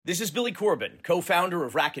This is Billy Corbin, co-founder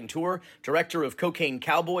of Rack and Tour, director of Cocaine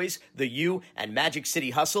Cowboys, The U, and Magic City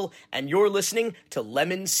Hustle, and you're listening to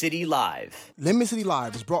Lemon City Live. Lemon City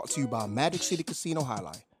Live is brought to you by Magic City Casino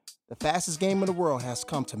Highlight. The fastest game in the world has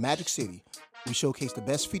come to Magic City. We showcase the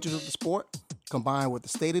best features of the sport, combined with the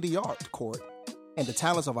state-of-the-art court, and the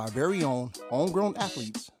talents of our very own homegrown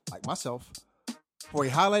athletes, like myself, for a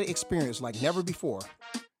highlight experience like never before.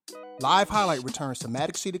 Live Highlight returns to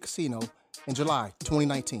Magic City Casino in July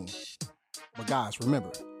 2019. But guys,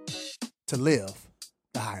 remember to live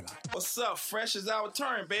the highlight. What's up? Fresh is our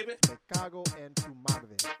turn, baby. Chicago and to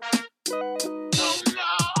Madrid. Oh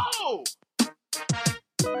no!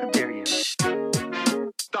 How dare you?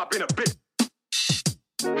 Stop being a bitch.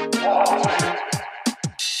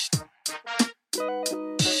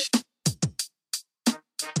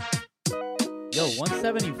 Yo,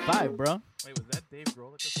 175, bro. Wait, was that Dave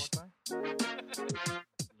Grohl that just walked by?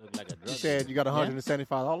 Look like a drug You said you got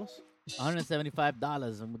 $175?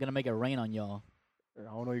 $175. I'm gonna make it rain on y'all. I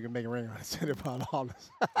don't know you can make it rain on $75.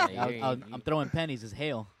 I'm throwing pennies as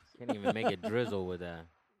hail. Can't even make it drizzle with that.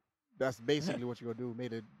 That's basically what you're going to do.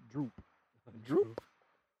 Made it droop. Droop?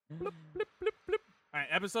 All right,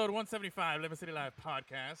 episode 175, Lemon City Live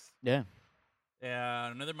podcast. Yeah.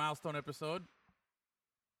 Another milestone episode,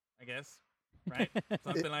 I guess. Right?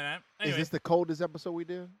 Something like that. Anyway, Is this the coldest episode we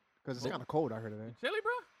did? Because it's kind of cold out here today. chilly,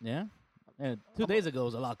 bro? Yeah. 2 days ago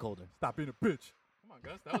was a lot colder. Stop being a bitch. Come on,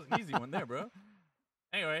 Gus. That was an easy one there, bro.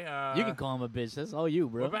 Anyway. You can call him a bitch. That's all you,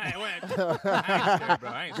 bro. Wait, I ain't scared, bro.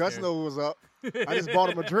 I ain't Gus scared. knows what was up. I just bought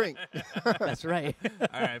him a drink. That's right.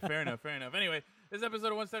 All right, fair enough. Anyway, this is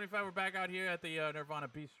episode 175. We're back out here at the Nirvana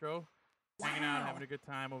Bistro, hanging out, having a good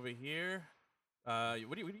time over here.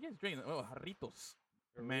 What do you guys drinking? Oh, jarritos.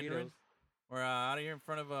 Mandarin. We're out of here in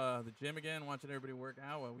front of the gym again, watching everybody work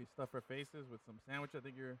out while we stuff our faces with some sandwich. I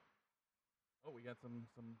think you're. Oh, we got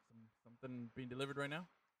something being delivered right now.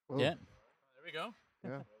 Oh, Yeah. There we go. Yeah.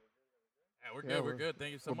 Yeah, we're Yeah, good. We're we're- good.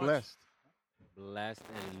 Thank you so We're much. blessed. Blessed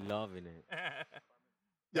and loving it.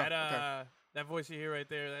 Yeah, That voice you hear right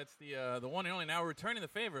there, that's the one and only. Now we're returning the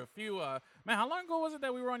favor. Man, how long ago was it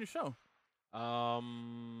that we were on your show?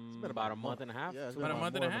 been About a month and a half. Yeah, it's About a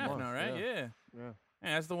month and a more than half a month, now, right? Yeah. Yeah.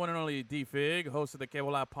 And that's the one and only D Fig, host of the Que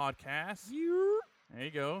Vola podcast. There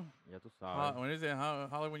you go. Ya tú sabes. When is it?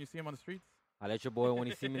 Holler when you see him on the streets. I let your boy when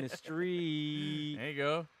he see me in the street. There you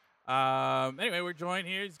go. Anyway, we're joined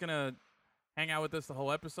here. He's gonna hang out with us the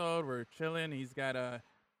whole episode. We're chilling. He's got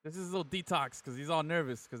this is a little detox because he's all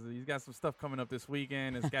nervous because he's got some stuff coming up this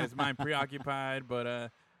weekend. He's got his mind preoccupied, but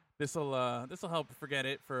this'll help forget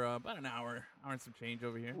it for about an hour and some change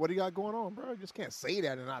over here. What do you got going on, bro? You just can't say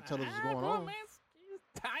that and not tell us what's going come on. Man.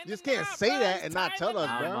 You just can't say that and not tell us,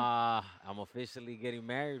 bro. I'm officially getting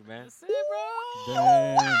married, man. That's it, bro.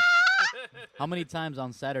 Damn. How many times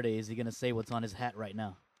on Saturday is he gonna say what's on his hat right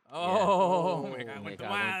now? Oh, Yeah. my God. Me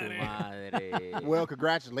cago en tu madre. Well,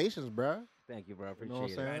 congratulations, bro. Thank you, bro. I know what I'm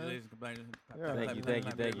appreciate saying? it. Congratulations. Yeah. Thank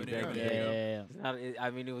you. There you go. Yeah. It's not, I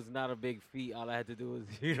mean, it was not a big feat. All I had to do was,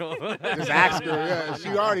 Just ask her. Yeah, she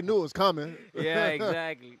already knew it was coming. Yeah,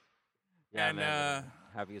 exactly. Yeah, And, man.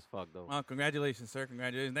 Happy as fuck, though. Well, congratulations, sir.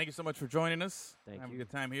 Congratulations. Thank you so much for joining us. Thank Have you. a good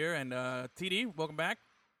time here. And TD, welcome back.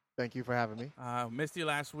 Thank you for having me. Missed you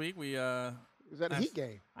last week. We Is that a Heat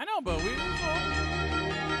game? I know, but we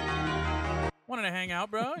wanted to hang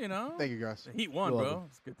out, bro. You know. Thank you, guys. The Heat won, You're bro. welcome.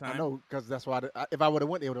 It's a good time. I know, because that's why if I would have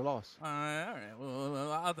went, they would have lost. All right.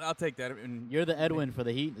 Well, I'll take that. And You're the Edwin for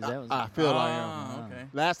the Heat. Is that I feel I am. Oh, okay.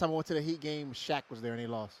 Last time I went to the Heat game, Shaq was there and they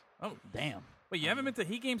lost. Oh, damn. wait, you haven't been to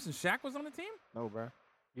Heat games since Shaq was on the team? No, bro.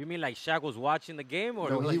 You mean like Shaq was watching the game? Or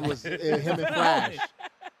No, he was him and Flash. Him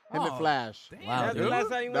and Oh, Flash. Damn, Wow, That's the dude. last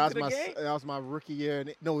time you went to the game? That was my rookie year.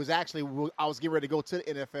 And no, it was actually I was getting ready to go to the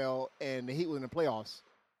NFL, and the Heat was in the playoffs.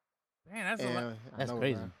 Man, that's a lot. And I That's know,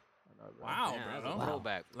 crazy. man. I know, bro. Wow, Yeah, bro. that's a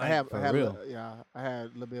throwback. I have, For I had, real. I had a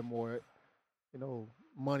little bit more,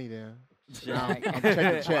 money there. Shaq. I'm checking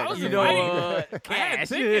I check. was You know invited- what? I had Cash.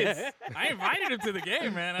 tickets. I invited him to the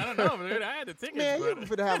game, man. I don't know, dude. I had the tickets. Man, you but-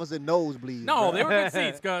 could have us in nosebleeds. No, bro. they were good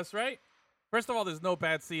seats, Gus, right? First of all, there's no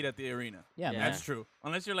bad seat at the arena. Yeah, Yeah. man. That's true.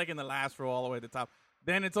 Unless you're like in the last row all the way to the top.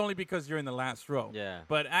 Then it's only because you're in the last row. Yeah.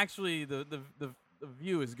 But actually, the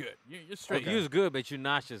view is good. You're straight. You was good, but you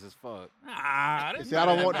nauseous as fuck. Ah, See, I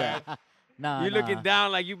don't want that. Nah, You nah. looking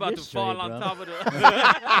down like you about You're to fall straight, on bro. top of the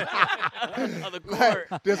of the court.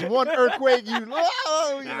 There's one earthquake, you.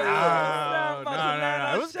 Oh, you know.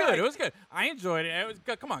 No. It was good. It was good. I enjoyed it. It was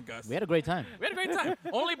good. Come on, Gus. We had a great time. We had a great time.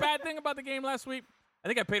 Only bad thing about the game last week, I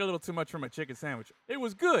think I paid a little too much for my chicken sandwich. It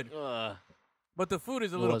was good, but the food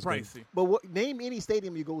is a It little was good. pricey. But name any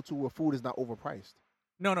stadium you go to where food is not overpriced.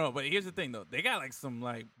 No. But here's the thing, though. They got like some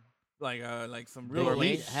some real They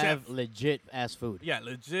elite have chef. legit ass food. Yeah,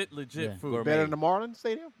 legit Yeah. food. Better than the Marlins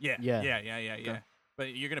Stadium? Yeah. Yeah.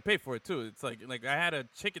 But you're gonna pay for it too. It's like I had a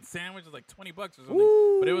chicken sandwich, it was like $20 or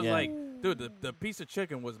something. But it was Yeah. like, dude, the piece of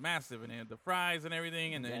chicken was massive, and they had the fries and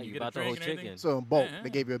everything, and then Yeah, you you get a bought the drink whole and everything. chicken. So in bulk, Yeah. they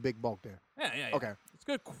gave you a big bulk there. Yeah. Okay. It's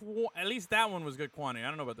good. At least that one was good quantity. I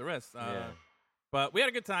don't know about the rest. Yeah. But we had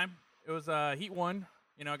a good time. It was Heat 1.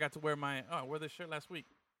 You know, I got to wear I wore this shirt last week.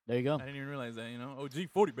 There you go. I didn't even realize that, you know. OG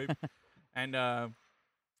 40, baby. And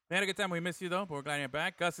we had a good time. We missed you, though, but we're glad you're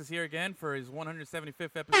back. Gus is here again for his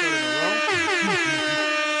 175th episode in a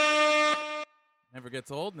row. Never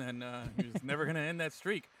gets old, and he's never going to end that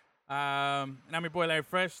streak. And I'm your boy, Larry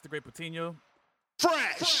Fresh, the great Patino.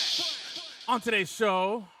 Fresh. On today's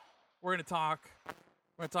show, we're going to talk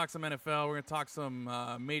some NFL. We're going to talk some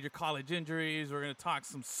major college injuries. We're going to talk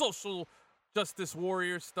some social justice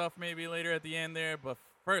warrior stuff maybe later at the end there. But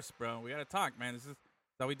first, bro, we got to talk, man. This is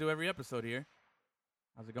how we do every episode here.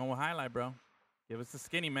 How's it going with Highlight, bro? Give us the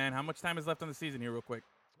skinny, man. How much time is left on the season here real quick?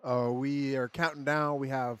 We are counting down. We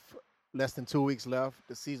have less than 2 weeks left.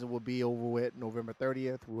 The season will be over with November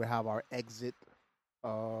 30th. We will have our exit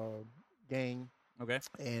game, Okay.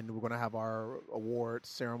 and we're going to have our award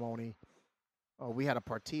ceremony. We had a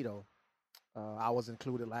partido. I was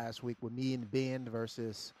included last week with me and Ben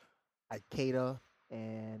versus Ikeda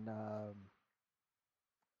and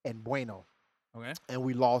Bueno, Okay. and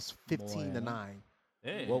we lost 15 to Bueno. 9.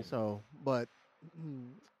 Hey. Whoa. So, but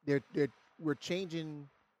we're changing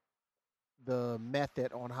the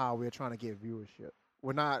method on how we're trying to get viewership.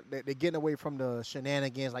 We're not they're getting away from the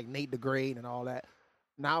shenanigans like Nate the Great and all that.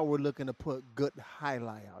 Now we're looking to put good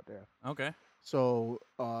highlight out there. Okay. So,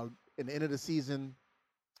 in the end of the season,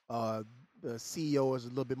 the CEO is a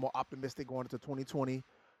little bit more optimistic going into 2020.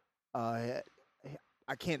 I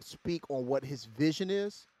can't speak on what his vision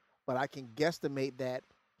is, but I can guesstimate that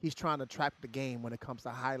he's trying to track the game when it comes to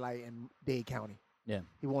highlight in Dade County. Yeah.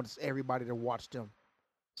 He wants everybody to watch them.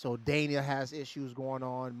 So Dania has issues going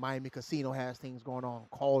on. Miami Casino has things going on.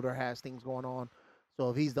 Calder has things going on. So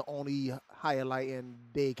if he's the only highlight in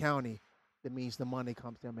Dade County, that means the money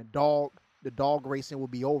comes to him. And the dog racing will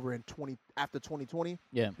be over after 2020.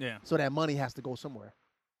 Yeah. Yeah. So that money has to go somewhere.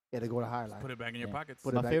 Yeah, to go to highlight. Put it back in your Yeah. pockets.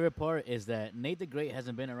 Put it My back. favorite part is that Nate the Great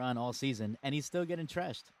hasn't been around all season, and he's still getting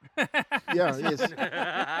trashed. Yeah, yes.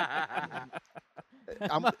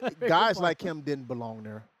 Guys like him didn't belong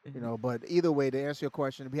there, But either way, to answer your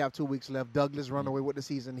question, we have 2 weeks left. Douglas run away with the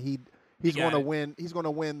season. He's got going to it. win. He's going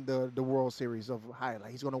to win the World Series of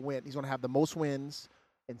highlight. He's going to win. He's going to have the most wins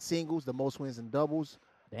in singles, the most wins in doubles,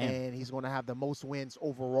 Damn. and he's going to have the most wins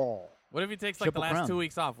overall. What if he takes like Triple the last crown. 2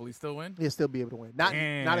 weeks off? Will he still win? He'll still be able to win. Not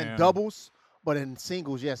in Damn. doubles, but in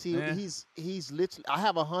singles. Yes, Yeah. he's literally. I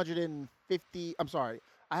have 150. I'm sorry.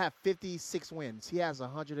 I have 56 wins. He has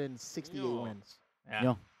 168 Yo. wins. Yeah.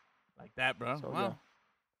 Yo. Like that, bro. So, well, yeah.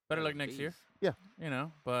 better luck next year. Yeah.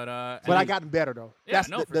 But But I gotten better though. Yeah, That's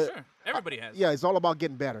no, for sure. Everybody has. Yeah, it's all about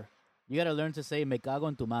getting better. You got to learn to say, me cago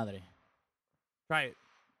en tu madre. Try it.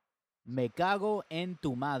 Me cago en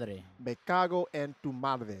tu madre. Me cago en tu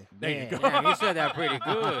madre. There you Yeah. go. Yeah, you said that pretty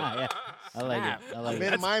good. Yeah. I like Snap. it. I I've like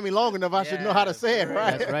been it. in Miami long enough. I should know how to say it,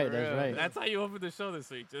 right? That's right. That's right. That's how you open the show this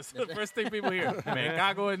week. Just the first thing people hear. Me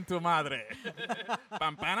cago en tu madre.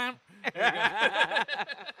 Pam, pam.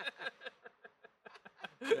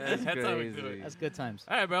 That's That's how we do crazy. it. That's good times.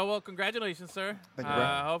 All right, bro. Well, congratulations, sir. Thank you, bro.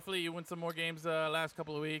 Hopefully you win some more games last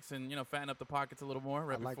couple of weeks and, fatten up the pockets a little more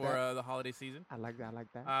right I like before that. the holiday season. I like that. I like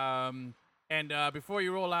that. And before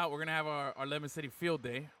you roll out, we're going to have our Lemon City Field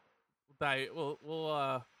Day.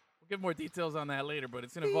 We'll give more details on that later, but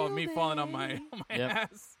it's going to involve me falling on my Yep.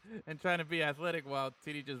 ass and trying to be athletic while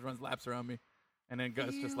TD just runs laps around me. And then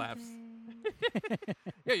Gus just laughs.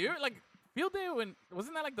 Yeah, you're like, Field Day,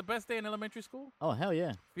 wasn't that like the best day in elementary school? Oh, hell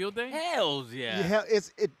yeah. Field Day? Hells yeah. Yeah,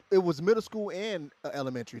 it was middle school and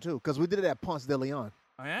elementary too, because we did it at Ponce de Leon.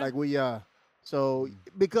 Oh, yeah? Like so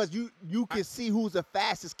because you can see who's the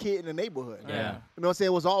fastest kid in the neighborhood. Yeah. You know what I'm saying?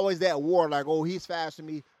 It was always that war, like, oh, he's faster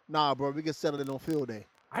than me. Nah, bro, we can settle it on field day.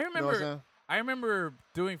 I You know what I'm remember saying? I remember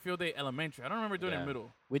doing Field Day elementary. I don't remember doing it Yeah.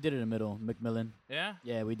 middle. We did it in the middle, McMillan. Yeah?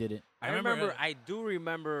 Yeah, we did it. I do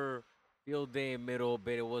remember field day in middle,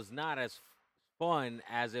 but it was not as fun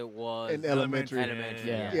as it was In elementary. Elementary.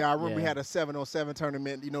 Yeah. Yeah, I remember we Yeah. had a 7-on-7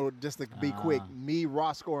 tournament, just to be quick. Me,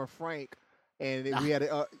 Roscoe, and Frank. And we had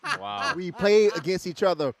Wow. we played against each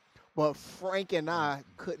other, but Frank and I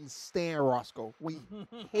couldn't stand Roscoe. We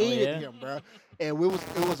hated yeah? him, bro. And it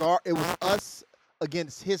was us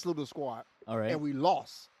against his little squad, All right. and we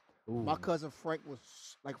lost. Ooh. My cousin Frank was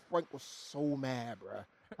so mad, bro.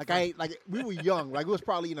 Like we were young. Like we was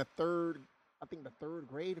probably in the third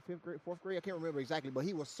grade, the fifth grade, fourth grade. I can't remember exactly, but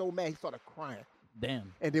he was so mad he started crying.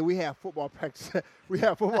 Damn. And then we had football practice.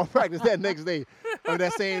 That next day, or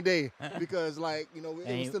that same day, because it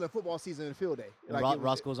was still a football season and field day.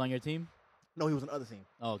 Roscoe's on your team? No, he was on the other team.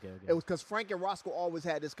 Oh, okay. It was because Frank and Roscoe always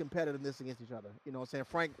had this competitiveness against each other. You know what I'm saying?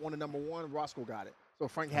 Frank wanted number 1, Roscoe got it. So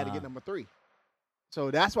Frank had to get number 3.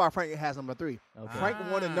 So that's why Frank has number 3. Okay. Frank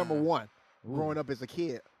wanted number 1 growing up as a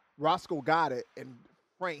kid. Roscoe got it, and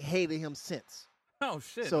Frank hated him since. Oh,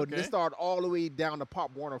 shit. So okay. this started all the way down to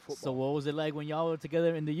Pop Warner football. So what was it like when y'all were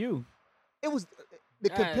together in the U? It was the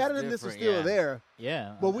That's competitiveness is different, still yeah. there,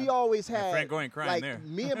 Yeah. but we always had Frank going crying there.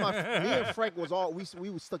 me and Frank was all we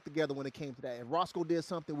were stuck together when it came to that. If Roscoe did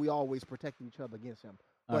something, we always protected each other against him.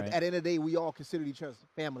 But All right. at the end of the day, we all considered each other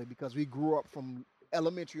family because we grew up from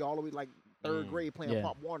elementary all the way like third grade playing Yeah.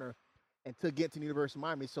 Pop Warner, and to get to the University of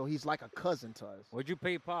Miami. So he's like a cousin to us. What'd you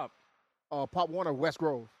pay Pop? Pop Warner, West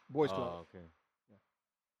Grove Boys Club. Oh, okay.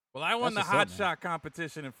 Well, I won That's the what's hot up, man. shot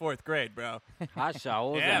competition in 4th grade, bro. Hot shot.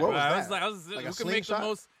 What was Yeah, that? What bro. was I that? was like, Like a who can make the slingshot?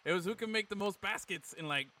 most? It was who can make the most baskets in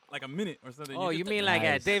like a minute or something. Oh, you just- mean like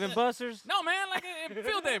Nice. at Dave and Buster's? No, man, like in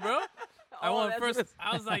field day, bro. I Oh, won that's first. what-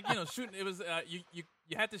 I was like, shooting. It was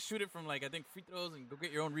you had to shoot it from like I think free throws and go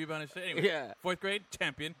get your own rebound and shit. Anyway, Yeah. 4th grade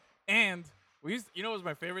champion, and we used. You know what was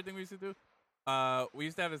my favorite thing we used to do? We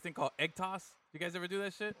used to have this thing called egg toss. You guys ever do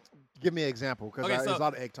that shit? Give me an example because Okay, there's so a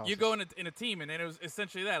lot of egg tosses. You go in a team, and then it was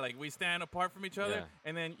essentially that. Like we stand apart from each other, Yeah.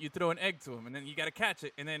 and then you throw an egg to him, and then you got to catch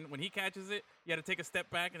it, and then when he catches it, you got to take a step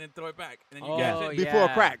back and then throw it back, and then you catch Oh, it. before yeah.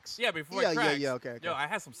 it cracks. Yeah, before Yeah, it yeah, cracks. yeah, okay. Yo, I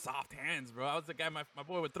had some soft hands, bro. I was the guy my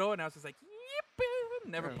boy would throw it, and I was just like, yep,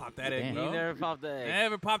 never popped that egg, Damn. bro. You never popped the egg.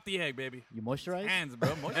 Never popped the egg, baby. You moisturize? Hands, bro.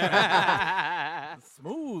 Moisturize.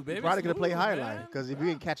 Smooth, baby. You probably could have played Smooth, highlight man. because if you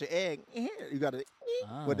didn't catch an egg, you got to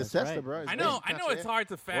Ah, with the that's cesta, right. bro. I know it's hard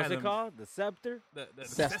to fathom. What's it called? The scepter? The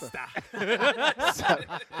Cesta.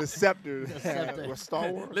 cesta. The scepter. scepter. With Star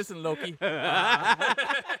Wars. Listen, Loki.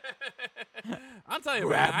 I'll tell you,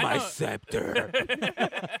 man, I know, scepter.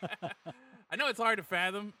 I know it's hard to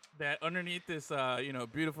fathom that underneath this,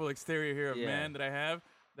 beautiful exterior here of Yeah. man that I have,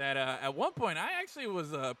 that at one point I actually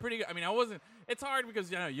was pretty good. I mean, I wasn't. It's hard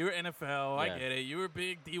because you were NFL. I Yeah. get it. You were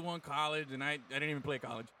big D1 college, and I didn't even play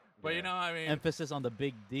college. But Yeah. I mean, Emphasis on the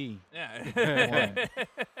big D. yeah.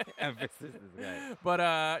 Emphasis this guy. But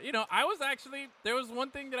I was actually there was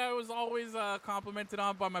one thing that I was always complimented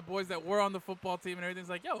on by my boys that were on the football team and everything's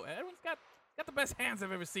like, yo, everyone's got the best hands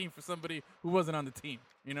I've ever seen for somebody who wasn't on the team.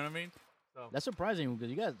 You know what I mean? So That's surprising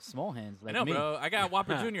because you got small hands like I know, me. bro. I got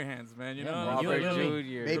Whopper Junior hands, man. You Yeah, know, man. You Robert know, Jr.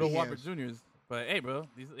 Baby little Whopper hands. Juniors. But hey, bro,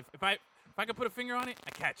 if I could put a finger on it,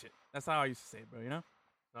 I catch it. That's how I used to say it, bro. You know.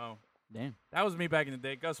 So Damn. that was me back in the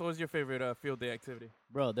day. Gus, what was your favorite field day activity?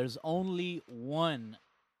 Bro, there's only one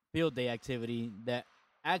field day activity that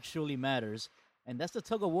actually matters, and that's the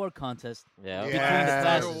tug of war contest. Yeah. Between the Yes.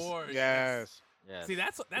 classes. War, Yes. Yes. See,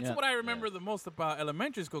 that's Yeah. what I remember the most about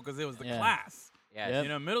elementary school because it was the Yeah. class. Yes. Yep. You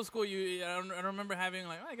know, middle school, I don't remember having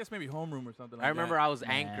I guess maybe homeroom or something. Like I remember that. I was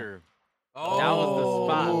Nah. anchor. Oh, That was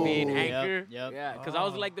the spot, being Yep, anchor. yep. Yeah, because I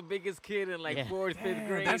was Oh. like the biggest kid in like Yeah. 4th, 5th Damn,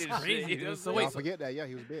 grade. that's and shit, crazy, you dude. know So what I'm wait, Don't saying? forget that. Yeah,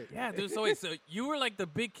 he was big. Yeah, dude. So wait, so you were like the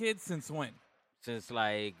big kid since when? Since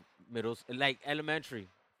like like elementary,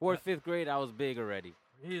 4th, 5th grade, I was big already.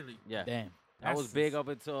 Really? Yeah. Damn. I was That's big up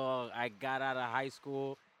until I got out of high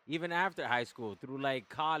school. Even after high school, through like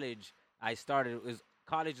college,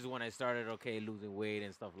 college is when I started losing weight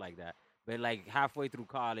and stuff like that. But like halfway through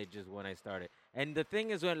college is when I started. And the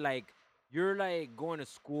thing is when like you're like going to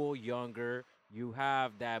school younger, you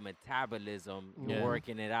have that metabolism, you're Yeah.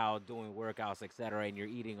 working it out, doing workouts, etc., and you're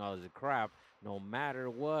eating all this crap. No matter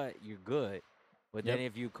what, you're good. But then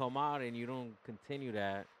Yep. if you come out and you don't continue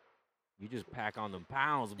that, you just pack on them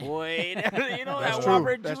pounds, boy. You know That's that true.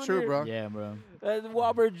 Whopper That's Jr.? true, bro. Yeah, bro. That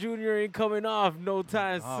Whopper Jr. ain't coming off no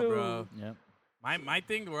time Oh, soon. bro. Yep. My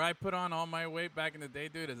thing where I put on all my weight back in the day,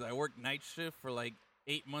 dude, is I worked night shift for like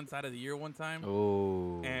 8 months out of the year one time.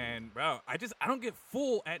 Oh. And bro, I don't get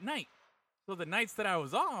full at night. So the nights that I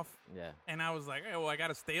was off, Yeah. and I was like, hey, well, I got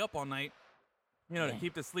to stay up all night, to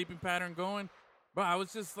keep the sleeping pattern going. Bro, I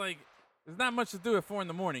was just like, there's not much to do at 4 in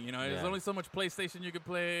the morning. There's Yeah. only so much PlayStation you could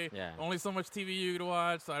play. Yeah. Only so much TV you could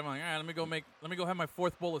watch. So I'm like, all right, let me go have my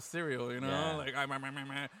 4th bowl of cereal. Yeah. Like, let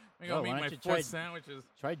me Bro, go why eat don't my you 4th try- sandwiches.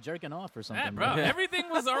 Try jerking off or something. Yeah, bro. Everything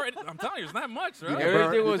was already. I'm telling you, it's not much, bro. Yeah,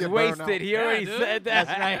 Everything you was get burned out. wasted. He Yeah, already dude. said that.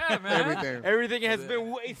 That's right. Yeah, man. Everything. Everything has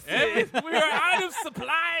been wasted. We were out of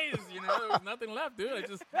supplies. There was nothing left, dude. I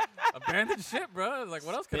just abandoned ship, bro. Like,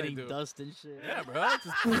 what else can I Spitting do? dust and shit. Yeah, bro.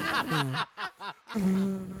 Just,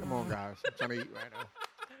 Come on, guys. I'm trying to eat right now.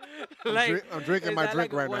 I'm drinking is my that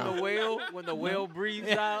drink like right now. When the whale breathes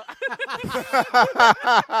out.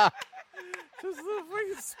 Just a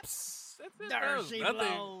freaking that's it, bro. There she Nothing.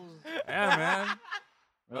 blows. Yeah, man.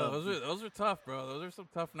 Bro, those are tough, bro. Those are some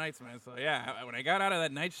tough nights, man. So yeah, when I got out of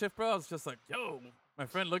that night shift, bro, I was just like, yo. My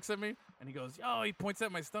friend looks at me and he goes, yo. He points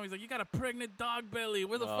at my stomach. He's like, you got a pregnant dog belly.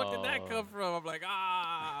 Where the fuck did that come from? I'm like,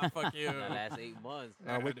 fuck you. The last 8 months.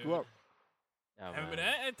 I wake dude. you up. Yeah, I, mean,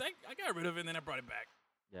 man. I got rid of it and then I brought it back.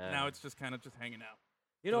 Yeah. Now it's just kind of just hanging out.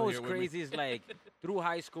 You know Still what's here with me. crazy is like through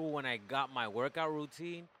high school when I got my workout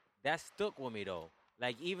routine, that stuck with me though.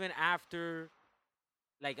 Like even after,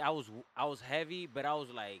 like I was heavy, but I was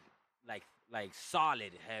like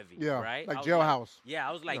solid heavy. Yeah, right. like I was jailhouse. Yeah,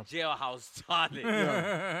 I was like jailhouse solid.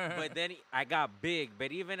 But then I got big.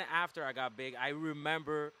 But even after I got big, I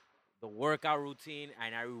remember the workout routine,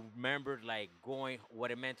 and I remembered like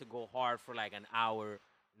what it meant to go hard for like an hour,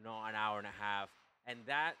 an hour and a half, and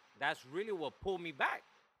that's really what pulled me back.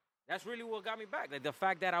 That's really what got me back. Like the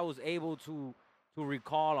fact that I was able to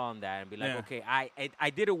recall on that and be like, okay, I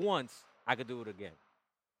did it once, I could do it again.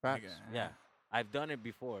 Facts. Yeah, I've done it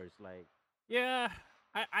before. It's like, Yeah,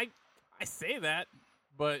 I say that,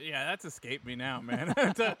 but yeah, that's escaped me now, man.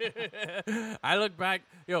 I look back,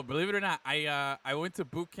 believe it or not, I went to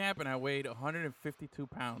boot camp and I weighed 152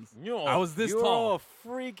 pounds. I was this tall.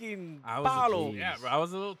 You're a freaking I was Paulo. yeah, bro. I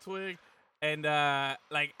was a little twig, and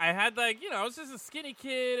like I had I was just a skinny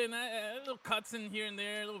kid, and I had little cuts in here and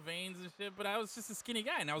there, little veins and shit. But I was just a skinny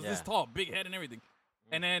guy, and I was this tall, big head and everything.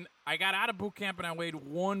 And then I got out of boot camp and I weighed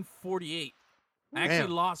 148. I actually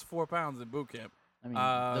Damn. lost 4 pounds in boot camp. I mean,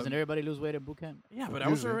 doesn't everybody lose weight at boot camp? Yeah, but I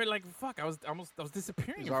was Usually. already like, fuck, I was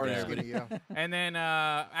disappearing. He's in front of already everybody. skinny, yeah. And then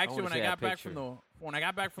actually wanna when see I that got back picture.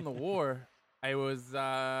 from the war, I was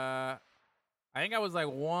I think I was like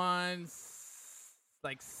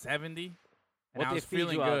 170. And What I they was feed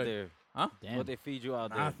feeling you good. out there? Huh? Damn. What they feed you out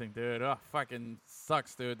there? Nothing, dude. Oh, fucking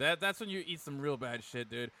sucks, dude. That's when you eat some real bad shit,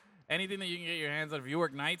 dude. Anything that you can get your hands on. If you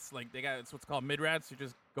work nights, like it's what's called mid-rats. You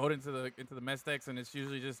just go into the mess decks, and it's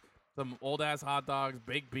usually just some old ass hot dogs,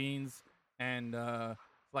 baked beans, and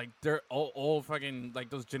like dirt old fucking like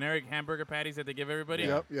those generic hamburger patties that they give everybody.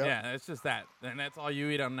 Yep. Yeah, it's just that, and that's all you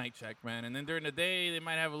eat on night check, man. And then during the day, they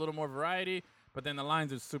might have a little more variety. But then the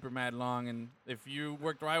lines are super mad long, and if you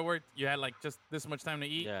worked where I worked, you had like just this much time to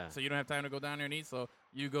eat, Yeah. so you don't have time to go down there and eat. So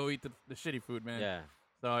you go eat the shitty food, man. Yeah.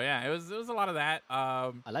 So yeah, it was a lot of that.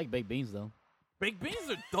 I like baked beans though. Baked beans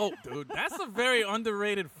are dope, dude. That's a very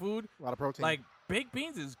underrated food. A lot of protein. Like baked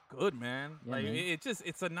beans is good, man. Yeah, like man.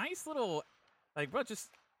 it's a nice little, like bro.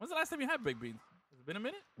 Just when's the last time you had baked beans? Has it been a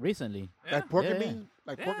minute? Recently, Yeah, like pork and Yeah. beans.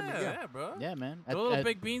 Like pork and beans. yeah, bro. yeah, man. The little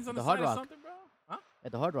baked beans on the Hard side Rock. or something, bro. Huh?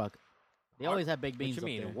 At the Hard Rock, they always have baked What beans you up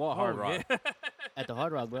mean? there. What Hard Rock? Yeah. At the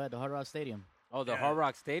Hard Rock, bro. At the Hard Rock Stadium. Oh, the Yeah. Hard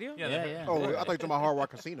Rock Stadium? Yeah, Yeah, the- yeah. Oh, I thought you were talking about Hard Rock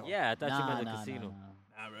Casino. Yeah, I thought you meant the Nah, casino.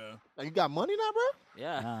 Nah, bro. Like, you got money now, bro?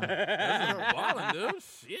 Yeah. Nah. That's balling, dude.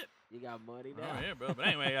 Shit. You got money Oh now. yeah, bro. But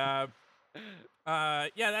anyway,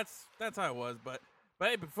 yeah, that's how it was. But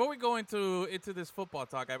hey, before we go into this football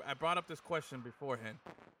talk, I brought up this question beforehand,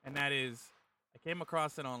 and that is, I came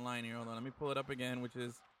across it online here. Hold on, let me pull it up again. Which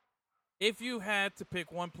is, if you had to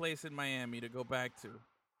pick one place in Miami to go back to,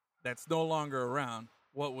 that's no longer around,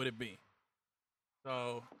 what would it be?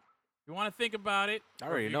 So, if you want to think about it, I or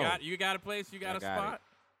already if know. you got a place, you got I a got spot.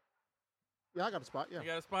 Yeah, I got a spot. Yeah. You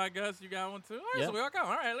got a spot, Gus. You got one too. All right, Yeah. so we all go.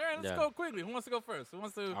 All right, let's Yeah. go quickly. Who wants to go first? Who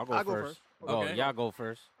wants to? I'll go I'll go first. first. Go, Okay. y'all go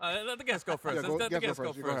first. Let the guests go first. Yeah, Let's go- let the guests guests go go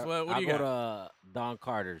first. You first. go ahead. What do I'll you go got? to Don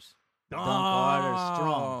Carter's. Don Carter's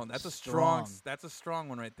strong. That's a Strong. That's a strong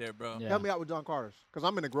one right there, bro. Yeah. Help me out with Don Carter's, because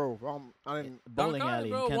I'm in the Grove. I didn't. Bowling Carter, alley.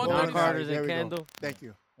 bro, Kendall. one Don thirty- Carter's There in we go. Kendall. Thank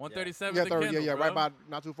you. 137. Yeah, to 30, Kendall, yeah, bro. right by,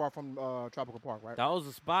 not too far from Tropical Park, right? That was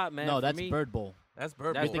the spot, man. No, for that's me. Bird Bowl. That's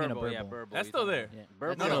Bird That's Bowl. thinking of Bird Bowl. Yeah, Bird Bowl. Bird Bowl. That's you still talking there. Yeah. Bird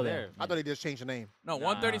That's Bowl's still there. I thought they just changed the name. No,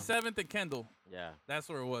 Nah. 137th and Kendall. Yeah. That's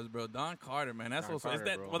where it was, bro. Don Carter, man. That's Don what's. Is Carter,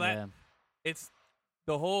 that bro. well? That Yeah. it's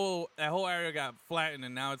that whole area got flattened,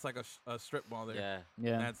 and now it's like a strip mall there. Yeah.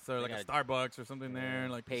 Yeah. And that's like a got- Starbucks or something there,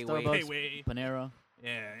 like Payway. Starbucks, Payway. Panera.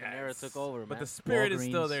 Yeah, Panera it's- took over, but man. the spirit is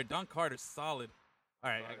still Walgreens. there. Don Carter's solid. All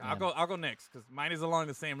right, Yeah. I'll go next because mine is along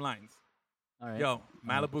the same lines. All right. Yo,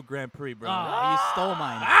 Malibu Grand Prix, bro. Ah, you stole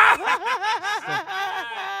mine.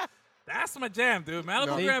 That's my jam, dude. Malibu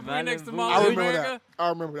No. Grand Prix next to Malibu. Mall I of remember America. that. I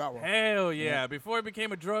remember that one. Hell yeah. Before it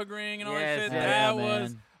became a drug ring and all that Yes, shit, yeah, that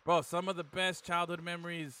was, man. bro, some of the best childhood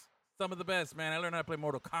memories. Some of the best, man. I learned how to play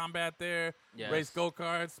Mortal Kombat there, Yes. race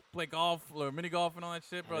go-karts, play golf or mini golf and all that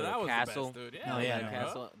shit, bro. And That little was castle. the best, dude. Oh, Hell yeah, yeah, man. bro.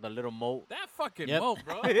 Castle, the little moat. That fucking Yep. moat,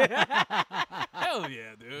 bro. Hell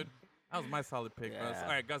yeah, dude. That was my solid pick, bro. Yeah. All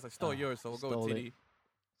right, guys, I stole yours, so we'll go with Stole TD. it.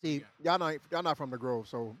 See, y'all not from the Grove,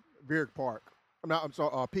 so Birk Park. I'm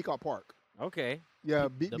sorry, Peacock Park. Okay. Yeah,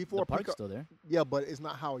 The before park's Peacock. still there. Yeah, but it's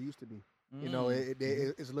not how it used to be. You know,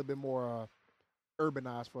 Mm-hmm. it's a little bit more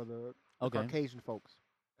urbanized for the Okay. Caucasian folks.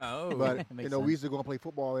 Oh, But Makes you know, we sense. used to go and play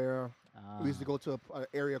football there. We used to Ah, go to an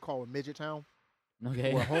area called Midget Town,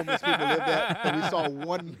 Okay. where homeless people lived at. And we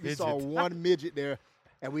saw one midget there,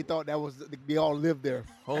 and we thought that was they all lived there.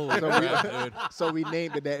 holy So crap, we, dude. so we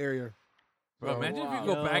named it that area. Bro, So, imagine if wow.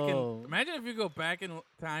 you go back Yo. in. Imagine if you go back in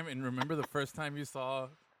time and remember the first time you saw.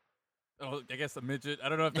 Oh, I guess a midget. I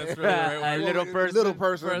don't know if that's really the right A word. little person. Little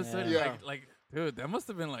person. Person, Yeah. like, dude, that must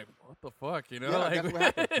have been like, what the fuck, you know? Yeah, like, that's what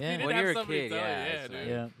happened. you Yeah. didn't When have you're a somebody kid, tell you, yeah, yeah, it's dude. like,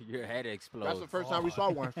 Yeah. your head explodes. That's the first time we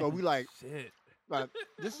saw one. So we like, Shit,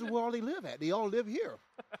 this is where all they live at. They all live here.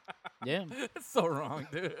 Yeah. that's so wrong,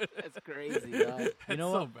 dude. That's crazy, dog. That's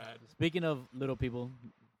know so what? bad. Speaking of little people,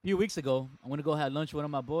 a few weeks ago, I went to go have lunch with one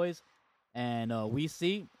of my boys, and we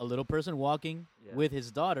see a little person walking Yeah. with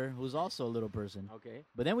his daughter, who's also a little person. Okay.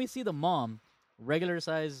 But then we see the mom, regular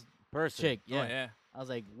size Person. chick. Oh, Yeah. yeah. I was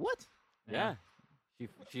like, what? Yeah.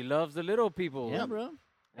 She loves the little people. Yeah, bro.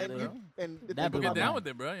 And, And, you, and the That thing People blew get my about down mind. with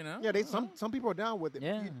it, bro, you know? Yeah, some people are down with it.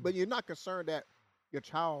 Yeah. But you're not concerned that your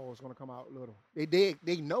child is going to come out little.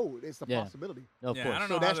 They know it's a Yeah. possibility. Of Yeah, I course. don't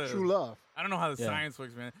So know how that's the- true love. I don't know how the Yeah. science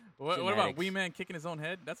works, man. But what about Genetics. Wee Man kicking his own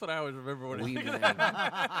head? That's what I always remember when Wee it Man.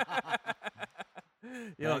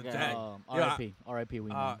 Yo, That guy. Jack. R.I.P. R.I.P.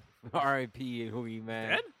 We R.I.P. and Wee Man.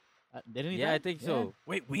 Dead? Didn't he? Yeah, die? I think so.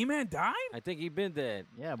 Wait, Wee Man died? I think he been dead.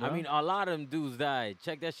 Yeah, bro. I mean, a lot of them dudes died.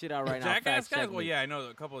 Check that shit out right now. Jackass Fact guys? check Well, me. yeah, I know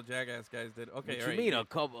a couple of Jackass guys did. Okay, What all right. you mean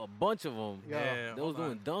a bunch of them? Yeah. Yeah, They was hold on.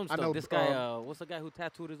 doing dumb I stuff. know, This guy, what's the guy who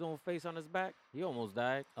tattooed his own face on his back? He almost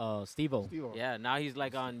died. Steve-O. Steve-O. Yeah, now he's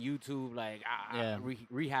like on YouTube, like Yeah.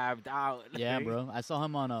 rehabbed out. Yeah, bro. I saw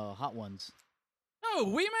him on Hot Ones. No,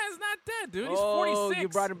 Wee Man's not dead, dude. He's Oh, 46. you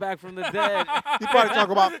brought him back from the dead. He probably talk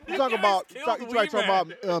about. He talk guys about. killed Talk, he probably talk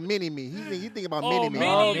Wee-Man. about Mini Me. He think about Oh, Mini Me.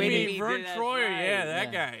 Oh, Mini-Me, Mini-Me Vern did, that's Troyer. right. Yeah,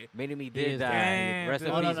 that Yeah. guy. Mini-Me He did is die. dead. Rest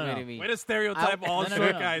in Oh, no, peace, no, no. Mini-Me. Way to stereotype all no, no,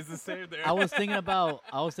 short no. guys the same there. I was thinking about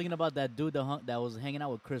that dude that was hanging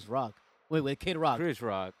out with Chris Rock. Wait, with Kid Rock. Chris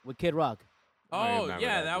Rock. With Kid Rock. I Oh, remember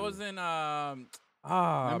yeah, that that dude. was in.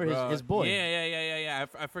 Remember his boy? Yeah.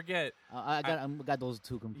 I forget. I got those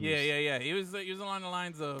two confused. Yeah. He was along the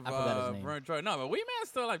lines of I forgot his name. Vern Troyer. No, but Wee Man's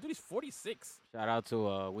still alive. Dude, he's 46. Shout out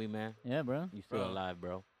to Wee Man. Yeah, bro. You still Bro. alive,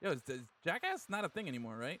 bro. Yo, is Jackass not a thing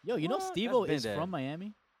anymore, right? Yo, you know What? Steve-O That's is been from there.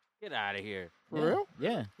 Miami? Get out of here. For Yeah. real?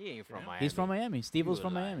 Yeah. He ain't from Yeah. Miami. He's from Miami. Steve-O's You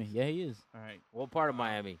from lies. Miami. Yeah, he is. All right. What part of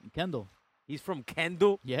Miami? Kendall. He's from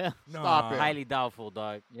Kendall. Yeah. Stop it. Highly doubtful,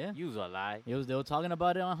 dog. Yeah. You's a lie. They were talking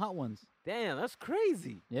about it on Hot Ones. Damn, that's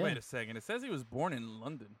crazy. Yeah. Wait a second. It says he was born in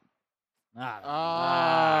London. You just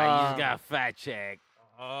got fact check.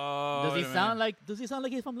 Oh. Does wait he a minute. sound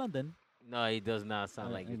like he's from London? No, he does not sound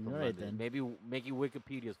Oh, like he's from all right London. then. Maybe Mickey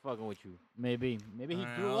Wikipedia's fucking with you. Maybe he All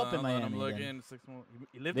right, grew hold up in on, Miami. I'm then. looking. 6 months.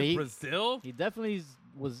 He lived But in he- Brazil. He definitely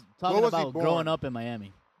was talking was he about born? growing up in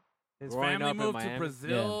Miami. His Growing family up in moved to Miami?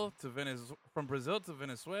 Brazil from Brazil to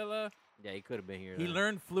Venezuela. Yeah, he could have been here. He then.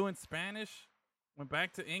 learned fluent Spanish. Went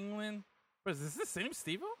back to England. Bro, is this the same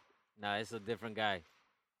Steve-O? Nah, it's a different guy.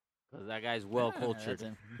 Because that guy's well cultured. That's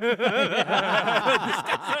him.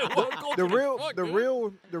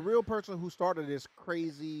 The real person who started this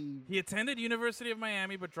crazy. He attended University of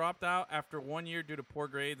Miami, but dropped out after 1 year due to poor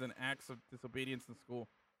grades and acts of disobedience in school.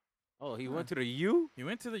 Oh, he went to the U? He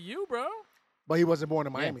went to the U, bro. But he wasn't born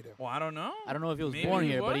in Miami then. Well, I don't know. I don't know if he was Maybe born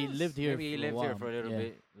he here, but he was. lived here. Maybe he for lived a here while. for a little Yeah.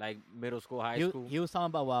 bit. Like middle school, high He, school. he was talking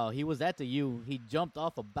about while he was at the U, he jumped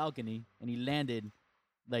off a balcony and he landed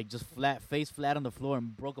like just face flat on the floor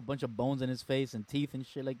and broke a bunch of bones in his face and teeth and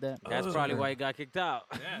shit like that. That's Ugh. probably why he got kicked out.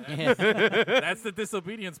 Yeah, that's the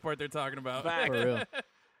disobedience part they're talking about. Fact. For real.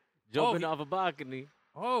 Jumping he- off a balcony.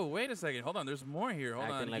 Oh, wait a second. Hold on. There's more here. Hold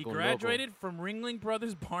Acting on. like He un graduated from Ringling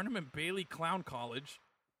Brothers Barnum and Bailey Clown College.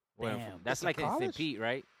 Where I'm Damn. from. That's It's a like in St. college? Pete,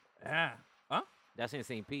 right? Yeah. Huh? That's in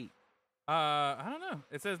St. Pete. I don't know.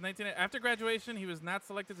 It says 19. After graduation, he was not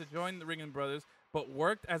selected to join the Ringling Brothers, but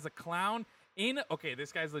worked as a clown in. Okay,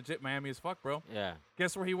 this guy's legit Miami as fuck, bro. Yeah.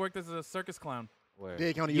 Guess where he worked as a circus clown? Where?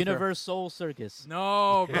 Dade County Youth Fair. Universal Circus.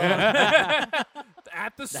 No, bro.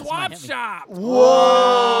 At the swap Miami. shop.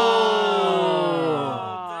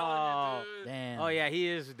 Oh. Damn. Oh, yeah, he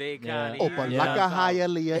is Dade Yeah. County. Open Yeah. like a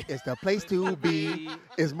Hialeah is the place to be.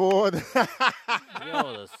 It's more than.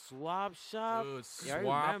 Yo, the swap shop. Dude, Yeah, I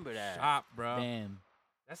swap remember that. shop, bro. Damn.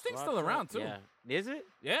 That thing's Swap still shop, around, too. Yeah. Is it?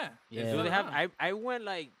 Yeah. Yeah. It's Do still they have? around. I went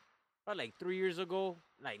like 3 years ago.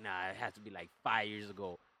 Like, nah, it has to be like 5 years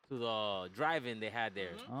ago to the drive-in they had there.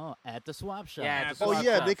 Oh, at the swap shop. Yeah, at the Oh swap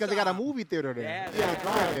yeah, shop. because they got a movie theater there. Yeah, Yeah, they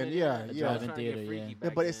drive-in. had Yeah, it. yeah. drive-in Trying to get theater, freaky yeah.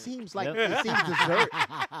 back But it then. seems like Yep. it seems deserted.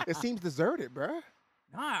 It seems deserted, bruh.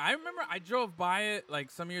 Nah, I remember I drove by it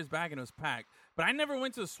like some years back and it was packed. But I never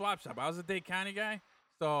went to a swap shop. I was a Dade County guy.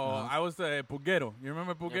 So I was the Pulguero. You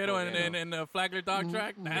remember Pulguero Pulguero. in the Flagler Dog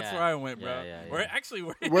Track? That's Yeah. where I went, bro. Yeah. Where actually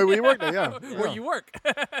Where we worked there, yeah. where Yeah. you work.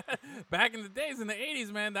 Back in the days in the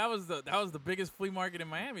 80s, man, that was the biggest flea market in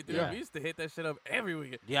Miami, dude. Yeah. We used to hit that shit up every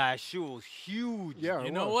weekend. Yeah, that shoe was huge. Yeah, You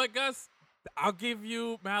it know was. what, Gus? I'll give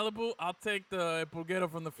you Malibu. I'll take the Pulguero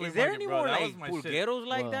from the flea Is there market, any bro. more That like was my shit. pulgueros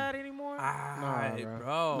like Well, that anymore? Ah, Nah,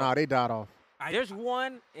 bro. Nah, they died off. There's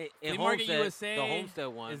one in Flea Market Homestead, USA. the Homestead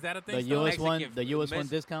one. Is that a thing? The still? US one, Mexican the US one Mex-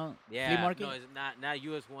 discount yeah, flea market. no, it's not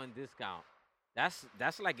US one discount. That's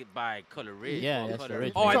like it by Color Ridge. Yeah, or that's Color the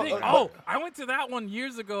Ridge. original. Oh, I So, think. I went to that one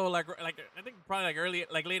years ago. Like I think probably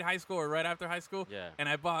like late high school or right after high school. Yeah. And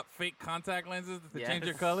I bought fake contact lenses to Yes. change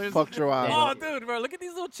your colors. Fucked your eyes. Oh, up. dude, bro, look at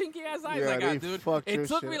these little chinky ass eyes Yeah, I they got, dude. fucked your It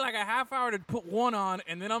took me shit. like a half hour to put one on,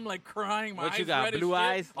 and then I'm like crying. My What eyes you got, red as blue shit.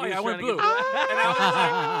 eyes? Oh You yeah, I was went trying blue. to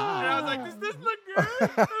and get I was like, does this look good?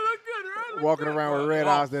 I look good, right? I look Walking good. around with Oh, red oh,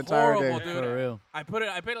 eyes the entire horrible, day. dude. For real. I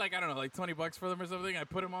paid like I don't know, like $20 for them or something. I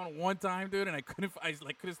put them on one time, dude, and I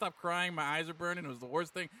couldn't stop crying. My eyes are burning. It was the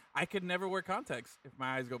worst thing. I could never wear contacts if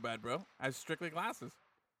my eyes go bad, bro. I have strictly glasses.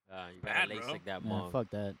 You Bad, got bro. LASIK that Yeah, mug. fuck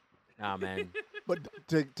that. Nah, man. But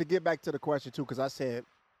to get back to the question too, because I said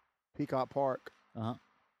Peacock Park, Uh-huh.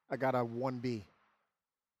 I got a 1B,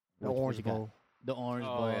 the What you Orange got? Bowl. The Orange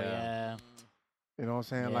Oh, Bowl, yeah. yeah. You know what I'm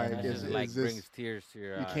saying? Yeah, like that's It it's, just like it's brings just, tears to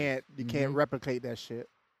your you eyes. can't Mhm. replicate that shit.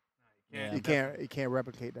 Yeah, You can't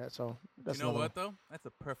replicate that. So that's you know another what though? That's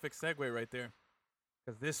a perfect segue right there.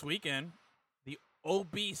 Because this weekend, the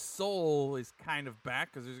OB Soul is kind of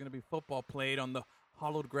back because there's going to be football played on the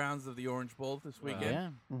hallowed grounds of the Orange Bowl this weekend.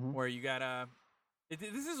 Yeah. Mhm. Where you got this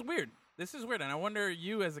is weird. This is weird, and I wonder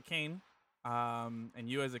you as a Kane, and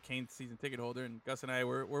you as a Kane season ticket holder, and Gus and I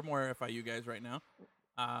we're more FIU guys right now.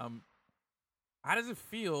 How does it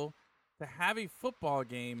feel to have a football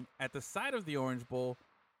game at the side of the Orange Bowl,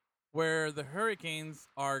 where the Hurricanes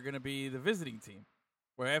are going to be the visiting team,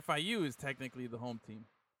 where FIU is technically the home team?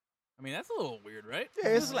 I mean, that's a little weird, right? Yeah,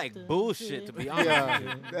 It's it's like bullshit, to be honest. yeah, with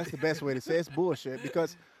you. that's the best way to say it. It's bullshit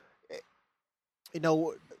because, you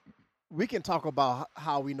know, we can talk about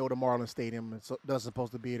how we know the Marlins Stadium doesn't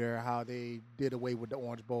supposed to be there, how they did away with the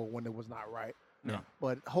Orange Bowl when it was not right. No.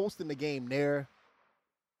 But hosting the game there,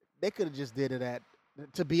 they could have just did it at,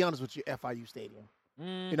 to be honest with you, FIU Stadium.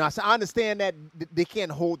 Mm. You know, I understand that they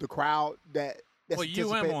can't hold the crowd that's Well, UM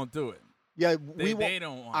anticipated. won't do it. Yeah, They won't.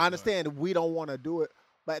 don't want. I understand we don't want to do it,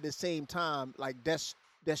 but at the same time, like that's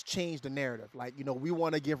changed the narrative. Like, you know, we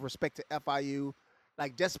want to give respect to FIU.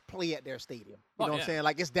 Like, just play at their stadium. You Oh, know what yeah. I'm saying?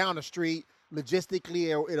 Like, it's down the street. Logistically,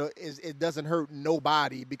 it doesn't hurt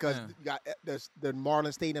nobody because Yeah. you got the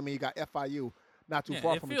Marlins Stadium and you got FIU not too Yeah,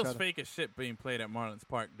 far it from each feels other. fake as shit being played at Marlins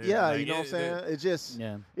Park, dude. Yeah, Like, you know what I'm saying? It's just,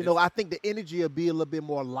 Yeah. you know, I think the energy will be a little bit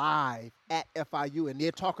more live at FIU. And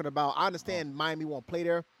they're talking about, I understand Miami won't play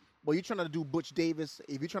there, but you're trying to do Butch Davis.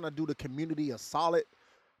 If you're trying to do the community a solid,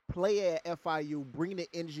 play at FIU, bring the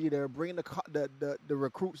energy there, bring the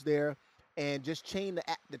recruits there, and just change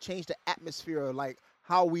the atmosphere of like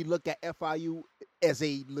how we look at FIU as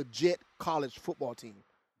a legit college football team.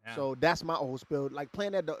 Yeah. So that's my whole spill. Like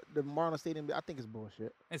playing at the Marlins Stadium, I think it's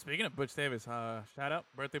bullshit. And speaking of Butch Davis, shout out.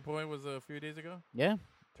 Birthday boy was a few days ago. Yeah.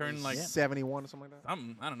 Turned like 71 or something like that.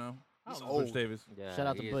 something. I don't know. He's Butch old. Davis. Yeah, Shout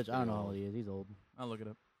out to he is Butch. I don't pretty know how old. old he is. He's old. I'll look it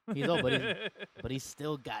up. He's old, but he's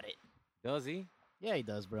still got it. Does he? Yeah, he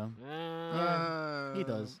does, bro. He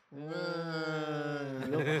does.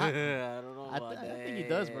 I don't know I about that. think he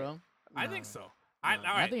does, bro. I think so. No. All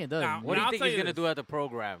right. think it does. Now, What do now you I'll think tell he's gonna this. do at the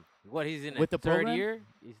program? What he's in With the third program? year?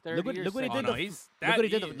 He's third Look what- year. look what he Oh, did no, the- he's Look what he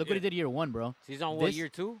did. Look what he did year one, bro. He's on what This- year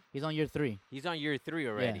 2? He's on year 3. He's on year 3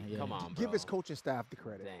 already. Yeah. Come on, bro. Give his coaching staff the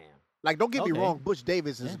credit. Damn. Like, don't get me Okay. wrong, Butch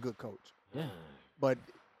Davis is Yeah. a good coach, Yeah. but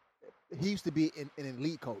he used to be an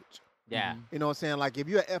elite coach. Yeah. Mhm. You know what I'm saying? Like, if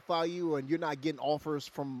you're at FIU and you're not getting offers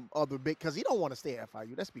from other big, because he don't want to stay at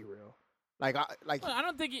FIU. Let's be real. Like, Well, I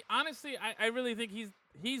don't think he. Honestly, I really think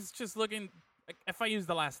he's just looking. Like, FIU's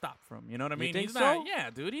the last stop for him. You know what I You mean? think He's not. so? Yeah,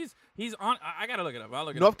 dude. He's on. I gotta look it up. I'll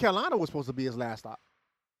look it North up. Carolina was supposed to be his last stop.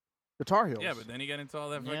 The Tar Heels. Yeah, but then he got into all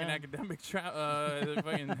that fucking Yeah. academic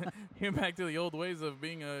fucking came back to the old ways of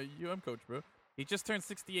being a UM coach, bro. He just turned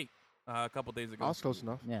 68 a couple days ago. I was close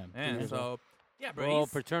enough. Yeah. And so, yeah, bro. Bro, he's,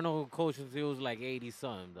 paternal coaches, he was like 80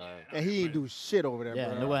 something, dog. And he didn't do shit over there, Yeah,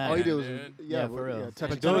 bro. look what All he did was, happened, Yeah, for real. touch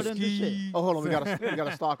But it. Jordan did shit. Oh, hold on, we got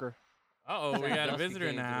a stalker. uh-oh, we got a Dusty visitor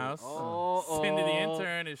in the came through. house. Oh, Cindy the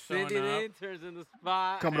intern is showing Cindy the up. intern's in the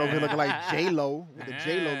spot. Coming over here looking like J-Lo with the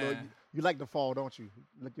J-Lo Yeah. look. You like the fall, don't you?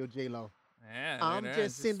 Look your J-Lo. Yeah, I'm look at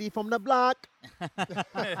just that. Cindy from the block.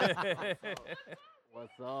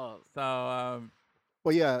 What's up? So,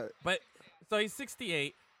 But yeah, so he's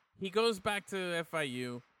 68. He goes back to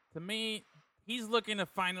FIU. To me, he's looking to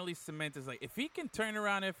finally cement his, like, if he can turn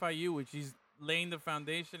around FIU, which he's laying the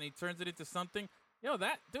foundation, he turns it into something.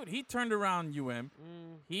 That dude, he turned around UM.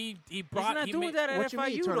 He brought. He's not he doing made, that at what you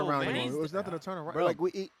mean FIU turn though, around? man. It was nothing to turn around. Bro, Like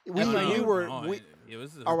we FIU, were. No, We, it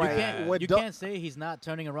was all right, bad. what You du- can't say he's not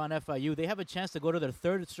turning around FIU. They have a chance to go to their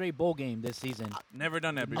third straight bowl game this season. Never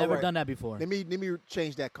done that before. Never right. done that before. let me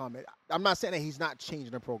change that comment. I'm not saying that he's not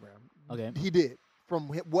changing the program. Okay. He did from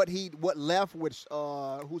what left, which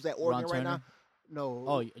who's at Oregon right Turner? now? No.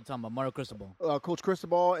 Oh, you're talking about Mario Cristobal. Coach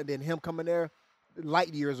Cristobal, and then him coming there,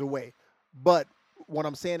 light years away. But what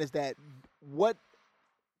I'm saying is that what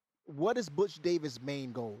is Butch Davis'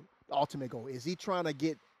 main goal, the ultimate goal? Is he trying to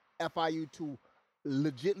get FIU to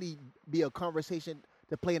legitly be a conversation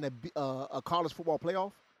to play in a college football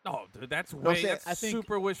playoff? Oh, dude, that's I'm way. saying? That's I think-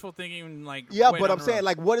 super wishful thinking. Like, Yeah, way but down I'm the saying, road.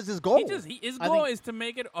 like, what is his goal? His I goal think- is to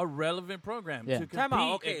make it a relevant program Yeah. to compete Time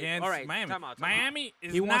out, okay, against all right, Miami. time out. Miami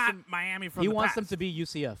is He wants not them- Miami from He the wants past. them to be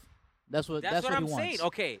UCF. That's what That's what he I'm wants. saying.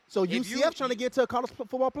 Okay. So if UCF trying to get to a college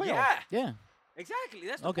football playoff. Yeah, Yeah. exactly.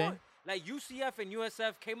 That's the Okay. point. Like UCF and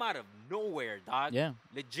USF came out of nowhere, dog. Yeah.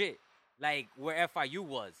 Legit. Like where FIU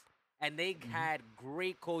was. And they Mm-hmm. had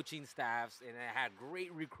great coaching staffs and they had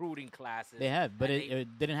great recruiting classes. They have, but and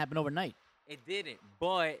it didn't happen overnight. it didn't.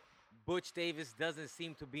 But Butch Davis doesn't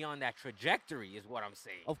seem to be on that trajectory, is what I'm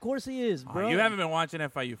saying. Of course he is, Oh, bro. you haven't been watching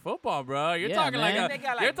FIU football, bro. You're Yeah, talking man. like They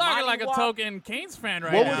got, you're like, talking like a Molly token Canes fan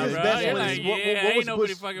right What now, was his bro. best? You're What like, was, yeah, what ain't was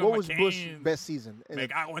nobody Bush? fucking What with was my Bush's Canes. best season? Me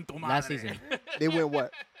cago en tu Last madre. season. They win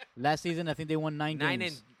what? Last season, I think they won 9 Nine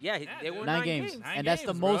games. and yeah, Yeah, they dude. won 9 games. Nine And that's the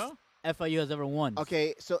games, most bro. FIU has ever won.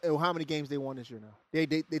 Okay, so how many games they won this year now? They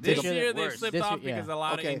This year, took year they worse. slipped This off year, because yeah. of a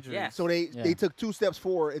lot Okay. of injuries. Yeah. so they Yeah. took 2 steps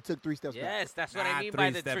forward. It took 3 steps back. Yes, that's what Nah, I mean by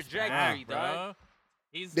 3 the steps trajectory, back, dog. bro.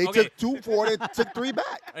 He's, They okay. took 2 forward and took 3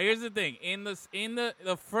 back. Here's the thing: in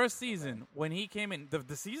the first season when he came in,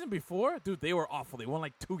 the season before, dude, they were awful. They won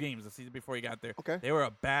like 2 games the season before he got there. Okay. They were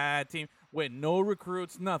a bad team with no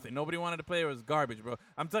recruits, nothing. Nobody wanted to play. It was garbage, bro.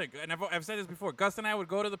 I'm telling you, and I've said this before. Gus and I would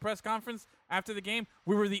go to the press conference after the game.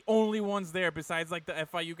 We were the only ones there besides like the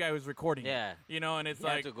FIU guy who was recording. Yeah. And it's He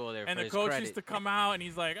had like, to go there and for the his coach credit. used to come out and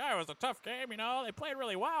he's like, "Oh, it was a tough game. They played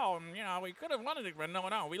really well, and we could have won it, but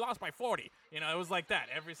no, we lost by 40. It was like that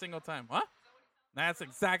every single time. What? That's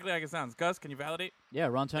exactly like it sounds. Gus, can you validate? Yeah,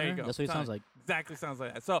 Ron There you Turner. go. That's what he Sounds- sounds like. Exactly sounds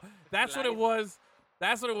like that. So that's what it was.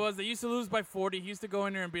 That's what it was. They used to lose by 40. He used to go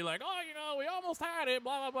in there and be like, "Oh, we almost had it,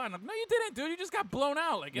 blah, blah, blah." And I'm like, "No, you didn't, dude. You just got blown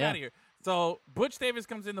out. Like, get Yeah. out of here." So Butch Davis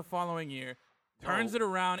comes in the following year, turns it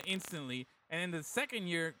around instantly, and in the second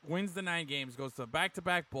year wins the 9 games, goes to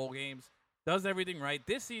back-to-back bowl games, does everything right.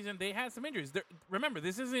 This season they had some injuries. Remember,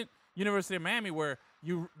 this isn't University of Miami where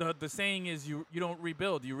the saying is you don't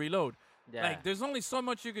rebuild, you reload. Yeah. Like, there's only so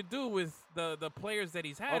much you could do with the players that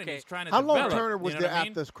he's had, and Okay. he's trying to How long develop. Turner was you know there what I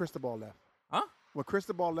mean? after Cristobal left? Huh? When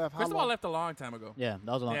Cristobal left, how Cristobal long? left a long time ago. Yeah,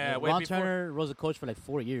 that was a long. Yeah, way Ron before- Turner was a coach for like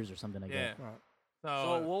 4 years or something like Yeah. that. Right.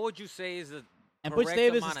 So what would you say is the And Butch correct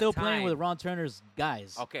Davis amount is of still playing time? with Ron Turner's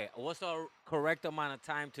guys. Okay, what's the correct amount of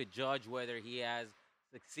time to judge whether he has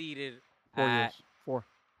succeeded 4 at years. 4.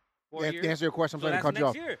 4 To years? answer your question, I'm So trying to cut that's you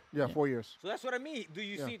off. next year. Yeah, 4 years. So that's what I mean. Do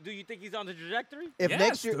you Yeah. do you think he's on the trajectory? If Yes,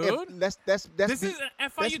 next year, dude. that's This is an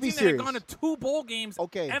FIU let's team be that had gone serious. to 2 bowl games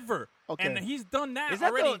Okay. ever. Okay. And he's done that Is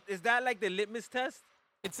that already. is that like the litmus test?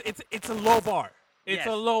 It's a low bar. It's Yes.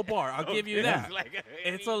 a low bar. I'll give you Okay. that. It's like,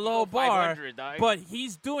 It's you a go low bar, 500, dog. but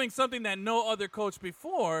he's doing something that no other coach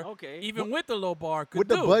before, Okay. even with the low bar, could with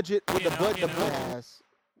the do. budget, with You the know, budget you he know? has,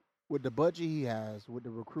 with the budget he has, with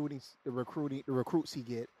the recruits he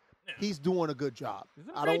get, Yeah. he's doing a good job. He's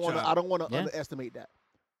doing a I don't great want to. job. I don't want to Yeah. underestimate that.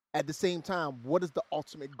 At the same time, what is the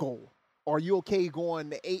ultimate goal? Are you okay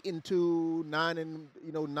going 8-2,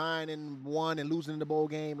 9-1, and losing in the bowl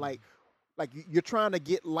game? Like you're trying to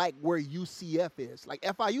get like where UCF is. Like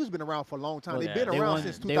FIU's been around for a long time. Well, They've been they around won,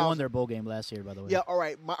 since They won 2000. their bowl game last year, by the way. Yeah, all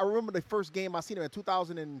right. I remember the first game I seen them in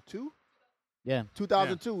 2002. Yeah.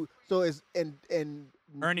 2002. So it's and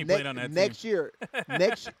Ernie played on that team. next year.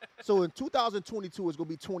 So in 2022 it's gonna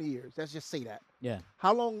be 20 years. Let's just say that. Yeah.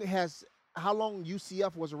 How long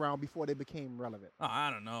UCF was around before they became relevant? Oh, I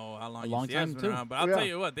don't know how long A long UCF's time, been too. around, but I'll Yeah. tell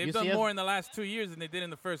you what, they've done UCF more in the last 2 years than they did in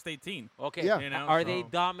the first 18. Okay. Yeah. You know, Are they so-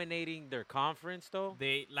 dominating their conference though?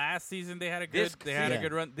 Last season they had a This good a season-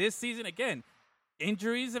 good run. This season again,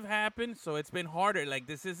 injuries have happened, so it's been harder. Like,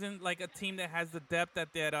 this isn't like a team that has the depth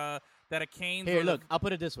that that a Canes. Here, or look. I'll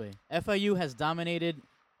put it this way: FIU has dominated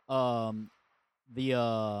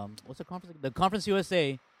the what's the conference? The Conference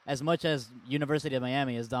USA as much as University of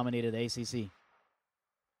Miami has dominated the ACC.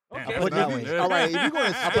 Okay. I'll put it that way. All right, if you're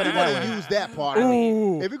going put it that to way. use that part,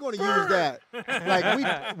 Ooh. if you're going to use that,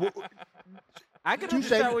 like I can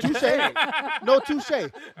touche, understand what you're saying. no touche.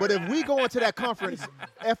 But if we go into that conference,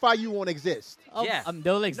 FIU won't exist. Oh, Yeah.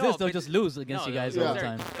 they'll exist. No, they'll but- just lose against you guys all the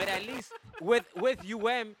time. But at least with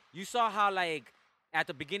you saw how like at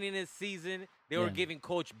the beginning of the season they were Yeah. giving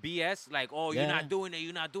Coach BS like, oh, Yeah. you're not doing it,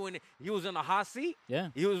 you're not doing it. He was in a hot seat. Yeah.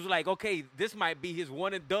 He was like, okay, this might be his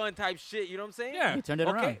one and done type shit. You know what I'm saying? Yeah. He turned it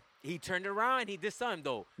okay. around. He turned it around. He did something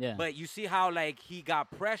though. Yeah. But you see how like he got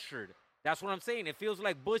pressured. That's what I'm saying. It feels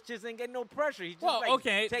like Bush just ain't getting no pressure. He's just Well, like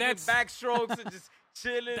okay, taking that's- backstrokes and just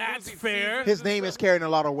chilling. That's losing fair. seasons His and name is stuff. carrying a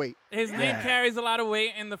lot of weight. His name Yeah. carries a lot of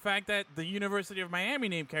weight, and the fact that the University of Miami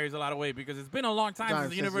name carries a lot of weight because it's been a long time since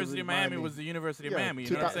the University of Miami was the University of Yeah, Miami.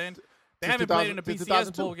 You know what I'm saying? They since haven't played in a 2000 BCS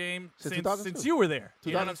 2002. bowl game Since since 2002. you were there.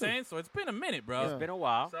 You know what I'm 2002. saying? So it's been a minute, bro. Yeah. It's been a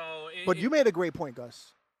while. So But you made a great point,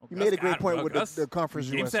 Gus. You made a great point with the Conference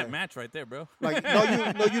Game USA. set match right there, bro. Like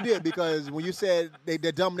you did, because when you said they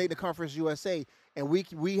dominate the Conference USA, and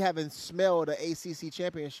we haven't smelled the ACC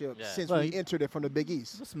championship Yeah. since Well, we you- entered it from the Big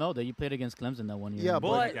East. You smelled it. You played against Clemson that one year. Yeah, in the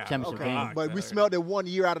but- championship Okay, game. but we smelled it 1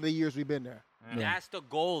 year out of the years we've been there. Yeah. That's the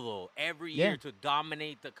goal, though. Every Yeah. year to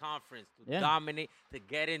dominate the conference, to Yeah. dominate, to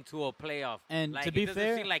get into a playoff. And like, to be it doesn't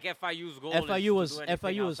fair, seem like FIU's goal FIU is was to do anything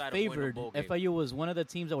FIU was outside of winning a favored. bowl game. FIU was one of the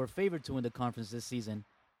teams that were favored to win the conference this season,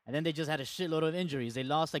 and then they just had a shitload of injuries. They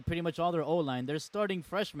lost like pretty much all their O line. They're starting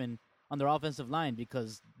freshmen on their offensive line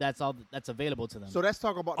because that's all that's available to them. So let's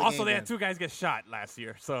talk about the Also, game they then. had two guys get shot last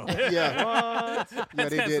year, so Yeah, yeah, That's they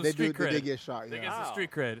did. some They street did cred. get shot. They Yeah. get some Wow.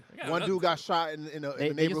 street cred. Yeah, One that's- dude got shot in the they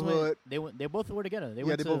just neighborhood. they both were together. They Yeah,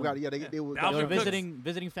 went they to, both got. Yeah, they were. Dalvin They were Cook's-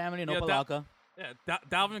 visiting family in Yeah, Opelika. Yeah,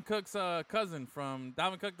 Dalvin Cook's cousin from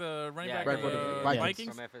Dalvin Cook, the running Yeah, back right, of for the the Vikings.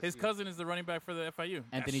 Vikings. From FSU. His cousin is the running back for the FIU.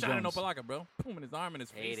 Anthony got shot Jones. in Opelika, bro. Boom in his arm and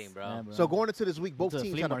his face. Hating, bro. Yeah, bro. So going into this week, both To the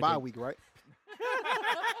teams flea had a bye market. week, right?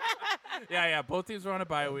 Yeah. Both teams were on a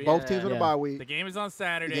bye week. Both teams on a Yeah. bye The week. game is on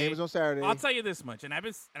Saturday. The game is on Saturday. I'll tell you this much, and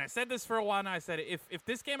I said this for a while now. I said it. If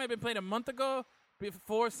this game had been played a month ago,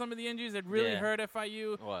 before some of the injuries had really Yeah. hurt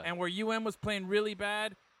FIU, What? and where UM was playing really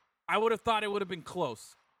bad, I would have thought it would have been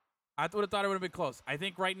close. I would have thought it would have been close. I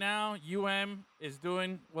think right now UM is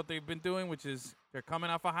doing what they've been doing, which is they're coming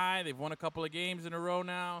off a high. They've won a couple of games in a row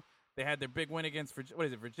now. They had their big win against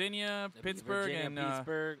Virginia, Pittsburgh, Virginia, and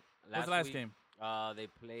Pittsburgh. what's the last week, game? They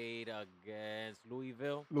played against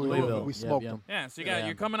Louisville. Louisville. We Yep, smoked yep. them. Yeah, so Yeah.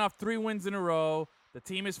 you're coming off 3 wins in a row. The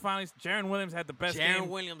team is finally. Jaron Williams had the best Jaron game.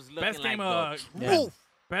 Williams looking Best like game, the Yeah. truth.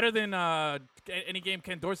 better than any game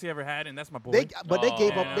Ken Dorsey ever had, and that's my boy. They gave Oh,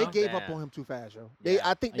 up. They yeah. gave up Damn. on him too fast, yo. Yeah.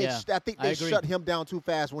 I think they Yeah. I think I they agree. shut him down too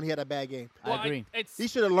fast when he had a bad game. Well, I agree. He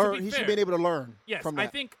should have to learned. be He should fair, have been able to learn Yes, from I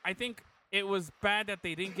that. think it was bad that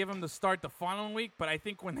they didn't give him the start the following week, but I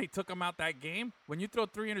think when they took him out that game, when you throw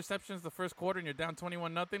 3 interceptions the first quarter and you're down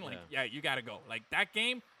 21-0, like yeah, you got to go. Like that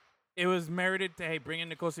game, it was merited to bring in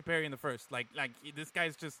Nkosi Perry in the first. Like this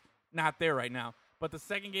guy's just not there right now. But the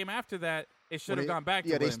second game after that, it should have gone back.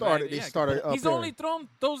 yeah, to they him, started- right? they Yeah, started up He's there. only thrown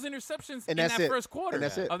those interceptions And in that's that it. first quarter And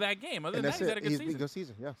that's it. of that game. Other And than that's that, he's had it. a good He's season. good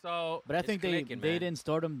season. Yeah. So But I It's think clicking, they man. didn't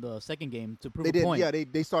start him the second game to prove They a did. point. Yeah,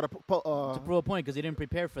 they started. To prove a point because he didn't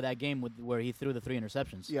prepare for that game where he threw the 3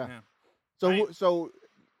 interceptions. Yeah. Yeah. So Right.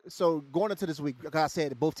 so going into this week, like I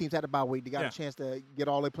said, both teams had a bye week. They got Yeah. a chance to get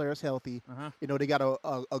all their players healthy. Uh-huh. You know, they got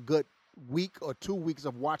a good week or 2 weeks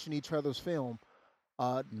of watching each other's film.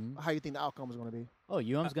 Mm-hmm. How you think the outcome is going to be? Oh,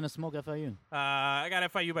 UM's gonna smoke FIU. I got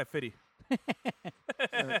FIU by 50.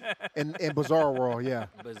 In Bizarro World, yeah.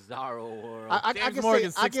 Bizarro world. I James can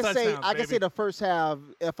Morgan, say I 6 can say touchdowns, I can say baby. the first half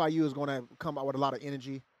FIU is going to come out with a lot of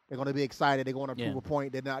energy. They're going to be excited. They're going to prove Yeah. a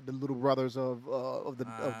point. They're not the little brothers of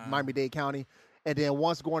Miami-Dade County. And then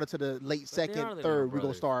once going into the late they second, are the third,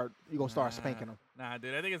 little you're gonna start spanking them. Nah,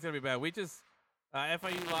 dude, I think it's gonna be bad. We just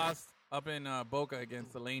FIU lost up in Boca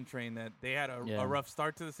against the Lane Train. That they had Yeah. a rough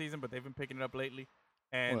start to the season, but they've been picking it up lately,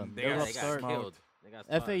 and Well, they their got, rough they got start. killed. They got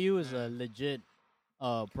smoked. FAU is a legit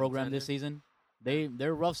program this season.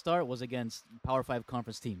 Their rough start was against Power 5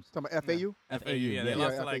 conference teams. Talking about FAU? FAU. Yeah, they yeah.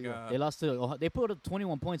 lost Yeah, to like FAU. They lost to they put up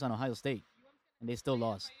 21 points on Ohio State, and they still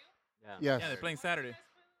lost. Yeah. Yes. yeah, they're playing Saturday.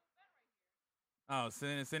 Oh,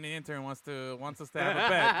 Cindy Intern wants us to have a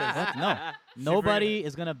bet. 'cause What? No, nobody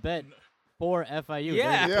is gonna bet for FIU.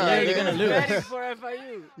 Yeah, They're Yeah, clearly yeah. gonna lose. Betting for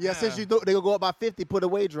FIU. Yeah, since you they're gonna go up by 50, put a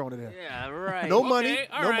wager on it there. Yeah, right. No Okay, money.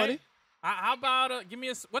 all No right. money. How about give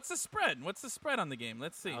me what's the spread? What's the spread on the game?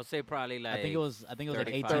 Let's see. I'll say probably like. I think it was like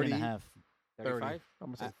 35. 18 and a half. 35? I'm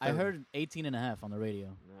gonna say 30. I heard 18 and a half on the radio.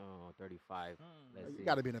 No, 35. Let's see. You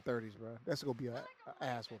got to be in the 30s, bro. That's gonna be a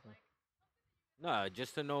ass whooping. No,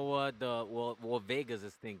 just to know what Vegas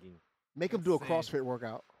is thinking. Make him do a Insane. CrossFit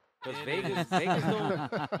workout. Because Vegas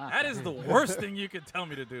don't. That is the worst thing you could tell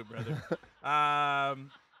me to do, brother. A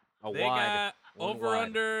They wide. got one over wide.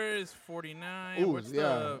 under is 49. Ooh, What's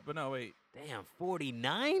yeah. But no, wait. Damn,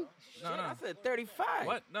 49? No, Shit, no. I said 35.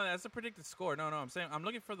 What? No, that's a predicted score. No, I'm saying I'm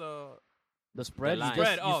looking for the The spread, line. you,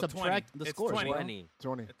 just, Spread, you oh, subtract 20. the It's scores. 20. bro. 20.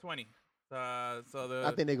 20. 20. So the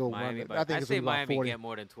I think they go Miami, run. but I think it's say gonna be about Miami 40. get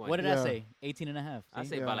more than 20. What did Yeah. I say? 18 and a half. I See?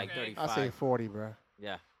 say Yeah. about like Okay. 35. I say 40, bro.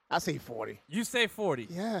 Yeah. I say 40. you say 40.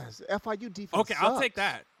 Yes, FIU defense. Okay, I'll take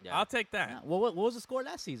sucks. that. Yeah. I'll take Yeah. that. Well, what was the score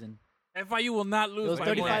last season? FIU will not It lose was by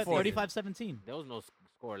more than 35, 40. 35-17. There was no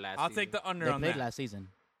score last I'll season. take the under They on played that. last season.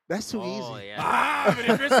 That's too Oh, easy. yeah. Ah, but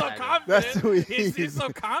if you're so confident, That's too he's easy. so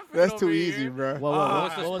confident. That's too over easy, here. bro. What,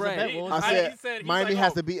 What's the what was the spread? bet? What was I the he bet? said he's Miami like,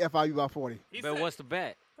 has oh. to beat FIU by 40. He But said- what's the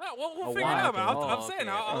bet? We'll A figure it wide. out. But I'm Oh, saying okay.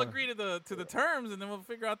 I'll agree to the terms, and then we'll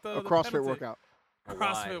figure out the A CrossFit penalty. workout. A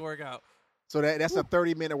CrossFit wide. workout. So that's a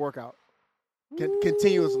 30-minute workout.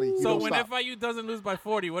 Continuously. You So don't when stop. FIU doesn't lose by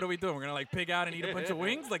 40, what are we doing? We're gonna like pig out and eat a bunch of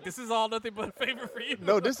wings? Like this is all nothing but a favor for you.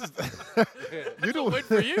 No, this is you do Win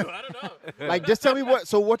for you. I don't know. like just tell me what.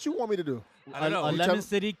 So what you want me to do? I don't know. A You Lemon tell-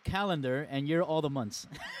 City calendar, and you're all the months.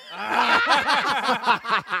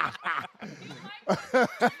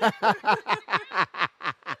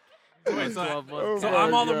 Wait, so 12 months. so my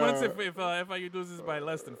I'm all the God. months if FIU loses by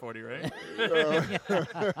less than 40, right? all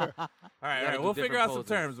right. do We'll figure different out some poses.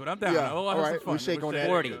 terms, but I'm down. Yeah. We'll All have some right. fun. We shake We'll on that.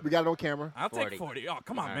 40. We got it on camera. I'll take 40. 40. Oh,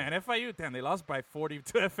 come on, All man. FIU, damn, they lost by 40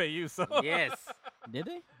 to FAU. So Yes. Did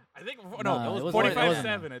they? I think Nah, no, it it was wasn't-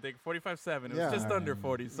 45-7. I think 45-7. It was Yeah. just under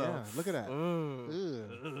 40. So Yeah, look at that. Ooh.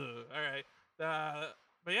 Ugh. Ugh. All right.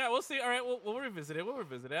 But yeah, we'll see. All right, we'll revisit it. We'll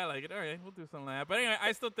revisit it. I like it. All right, we'll do something like that. But anyway,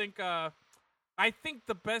 I still think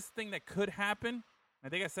the best thing that could happen, I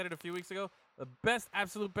think I said it a few weeks ago, the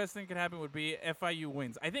absolute best thing that could happen would be FIU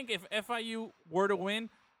wins. I think if FIU were to win,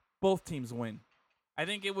 both teams win. I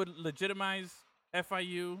think it would legitimize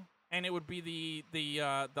FIU, and it would be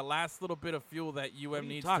the last little bit of fuel that What are UM you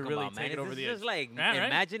needs to talking really about, take man? it over Is the this edge. just like Yeah, right?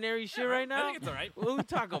 imaginary shit right now? I think it's all right. What are we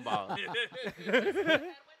talking about?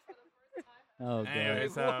 Oh, God.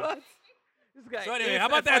 Anyways, What? This guy so anyway, is how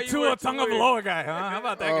about that FIU Tua or Tagovailoa guy, huh? How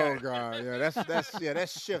about that guy? Oh god, yeah,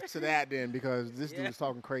 that's shift to that then because this dude Yeah. is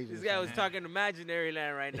talking crazy. This guy was talking imaginary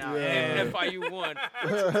land right now. Yeah. And FIU won.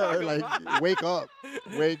 like wake up,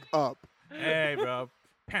 wake up. Hey, bro.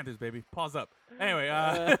 Panthers, baby. Pause up. Anyway,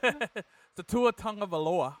 so Tua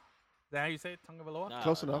Tagovailoa. Is that how you say it? Tagovailoa?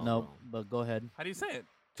 Close enough. No, but go ahead. How do you say it?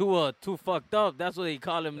 Tua, too fucked up. That's what they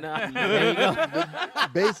call him now. There you go.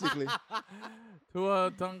 Basically,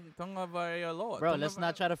 Tua Tagovailoa. Bro, let's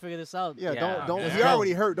not try to figure this out. yeah. Yeah. Don't. Yeah. He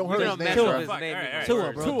already hurt. Don't You hurt don't his name. mess Tua. up bro. his Fuck, name all right, even Tua,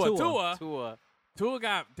 worse. bro. Tua. Tua. Tua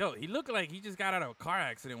got, he looked like he just got out of a car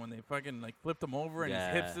accident when they fucking like flipped him over and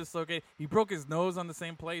his hips Yeah. dislocated. He broke his nose on the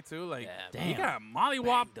same play too. Like Yeah, he Damn. got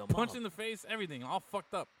mollywop, Banged him punch up. in the face, everything, all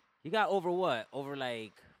fucked up. He got over what? Over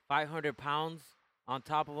like 500 pounds on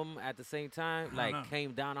top of him at the same time. don't Like know.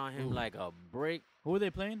 came down on him like a brick. Who are they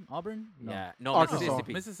playing? Auburn? No. Yeah. No, Arkansas.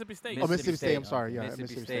 Mississippi. Mississippi State. Oh, Mississippi State. I'm State. sorry. Yeah, Mississippi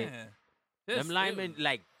Mississippi State. State. Yeah. Them linemen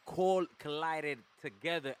like collided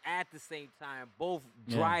together at the same time, both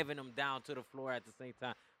Yeah. driving them down to the floor at the same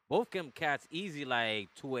time. Both them cats easy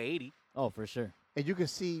like 280. Oh, for sure. And you can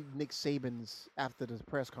see Nick Saban's after the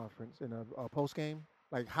press conference in a post game,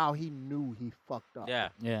 like how he knew he fucked up. Yeah.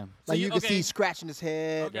 Yeah. So Like you- you can okay. see scratching his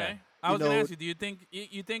head. Okay. Yeah. I was You gonna know- ask you. Do you think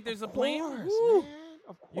you think there's a Of blame? course, Woo. man.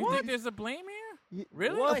 Of You course. think there's a blame here? Ye-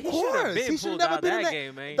 Really? Well, Of he should have course. been He should pulled never out been in that that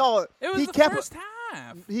game, man. Dog, It was he the kept. first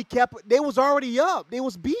half. He kept. They was already up. They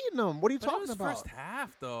was beating them. What are you But it talking was about? first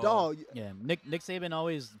half though. Dog, Yeah. Nick Saban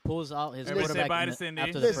always pulls out his Everybody say quarterback bye in to Cindy.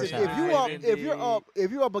 after the listen. first If half. you up, Indeed.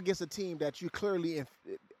 if you're up against a team that you clearly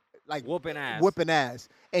like Whooping ass. whipping ass,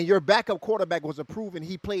 and your backup quarterback was approving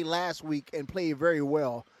he played last week and played very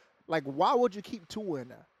well, like why would you keep Tua in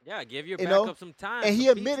there? Yeah, give your You know? backup some time. And he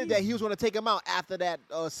some admitted PT. that he was going to take him out after that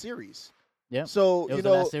series. Yep. So It you was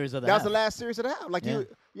know the last series of the that was half. the last series of the half. Like Yeah.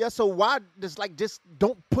 yeah. So why just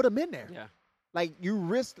don't put him in there? Yeah. Like you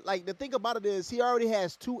risk. Like the thing about it is he already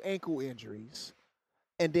has 2 ankle injuries,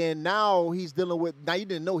 and then now he's dealing with. Now you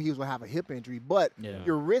didn't know he was going to have a hip injury, but Yeah.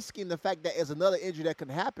 you're risking the fact that there's another injury that can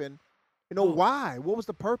happen. You know why? What was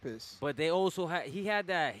the purpose? But they also he had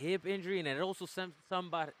that hip injury, and it also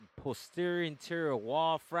somebody posterior interior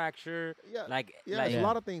wall fracture. Yeah, Like, yeah, like there's a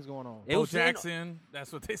lot of things going on. It Bo was in- Jackson.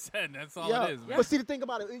 That's what they said. That's all Yeah, it is, man. but see the thing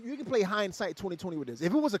about it, you can play hindsight 2020 with this.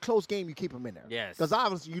 If it was a close game, you keep him in there. Yes. Because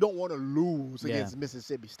obviously you don't want to lose Yeah. against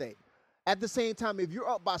Mississippi State. At the same time, if you're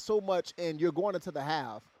up by so much and you're going into the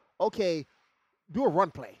half, okay, do a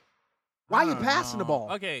run play. Why are you passing the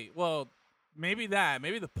ball? Okay, well, maybe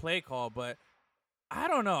the play call, but I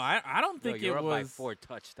don't know. I don't think you're it up was by 4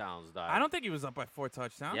 touchdowns, dog. I don't think he was up by 4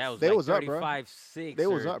 touchdowns. Yeah, it was They like was up, bro. 35-6 They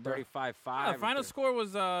was or up, bro. 35-5. Yeah, the final score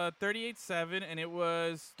was 38-7, and it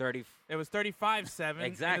was 30. 35-7 in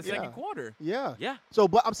Exactly. the second Yeah. quarter. Yeah. Yeah. So,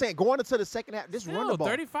 but I'm saying going into the second half, just run the ball.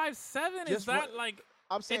 35-7 is Just that run- like?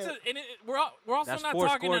 I'm saying. We're also That's not 4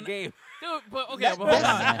 talking. score game. Dude, but okay, That- but hold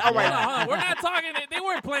on. that's- all right. Hold on. We're not talking. They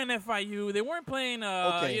weren't playing FIU. They weren't playing.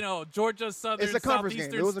 Okay. Georgia Southern It's a conference game.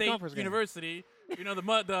 Southeastern It was a State conference game. University. The Mud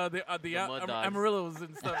Mud Dogs. Amarillos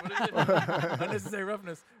and stuff. What is it? Unnecessary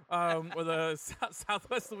roughness. Or the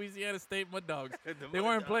Southwest Louisiana State Mud Dogs. They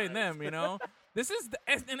weren't playing them. This is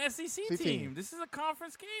an SEC team. This is a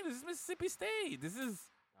conference game. This is Mississippi State. This is.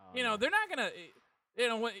 They're not gonna.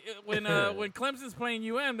 When Clemson's playing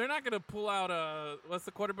they're not gonna pull out what's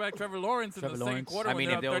the quarterback Trevor Lawrence in the second quarter. I mean,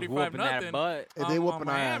 when if they they're was up whooping 35-0. that butt. If they whooping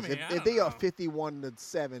our ass, Miami, I if don't they know. are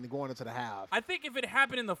 51-7 going into the half, I think if it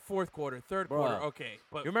happened in the fourth quarter, third quarter, okay.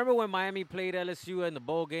 But You remember when Miami played LSU in the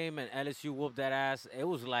bowl game and LSU whooped that ass? It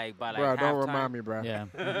was like by bro, halftime. don't remind me, bro. Yeah.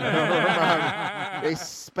 They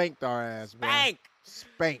spanked our ass, bro.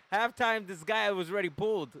 Spanked. Halftime, this guy was already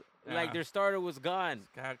pulled. Yeah. Like their starter was gone.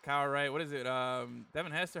 Kyle Wright, what is it?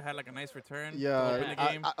 Devin Hester had like a nice return. to Yeah, open the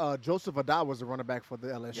game. Joseph Adai was the running back for the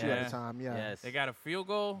LSU Yeah. at the time. Yeah, Yes. They got a field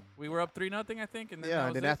goal. We were up 3-0, I think, and then yeah. that And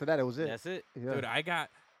was then it. after that, it was it. That's it. Yeah. Dude,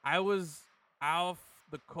 I was off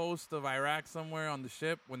the coast of Iraq somewhere on the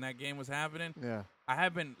ship when that game was happening. Yeah.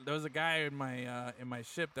 There was a guy in my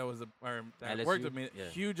ship that LSU? worked with me, Yeah.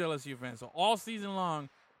 huge LSU fan. So all season long,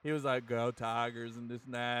 he was like, "Go Tigers" and this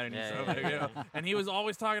and that, and Yeah, stuff yeah, like, and he was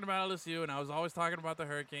always talking about LSU, and I was always talking about the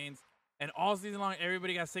Hurricanes. And all season long,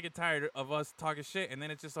 everybody got sick and tired of us talking shit. And then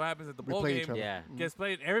it just so happens that the We bowl played each game other. Yeah. gets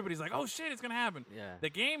played. Everybody's like, "Oh shit, it's gonna happen." Yeah. The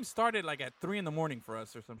game started like at 3 a.m. for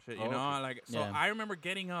us or some shit, you Oh, know. okay. Like, so Yeah. I remember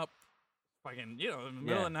getting up, fucking, in the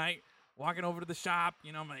middle of the night, walking over to the shop.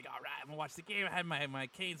 I'm like, all right, I'm gonna watch the game. I had my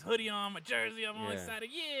Canes hoodie on, my jersey. I'm all Yeah. excited.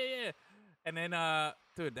 Yeah. And then,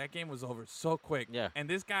 dude, that game was over so quick. Yeah. And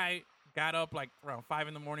this guy got up like around 5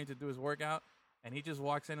 a.m. to do his workout, and he just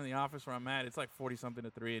walks into the office where I'm at. It's like 40-something to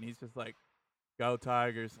 3, and he's just like, "Go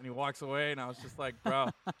Tigers!" And he walks away, and I was just like, bro,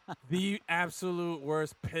 the absolute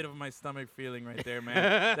worst pit of my stomach feeling right there,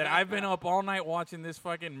 man. That I've been up all night watching this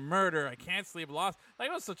fucking murder. I can't sleep. Lost. Like,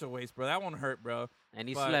 it was such a waste, bro. That one hurt, bro. And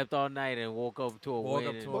he But- slept all night and woke up to a Woke win.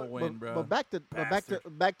 up and- to a win, bro. But back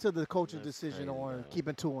to the coach's That's decision crazy, on man.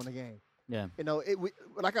 keeping 2 in the game. Yeah.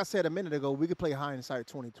 Like I said a minute ago, we could play hindsight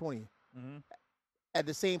 2020. Mm-hmm. At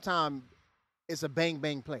the same time, it's a bang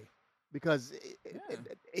bang play because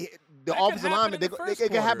the That could offensive happen lineman in the it first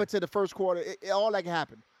can happen quarter. to the first quarter. All that can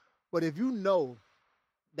happen. But if you know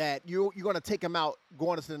that you're going to take him out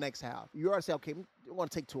going into the next half, you already say, okay, we're going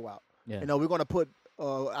to take 2 out. Yeah. We're going to put.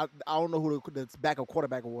 I don't know who the backup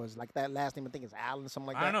quarterback was. Like that last name, I think it's Allen, something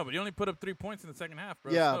like that. I don't know, but he only put up 3 points in the second half,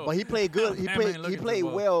 bro. Yeah, So- but he played good. He Man, played. man, He looking played too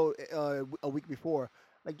well a week before.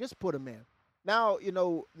 Like, just put him in. Now,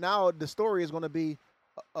 now the story is going to be,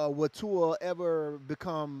 would Tua ever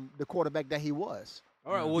become the quarterback that he was?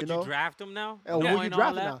 All right, would You you know? draft him now? Would Knowing you all draft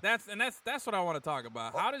him that? now? That's what I want to talk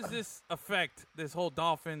about. How does this affect this whole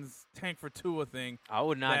Dolphins tank for Tua thing? I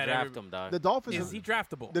would not That draft every- him, dog. The Dolphins. Is he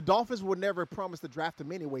draftable? The Dolphins would never promise to draft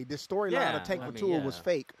him anyway. The storyline Yeah, of Tank I for mean, Tua yeah. was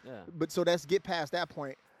fake. Yeah. But so let's get past that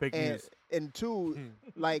point. Fake and news. and 2,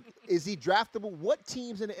 like, is he draftable? What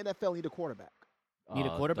teams in the NFL need a quarterback? Need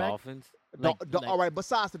a quarterback? Dolphins. Like- All right,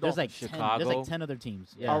 besides the There's Dolphins. like 10, Chicago. there's like 10 other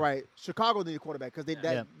teams. Yeah. All right, Chicago need a quarterback because they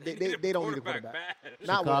don't need a quarterback.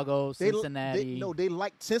 Not Chicago, one. They- Cincinnati. they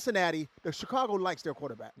like Cincinnati. The Chicago likes their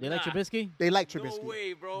quarterback. They like Nah. Trubisky? They like No Trubisky.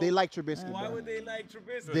 way, bro. They like Trubisky. Why bro. would they like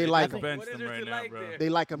Trubisky? They like him. What Bench is them there right to now, like bro. there? They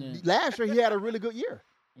like him. Yeah. Last year he had a really good year.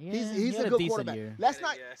 Yeah, He's he a had good decent quarterback. year. Let's Yeah,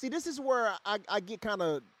 not yeah. see. This is where I get kind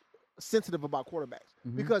of sensitive about quarterbacks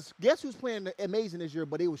Mhm. because guess who's playing amazing this year,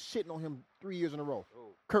 but they was shitting on him 3 years in a row.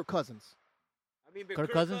 Oh. Kirk Cousins. I mean, but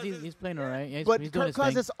Kirk Cousins, he's playing all right. Yeah, he's, But he's doing Kirk his thing.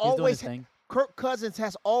 Cousins He's doing always his thing. Kirk Cousins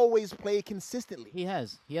has always played consistently. He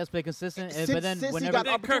has played consistent, Since- but then since he whenever got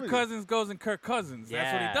Then Kirk opportunity. Cousins goes and Kirk Cousins.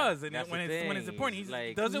 That's what he Yeah, does. And that's when the it's thing. important, he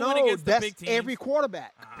Like- doesn't no, win against the that's big teams. every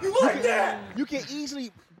quarterback. You like that? You can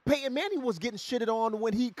easily. Peyton Manning was getting shitted on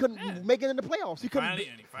when he couldn't make it in the playoffs. He couldn't.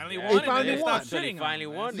 He finally Yeah. won. He and finally then they won. stopped So he shitting finally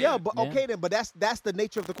on him. won. Yeah, but Yeah. okay then. But that's the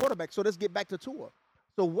nature of the quarterback. So let's get back to Tua.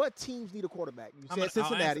 So what teams need a quarterback? You said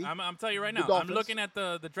Cincinnati. I'm telling you right the now. I'm Dolphins. looking at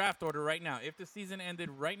the draft order right now. If the season ended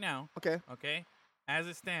right now, Okay. okay, as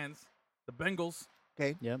it stands, the Bengals,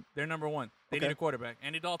 Okay. Yep. they're number 1. They Okay. need a quarterback.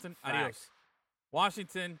 Andy Dalton, adios. Facts.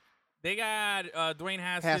 Washington, They got Dwayne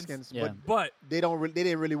Haskins, Yeah. but they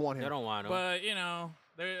didn't really want him. They don't want him. But,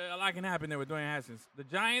 a lot can happen there with Dwayne Haskins. The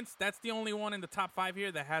Giants, that's the only one in the top 5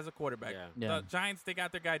 here that has a quarterback. Yeah. The Giants, they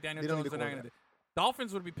got their guy, Daniel They don't Jones. need a They're not gonna quarterback.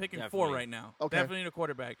 Dolphins would be picking 4 Definitely. right now. Okay. Definitely need a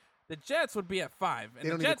quarterback. The Jets would be at 5. They And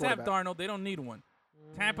don't the need a Jets have quarterback. Darnold. They don't need one.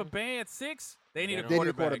 Tampa Bay at 6, they need a They They need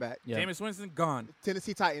a quarterback. quarterback. Yeah. Jameis Winston, gone.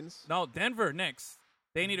 Tennessee Titans. No, Denver next.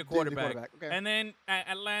 They need a They need a quarterback. quarterback, okay. And then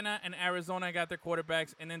Atlanta and Arizona got their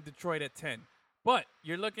quarterbacks, and then Detroit at 10. But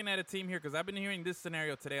you're looking at a team here, because I've been hearing this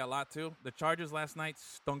scenario today a lot, too. The Chargers last night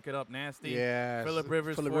stunk it up nasty. Yes. Phillip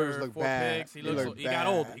Rivers Phillip for Rivers looked 4 bad. picks. He He looks looked he got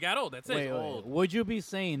old. bad. He got old. That's it. Wait. Would you be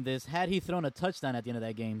saying this had he thrown a touchdown at the end of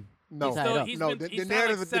that game? No, He's tied up. He's no. been- The he's had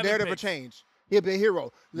narrative, like the 7 narrative will picks. change. He'll be a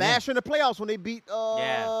hero. Last year in the playoffs when they beat,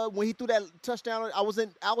 Yeah. when he threw that touchdown, I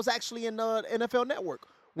was actually in NFL Network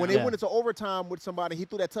when they Yeah. went into overtime with somebody. He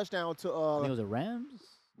threw that touchdown to I think it was the Rams?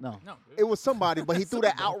 No. No, it was somebody, but he threw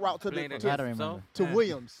that out route to Playing I against don't remember. himself. to Yeah.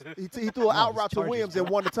 Williams. He threw an No, out it's route to Chargers, Williams bro. and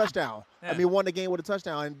won the touchdown. Yeah. I mean, won the game with a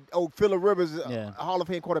touchdown. And Phillip Rivers, is Yeah. a Hall of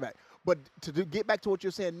Fame quarterback. But get back to what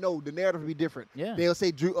you're saying, no, the narrative will be different. Yeah. They'll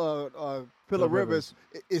say Phillip Rivers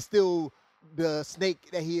is still the snake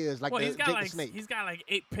that he is, like well, the he's got Jake the like snake. he's got like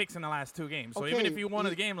 8 picks in the last 2 games. So Okay, even if he won he-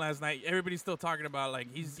 the game last night, everybody's still talking about like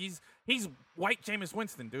he's white Jameis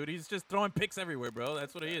Winston, dude. He's just throwing picks everywhere, bro.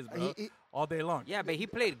 That's what he is, bro. He- All day long. Yeah, but he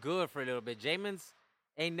played good for a little bit. Jameis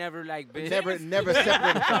ain't never like been. Never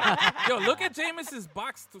separated. Yo, look at Jameis's his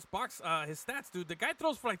stats, dude. The guy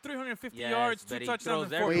throws for like 350 Yes, yards, 2 but he touchdowns,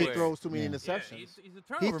 throws and 4 Well, he picks. throws too many Yeah. interceptions. He's a He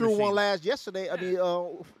turnover threw machine. one last yesterday. I mean,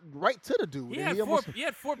 right to the dude. He and had, almost- he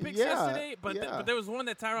had 4 picks Yeah, yesterday, but yeah. but there was one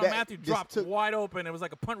that Tyrann That Matthew just dropped took- wide open. It was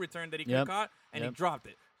like a punt return that he could have Yep. caught, and he Yep. dropped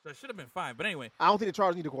it. So it should have been 5. But anyway, I don't think the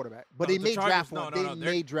Chargers need a quarterback, but No, they the may Chargers- draft no, one. no, They no,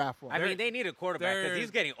 may draft one. I mean, they need a quarterback because they're- he's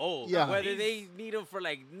getting old. Yeah. Whether they need him for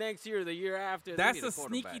like next year or the year after, that's they need a a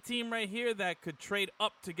sneaky quarterback. team right here that could trade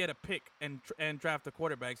up to get a pick and draft a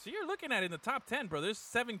quarterback. So you're looking at in the top 10, bro. There's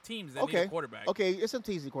 7 teams that need a quarterback. Okay, it's an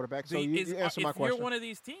easy quarterback. So you answer my if question. you're one of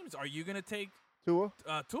these teams, are you going to take Tua.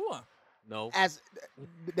 Tua? No. As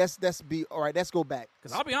let's be all right. Let's go back.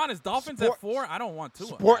 Because I'll be honest, Dolphins Sport- at 4, I don't want Tua.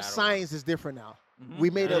 Sports Yeah, I don't science is different now. Mhm. We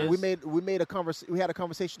made It a we is. made we made a we had a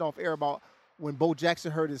conversation off air about when Bo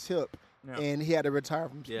Jackson hurt his hip Yeah. and he had to retire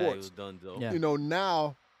from Yeah, he sports. was done though. Yeah. You know,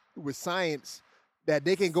 now with science that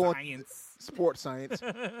they can go on Science. sports science,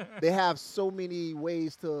 they have so many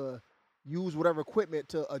ways to use whatever equipment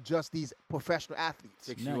to adjust these professional athletes.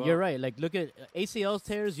 Fix No, you you're up. right. Like, look at ACL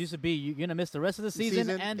tears used to be you're gonna miss the rest of the season,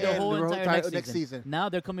 season and the and whole the whole entire entire next season. season. Now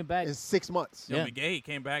they're coming back. In 6 months. Yo, Yeah. McGahee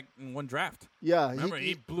came back in one draft. Yeah, Remember,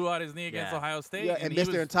 he blew out his knee against Yeah. Ohio State. yeah, and he missed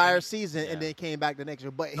was- their entire and season Yeah. and then came back the next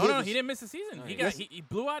year. But No, his no, was- he didn't miss the season. No, he he got didn't. he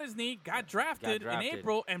blew out his knee, got drafted in drafted.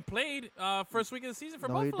 April, and played first week of the season for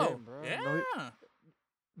No, he Buffalo. didn't, bro. Yeah, No,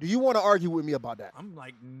 Do you want to argue with me about that? I'm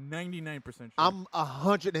like 99% sure. I'm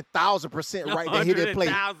 100,000% right that he didn't play.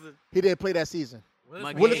 100,000. He didn't play that season. Willis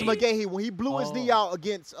McGahee. Willis McGahee. McGahee, when he blew his knee Oh. out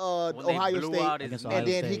against When they Ohio blew State, out his Against knee. Ohio and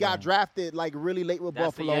then he State, got yeah. drafted like really late with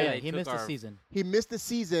That's the Buffalo. year yeah, they he took missed the our- season. He missed the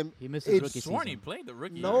season. He missed his It's rookie sworn he season. played the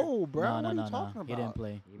rookie year. No, bro. No, what no, are no, you talking about? He didn't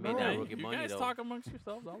play. He made No, that you rookie money guys though. talk amongst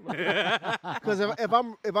yourselves. I'll look. Because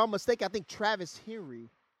if I'm mistaken, I think Travis Henry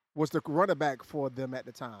was the running back for them at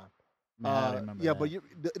the time. Man, I don't remember yeah,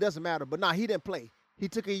 that. but it doesn't matter. But nah, he didn't play. He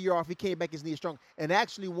took a year off. He came back. His knee is strong. And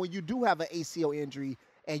actually, when you do have an ACL injury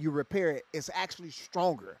and you repair it, it's actually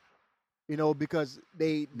stronger. You know, because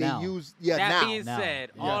they Now. use That now. being Now.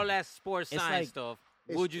 said, Yeah. all that sports It's science like- stuff,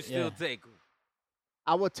 it's- would you still yeah. take?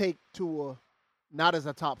 I would take Tua not as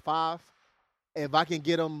a top 5. If I can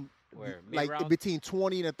get him Where, like mid-round? between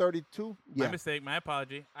 20 and 32, My yeah. mistake. My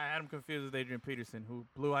apology. I had him confused with Adrian Peterson, who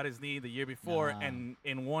blew out his knee the year before Nah. and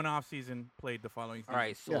in one offseason played the following season. All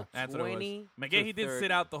right, so Yeah. That's what it 20 was. to McGahee did 30.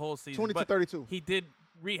 sit out the whole season. 20 to but 32. He did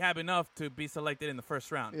rehab enough to be selected in the first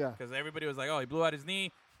round. Yeah. Because everybody was like, oh, he blew out his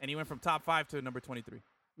knee, and he went from top 5 to number 23.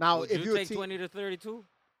 Now, Would if you you're a take team, 20 to 32?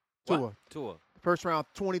 Tua, Tua. first round,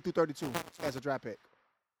 20 through 32 as a draft pick.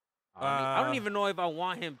 I don't even know if I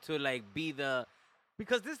want him to like be the,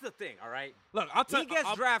 because this is the thing. All right, Look, I'll tell he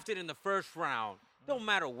gets drafted in the first round. Don't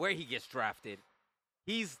matter where he gets drafted,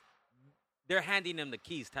 they're handing him the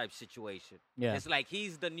keys type situation. Yeah. It's like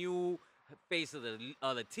he's the new face of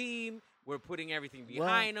the team. We're putting everything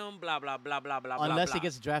behind him. Blah blah blah blah blah blah. Unless blah. he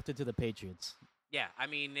gets drafted to the Patriots. Yeah, I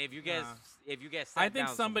mean, if you get I sat think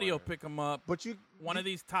down somebody will somewhere. pick him up. But you, One of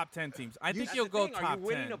these top 10 teams. I think That's he'll the go thing. Are top you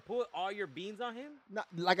willing 10. to put all your beans on him? not,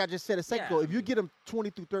 like I just said a second Yeah, ago, I if you mean- get him 20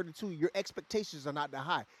 through 32, your expectations are not that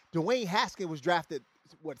high. Dwayne Haskins was drafted,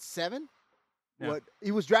 what, 7? Yeah. What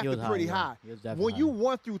He was drafted high, pretty yeah. high. He was definitely When you high.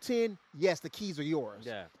 1 through 10, yes, the keys are yours.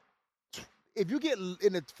 Yeah. if you get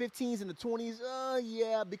in the 15s and the 20s,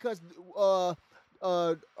 yeah, because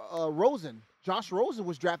Josh Rosen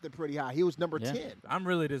was drafted pretty high. He was number 10. I'm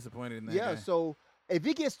really disappointed in that Yeah, guy. so if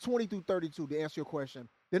he gets 20 through 32, to answer your question,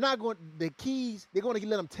 they're not going. The keys, they're going to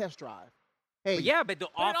let him test drive. Hey, But the But it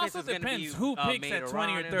offense also is going to be depends who picks made at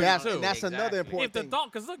 20 or around him. 32. that's another important If the thing.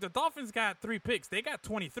 because look, the Dolphins got 3 picks. They got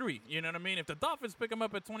 23. You know what I mean? If the Dolphins pick them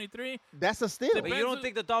up at 23, That's a steal. But you don't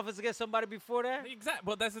think the Dolphins get somebody before that? exactly.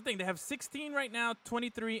 But that's the thing. They have 16 right now,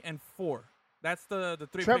 23 and 4. That's the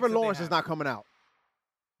 3. Trevor picks that they Lawrence have. is not coming out.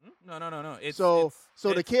 No. It's, So the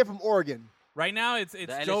it's- kid from Oregon, right now it's The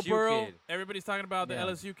Joe LSU Burrow. kid. Everybody's talking about the Yeah.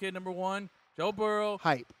 LSU kid number 1, Joe Burrow,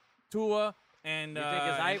 hype, Tua, and You think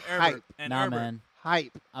it's hype? and Hype. Herbert. And Nah, Herbert. man.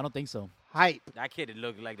 hype, I don't think so. hype, That kid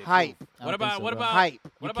looked like the hype, truth. I What don't think about so, what bro. about hype.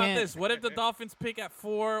 what You about can't- this? What if the Dolphins pick at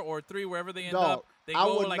 4 or 3, wherever they end Dog, up? They I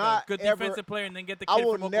go would like a not good ever- defensive player and then get the I kid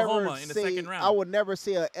would from never Oklahoma in the say. second round. I would never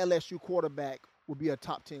say a LSU quarterback would be a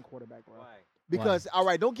top 10 quarterback, bro. Why? Because all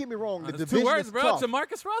right, don't get me wrong, the That's division 2 words, is bro. tough.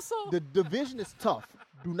 Jamarcus Russell. The division is tough.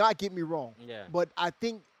 Do not get me wrong. Yeah. But I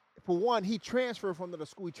think for one, he transferred from the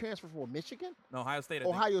school. He transferred from Michigan, no, Ohio State. I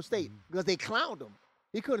think. Ohio State, because they clowned him.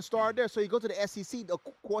 He couldn't start there, so he go to the SEC. Of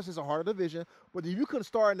course, it's a harder division, but if you couldn't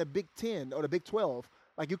start in the Big 10 or the Big 12,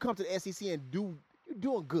 like you come to the SEC and you're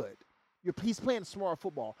doing good. He's playing smart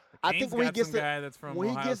football. I Canes think when he got gets some to guy that's from when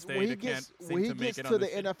he Ohio gets State when he that can't gets seem when he to make gets it to on the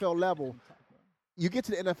this shit. NFL level, you get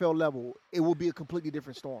to the NFL level, it will be a completely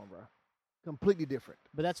different storm, bro. Completely different.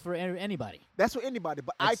 But that's for anybody That's for anybody.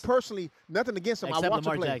 But That's- I personally, nothing against him. I except watch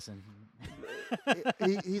Lamar him play. Jackson.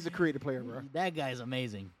 He's a creative player, bro. That guy's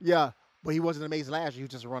amazing. Yeah, but he wasn't amazing last year. He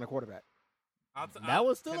was just a running quarterback. That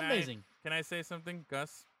was still can amazing. Can I say something,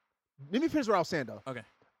 Gus? Let me finish what I was saying, though. Okay.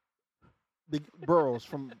 The Burrows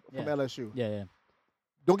from Yeah. LSU. Yeah.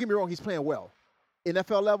 Don't get me wrong. He's playing well.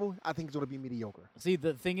 NFL level, I think he's going to be mediocre. See,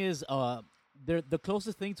 the thing is, the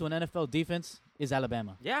closest thing to an NFL defense is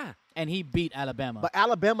Alabama, Yeah. and he beat Alabama. But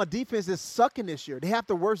Alabama defense is sucking this year. They have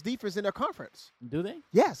the worst defense in their conference. Do they?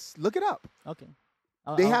 Yes, look it up. Okay.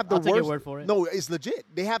 They have the I'll take worst. your word for it. No, it's legit.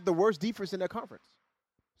 They have the worst defense in their conference.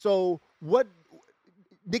 So what?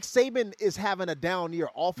 Nick Saban is having a down year,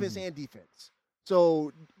 offense and defense.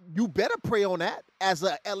 So you better pray on that as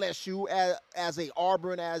a LSU, as a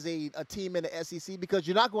Auburn, as a team in the SEC, because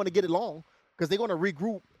you're not going to get it long because they're going to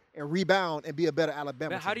regroup and rebound and be a better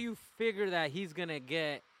Alabama. But how do team. you figure that he's going to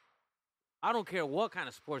get – I don't care what kind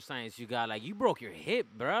of sports science you got. Like, you broke your hip,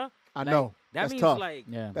 bruh. I Like, know. That That's means, tough. like,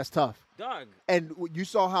 Yeah. That's tough. dog. And you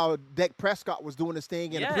saw how Dak Prescott was doing his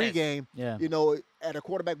thing in Yes. the pregame. Yeah. You know, at a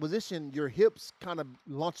quarterback position, your hips kind of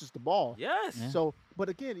launches the ball. Yes. Yeah. So, but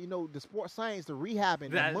again, you know, the sports science, the rehab,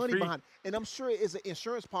 and the That's money free. behind, and I'm sure it's an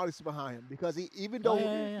insurance policy behind him because even though,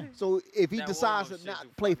 yeah. so if he That decides warm-up to not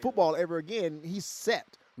shit play too funny, football ever again, he's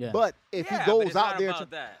set. Yeah. But if Yeah, he but goes it's out not there, about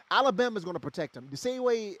that. Alabama's going to protect him. The same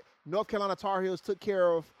way North Carolina Tar Heels took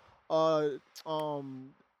care of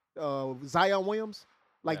Zion Williams.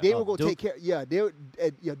 Like they were going to Duke? take care. Yeah,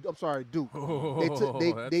 I'm sorry, Duke. That's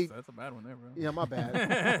a bad one there, bro. Yeah, my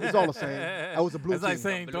bad. It's all the same. It was a blue It's team. like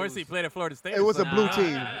saying Dorsey played at Florida State. It or was a something. blue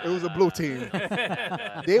team. It was a blue team.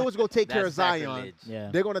 They was going to take care of That's Zion. sacrilege. Yeah.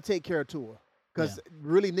 They're going to take care of Tua because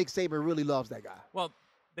really Nick Saban really loves that guy. Well,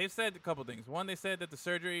 they've said a couple things. One, they said that the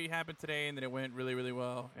surgery happened today and that it went really, really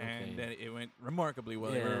well, and Okay. that it went remarkably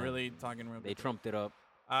well. They Yeah. were really talking. They trumped it up.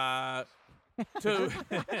 Two,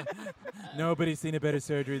 nobody's seen a better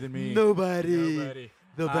surgery than me. Nobody.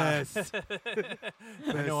 The Uh, best.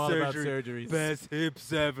 I know all about surgeries. Best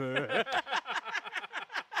hips ever.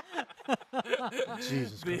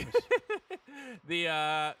 Jesus The-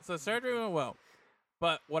 Christ. So surgery went well,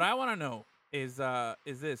 but what I want to know is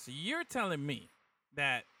this: you're telling me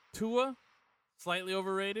that Tua slightly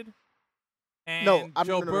overrated, and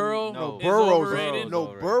Joe Burrow no. is Burrow's overrated? no,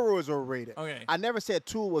 overrated. Burrow is overrated. Okay. I never said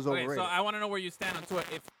Tua was Okay, overrated. so I want to know where you stand on Tua.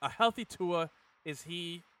 If a healthy Tua, is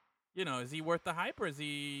he worth the hype, or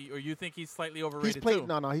you think he's slightly he's overrated played.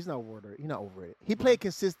 too? No, he's not overrated. He's not overrated. He played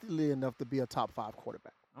consistently enough to be a top 5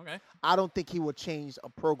 quarterback. Okay. I don't think he would change a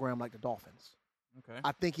program like the Dolphins. Okay.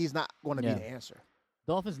 I think he's not going to Yeah. be the answer.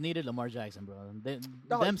 Dolphins needed Lamar Jackson, bro.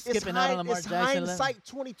 No, Them it's skipping out on Lamar it's Jackson. hindsight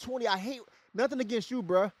 2020. I hate nothing against you,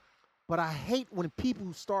 bruh, but I hate when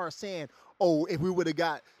people start saying, "Oh, if we would have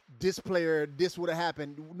got this player, this would have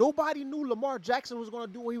happened." Nobody knew Lamar Jackson was going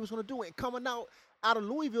to do what he was going to do. And coming out of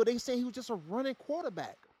Louisville, they say he was just a running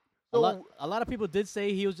quarterback. A So lot of people did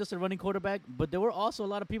say he was just a running quarterback, but there were also a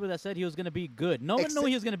lot of people that said he was going to be good. No one knew Except-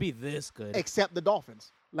 he was going to be this good. except the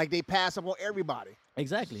Dolphins, like they pass up on everybody.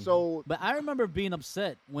 Exactly. So- but I remember being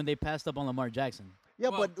upset when they passed up on Lamar Jackson. Yeah,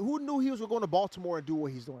 Well- but who knew he was going to Baltimore and do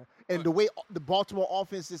what he's doing? And the way the Baltimore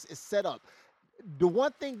offense is set up. The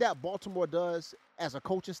one thing that Baltimore does as a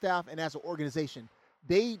coaching staff and as an organization,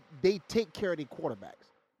 they take care of their quarterbacks.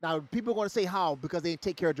 Now, people are going to say how because they didn't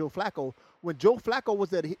take care of Joe Flacco. When Joe Flacco was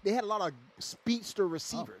there, they had a lot of speedster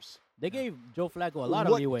receivers. They gave Joe Flacco a lot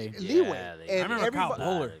of leeway. Yeah, they- And I remember Kyle everybody-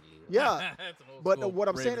 Bowler. Yeah. That's an old But school what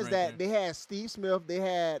I'm saying Raven is right that there. they had Steve Smith. They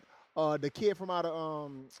had the kid from out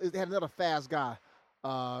of they had another fast guy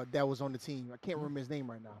that was on the team. I can't remember his name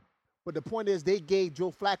right now. But the point is, they gave Joe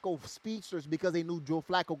Flacco speedsters because they knew Joe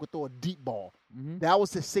Flacco could throw a deep ball. That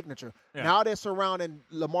was his signature. Yeah. Now they're surrounding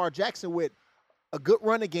Lamar Jackson with a good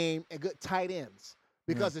running game and good tight ends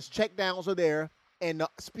because his check downs are there and the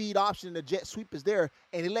speed option, the jet sweep is there,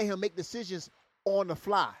 and they let him make decisions on the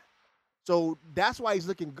fly. So that's why he's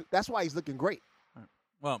looking. That's why he's looking great.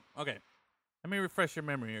 Well, okay. Let me refresh your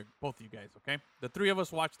memory here, both of you guys, okay? The three of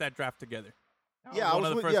us watched that draft together. That Yeah, I one was of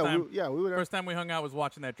the with, first yeah, time- we were there. First time we hung out was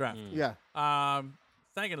watching that draft. Yeah.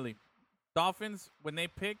 Secondly, Dolphins, when they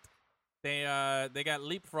picked, they got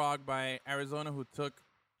leapfrogged by Arizona, who took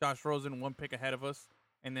Josh Rosen one pick ahead of us,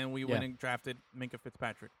 and then we went Yeah. and drafted Minka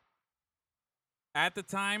Fitzpatrick. At the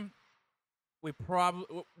time,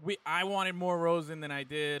 I wanted more Rosen than I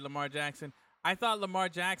did Lamar Jackson. I thought Lamar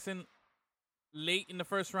Jackson late in the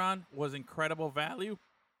first round was incredible value,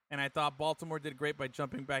 and I thought Baltimore did great by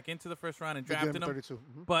jumping back into the first round and They gave him drafting him. 32.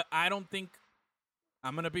 Mhm. But I don't think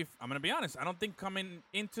I'm gonna be honest. I don't think coming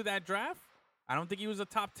into that draft, I don't think he was a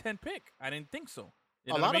top 10 pick. I didn't think so.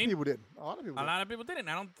 You know A what lot I mean? of people didn't. A lot of people. A didn't. lot of people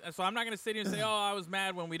didn't. So I'm not gonna sit here and say, "Oh, I was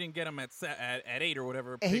mad when we didn't get him at 8 or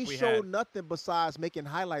whatever." And pick he we showed had. nothing besides making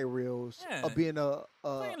highlight reels Yeah. of being a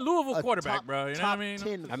Playing Louisville a quarterback, top- bro. You know what I top mean?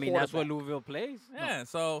 10 I mean, that's what quarterback. Louisville plays. Yeah.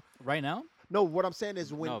 So Right now? No, what I'm saying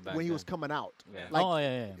is when No, back when he was then. coming out, Yeah. like Oh,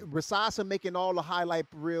 yeah. besides him making all the highlight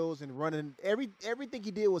reels and running, everything he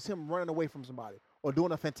did was him running away from somebody or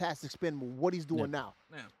doing a fantastic spin move. What he's doing now.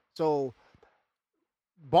 yeah. So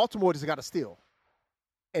Baltimore just got to steal.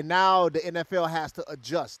 And now the NFL has to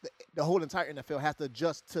adjust. The whole entire NFL has to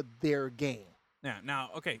adjust to their game. Yeah. Now,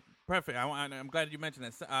 okay, perfect. I'm glad you mentioned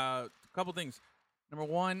that. A couple things. Number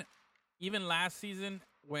one, even last season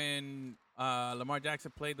when Lamar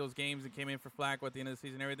Jackson played those games and came in for Flacco at the end of the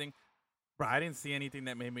season and everything, bro, I didn't see anything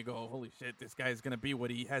that made me go, holy shit, this guy is going to be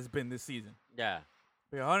what he has been this season. Yeah.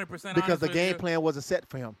 Be 100% Because honest the with game you. plan wasn't set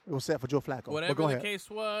for him. It was set for Joe Flacco. But Whatever go the ahead. case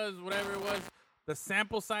was, whatever it was, the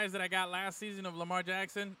sample size that I got last season of Lamar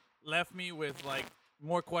Jackson left me with like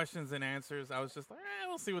more questions than answers. I was just like,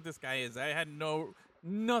 we'll see what this guy is. I had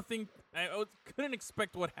nothing. I couldn't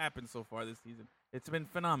expect what happened so far this season. It's been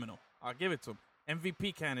phenomenal. I'll give it to him.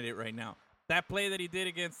 MVP candidate right now. That play that he did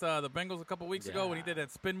against the Bengals a couple weeks ago when he did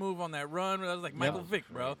that spin move on that run, that was like Michael Vick,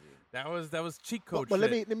 bro. That was cheat code. But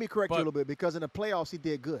shit. let me correct you a But- little bit because in the playoffs he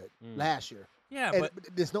did good last year. Yeah, And but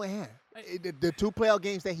there's no hand. The two playoff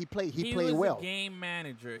games that he played, he played was well. a game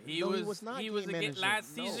manager. He No, was he was not he game was a manager.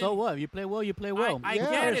 last No. season. So what? You play well, you play well. I Who get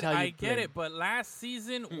cares it. how you I get play? it. But last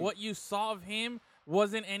season, what you saw of him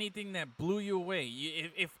wasn't anything that blew you away.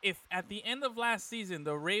 If at the end of last season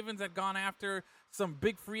the Ravens had gone after some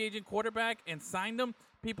big free agent quarterback and signed him,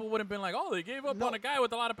 people would have been like, "Oh, they gave up No. on a guy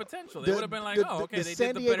with a lot of potential." They would have been like, "Oh, okay, the they San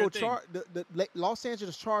did the Diego better thing." the Los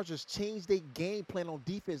Angeles Chargers changed their game plan on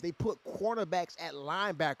defense. They put cornerbacks at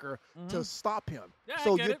linebacker to stop him. Yeah, I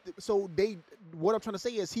so get what I'm trying to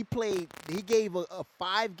say is he gave a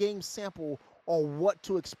 5-game sample on what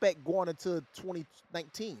to expect going into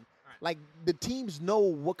 2019. Like the teams know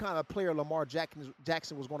what kind of player Lamar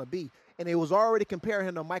Jackson was going to be, and it was already comparing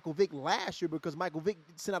him to Michael Vick last year because Michael Vick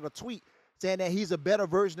sent out a tweet saying that he's a better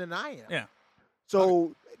version than I am. Yeah.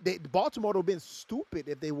 So Baltimore would have been stupid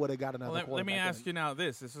if they would have got another Well, let me quarterback ask in. you now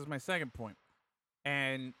this. This is my second point.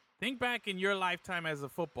 And think back in your lifetime as a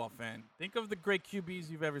football fan. Think of the great QBs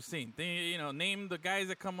you've ever seen. Name the guys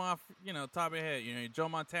that come off, top of your head. Your Joe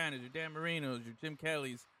Montana's, your Dan Marino's, your Jim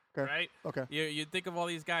Kelly's, Okay. right? Okay. You think of all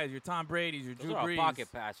these guys, your Tom Brady's, your Those Drew are all Brees.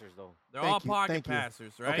 pocket passers, though. They're Thank all you. pocket Thank you.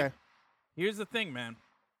 passers, right? Okay. Here's the thing, man.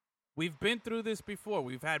 We've been through this before.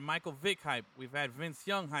 We've had Michael Vick hype. We've had Vince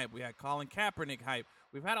Young hype. We had Colin Kaepernick hype.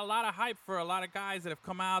 We've had a lot of hype for a lot of guys that have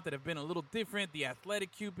come out that have been a little different, the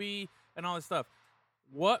athletic QB and all this stuff.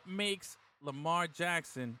 What makes Lamar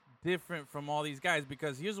Jackson different from all these guys?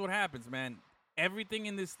 Because here's what happens, man. Everything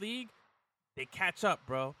in this league, they catch up,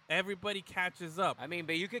 bro. Everybody catches up. I mean,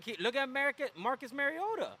 but you could look at Marcus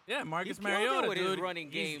Mariota. Yeah, Marcus He killed it Mariota, with dude. his running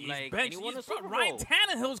game, He's like, benched. and he won a Super Ryan Bowl.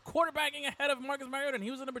 Tannehill's quarterbacking ahead of Marcus Mariota, and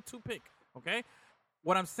he was the number 2 pick. Okay,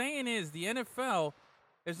 what I'm saying is the NFL.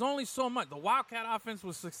 There's only so much. The Wildcat offense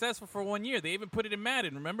was successful for 1 year. They even put it in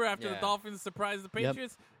Madden. Remember after the Yeah. Dolphins surprised the Yep.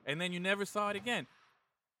 Patriots, and then you never saw it again.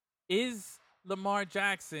 is Lamar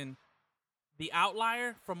Jackson the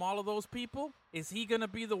outlier from all of those people? Is he going to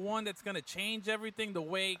be the one that's going to change everything the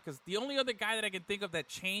way? Because the only other guy that I can think of that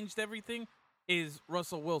changed everything is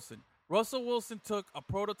Russell Wilson. Russell Wilson took a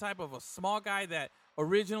prototype of a small guy that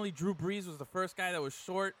originally Drew Brees was the first guy that was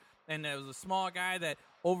short, and there was a small guy that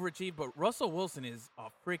overachieved. But Russell Wilson is a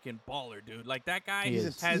freaking baller, dude. Like, that guy He's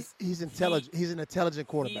intelligent. He's an intelligent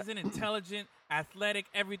quarterback. He's an intelligent, athletic,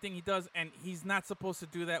 everything he does, and he's not supposed to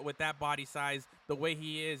do that with that body size. The way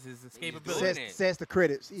he is, his escapability. Says the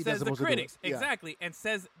critics. Says the critics, exactly, and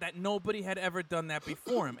says that nobody had ever done that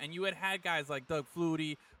before him. And you had guys like Doug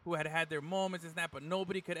Flutie who had their moments and that, but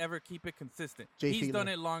nobody could ever keep it consistent. He's done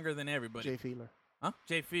it longer than everybody. Jay Fiedler. Huh?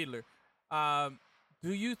 Jay Fiedler.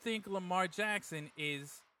 Do you think Lamar Jackson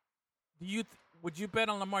is? Would you bet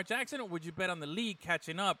on Lamar Jackson, or would you bet on the league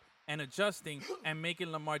catching up and adjusting and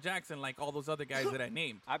making Lamar Jackson like all those other guys that I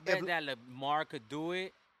named? I bet that Lamar could do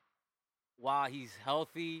it while he's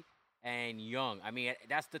healthy and young. I mean,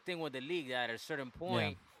 that's the thing with the league, that at a certain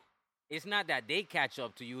point, it's not that they catch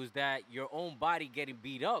up to you, it's that your own body getting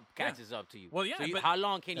beat up catches up to you. Well, yeah, so but how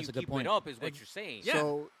long can you keep point. it up is what you're saying. Yeah.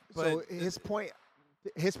 So his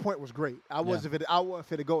point was great. I wasn't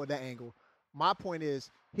fit to go with that angle. My point is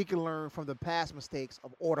he can learn from the past mistakes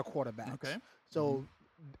of older quarterbacks. Okay. So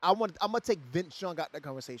I'm gonna take Vince Young out that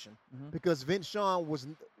conversation because Vince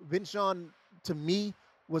Young to me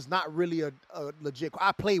was not really a legit.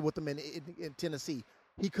 I played with him in Tennessee.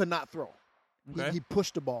 He could not throw. Okay. He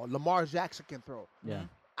pushed the ball. Lamar Jackson can throw. Yeah.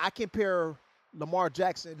 I compare Lamar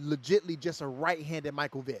Jackson legitly just a right-handed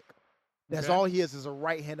Michael Vick. That's all he is a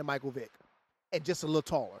right-handed Michael Vick, and just a little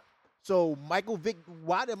taller. So Michael Vick,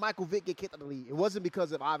 why did Michael Vick get kicked out of the league? It wasn't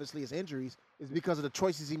because of obviously his injuries. It's because of the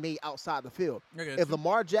choices he made outside the field. Okay, if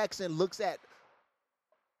Lamar Jackson looks at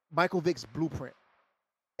Michael Vick's blueprint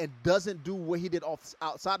and doesn't do what he did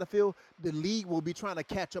outside the field, the league will be trying to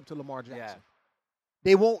catch up to Lamar Jackson.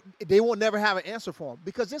 They won't never have an answer for him.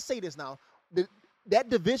 Because just say this now, that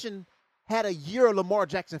division had a year of Lamar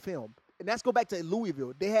Jackson film. And let's go back to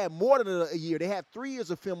Louisville. They had more than a year. They had 3 years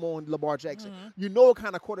of film on Lamar Jackson. You know what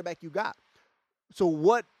kind of quarterback you got. So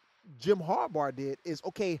what Jim Harbaugh did is,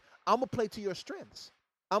 okay, I'm going to play to your strengths.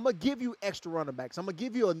 I'm going to give you extra running backs. I'm going to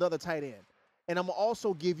give you another tight end. And I'm going to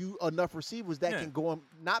also give you enough receivers that can go on,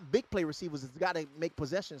 not big play receivers. It's got to make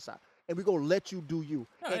possession side. And we're going to let you do you.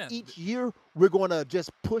 Each year, we're going to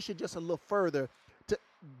just push it just a little further to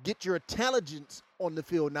get your intelligence on the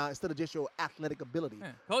field now instead of just your athletic ability.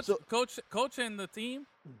 Coach and the team,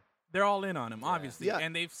 they're all in on him, obviously.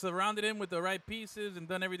 And they've surrounded him with the right pieces and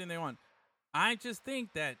done everything they want. I just think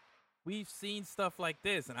that we've seen stuff like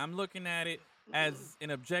this, and I'm looking at it as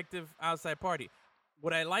an objective outside party.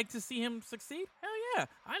 Would I like to see him succeed? Hell yeah.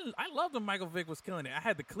 I loved when Michael Vick was killing it. I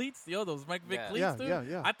had the cleats, those Michael Vick cleats, dude.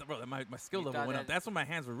 Yeah. I thought, bro, my skill level went up. That's when my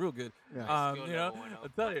hands were real good. Yeah. I'll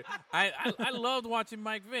tell you. I loved watching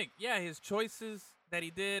Mike Vick. Yeah, his choices that he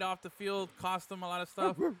did off the field cost him a lot of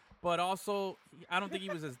stuff. But also, I don't think he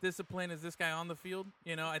was as disciplined as this guy on the field.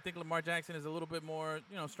 I think Lamar Jackson is a little bit more,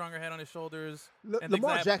 stronger head on his shoulders.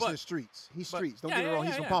 Lamar Jackson is streets. He's streets. Don't get me wrong.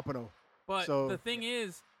 He's from Pompano. But the thing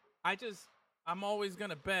is, I'm always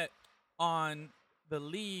going to bet on the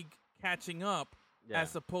league catching up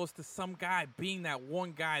as opposed to some guy being that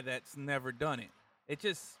one guy that's never done it. It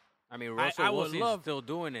just... I mean, Russell Wilson's still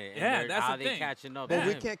doing it. Yeah, that's how the they thing. catching up. But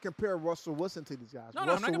we can't compare Russell Wilson to these guys. No,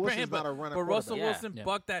 Russell I'm not comparing him, not a running but Russell quarterback. Wilson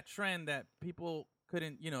bucked that trend that people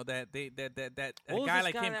couldn't, that a guy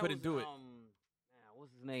like him couldn't do it.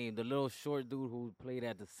 What's his name? The little short dude who played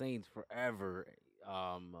at the Saints forever.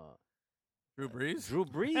 Drew Brees? Drew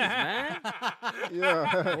Brees, man.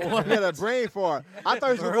 Yeah. He had a brain fart. I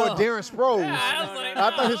thought he was going to Darren Sproles.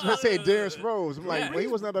 I thought he was going to say Darren Sproles. I'm like, well, he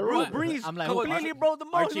was not a Drew runner. Brees I'm like, completely broke the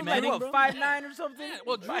mold. Archie He was like, Manning, what, bro? 5'9" or something? Yeah,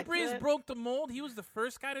 well, Drew Brees broke the mold. He was the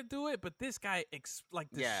first guy to do it, but this guy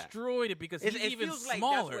destroyed it because he's even feels like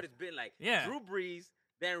smaller. that's what it's been like. Yeah. Drew Brees,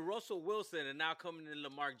 then Russell Wilson, and now coming in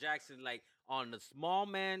Lamar Jackson, like on the small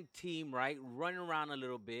man team, right, running around a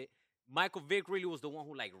little bit. Michael Vick really was the one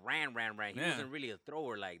who like ran. He wasn't really a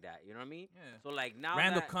thrower like that. You know what I mean? Yeah. So like now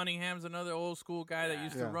Randall Cunningham's another old school guy that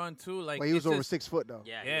used to run too. Like, But he was over just, 6 foot, though.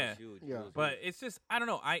 Yeah, Yeah. he was huge. Yeah. He was But huge. it's just I don't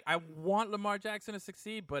know. I want Lamar Jackson to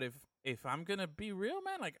succeed, but if I'm gonna be real,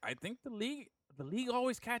 man, like I think the league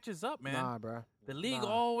always catches up, man. Nah, bro. The league Nah.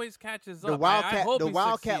 always catches up. The I Wildcat, hope the he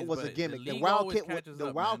Wildcat succeeds, was a but gimmick. The league always Wildcat, catches the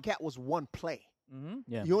up, Wildcat was one play. Man.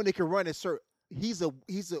 Yeah. You only can run it, sir. He's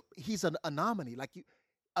an anomaly. Like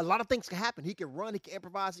a lot of things can happen. He can run. He can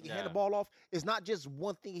improvise. He can hand the ball off. It's not just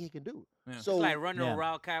one thing he can do. Yeah. So it's like running Yeah. a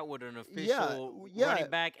Wildcat with an official yeah. running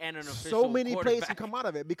back and an official so many plays quarterback. can come out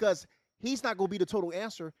of it because he's not going to be the total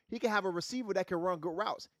answer. He can have a receiver that can run good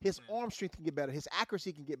routes. His arm strength can get better. His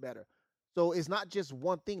accuracy can get better. So it's not just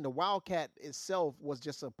one thing. The Wildcat itself was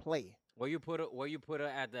just a play. Where you put her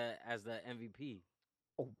as the MVP?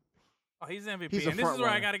 Oh, he's MVP. He's a And this is where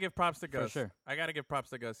I front-runner. got to give props to Gus. sure. I got to give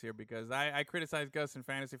props to Gus here because I criticized Gus in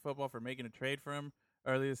fantasy football for making a trade for him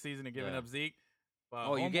early this season and giving Yeah. up Zeke. But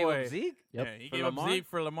Oh, you gave up Zeke? Yep. Yeah, he For gave Lamar? up Zeke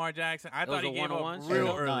for Lamar Jackson. I It thought was he a gave up one-on-one? real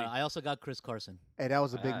No, early. I also got Chris Carson. Hey, that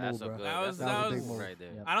was a big That's move, so bro. good. That was- that was a big was- move. right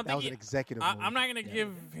there. Yep. I don't That think was he, an executive move. I'm not going to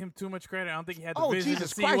give him too much credit. I don't think he had the Oh, vision Jesus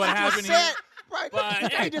to see Christ. what you happened just here. said, right? But You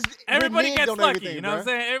hey, can't just everybody renege gets on lucky, everything, you know what I'm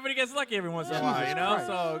bro. saying? Everybody gets lucky every once in a while, Jesus you know? Christ.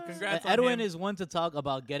 So congrats on Edwin him. is one to talk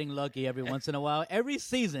about getting lucky every once in a while. Every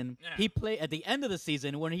season, Yeah. he play at the end of the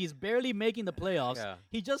season when he's barely making the playoffs. Yeah.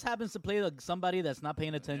 He just happens to play like somebody that's not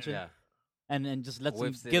paying attention, Yeah. and just lets him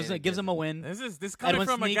Whips it gives in him, and gives gets him a it. win. This is coming Edwin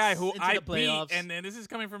from a guy sneaks who into I the beat, playoffs. and then this is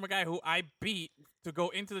coming from a guy who I beat to go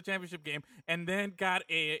into the championship game, and then got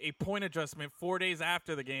a point adjustment 4 days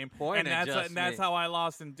after the game, Point and that's adjustment. how I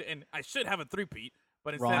lost, and I should have a 3-peat,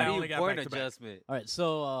 but instead Wrong. I How do only you got point back to back. adjustment? All right,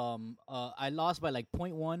 so I lost by like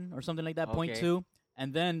 0.1 or something like that, Okay. 0.2.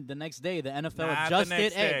 And then the next day, the NFL Not the adjusted.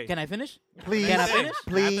 next Hey, day. can I finish? Please. Can I Not finish?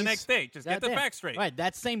 the Please. next day. Just get the Goddamn. facts straight. Right,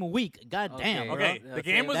 that same week. God damn, bro. Okay, Bro, the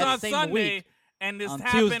game was that on same Sunday, week, and this on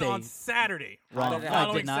happened Tuesday. on Saturday. Wrong. How The did it No, it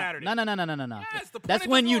following did not. Saturday. No. Yes, the point That's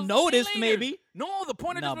when you adjustment was way noticed, later. maybe. No, the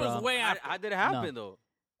point No, adjustment was bro. way How, after. how did it happen though?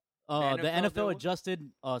 The NFL NFL did-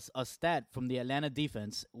 adjusted a stat from the Atlanta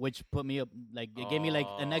defense, which put me up like it gave me like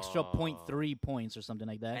an extra 0.3 points or something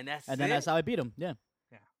like that. And that's then it? that's how I beat him. Yeah.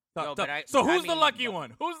 So, No, but I- so I who's the mean, lucky but-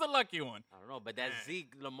 one? Who's the lucky one? I don't know, but that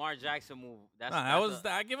Zeke Lamar Jackson move. That's Nah, that's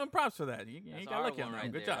I give him props for that. You that's a got hard lucky on one that. right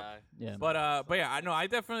One. Good there, job. dog. Yeah. But yeah, I know.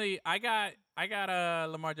 I got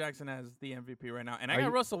Lamar Jackson as the MVP right now, and I Are got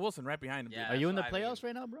you- Russell Wilson right behind him. Yeah. dude. Are you in the That's what I mean. playoffs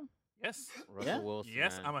right now, bro? Yes, Russell Yeah? Wilson.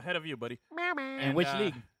 yes, man. I'm ahead of you, buddy. In which uh,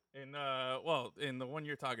 league? In in the one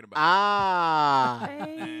you're talking about. Ah. Yeah,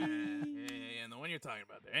 in the one you're talking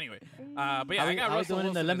about there. Anyway, but yeah, How I we- got how we Russell doing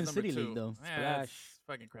in the Wilson Lemon as number City 2. League, though? Yeah, it's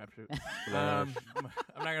fucking crapshoot. I'm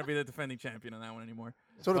not gonna be the defending champion on that one anymore.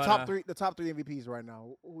 So the But, top three MVPs right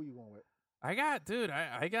now. Who are you going with? I got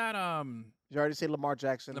You already said Lamar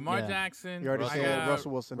Jackson. Lamar Yeah. Jackson. You already I said got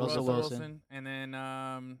Russell Wilson. Russell Wilson. and then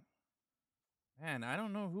man, I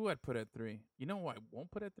don't know who I'd put at 3. You know who I won't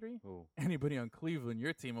put at 3? Who? Anybody on Cleveland,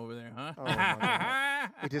 your team over there, huh? Oh, my God.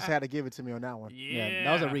 You just had to give it to me on that one. Yeah,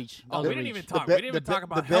 that was a reach. That Oh, was we a didn't reach. even talk. We didn't even talk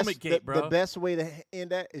about Helmet Gate, bro. The best way to end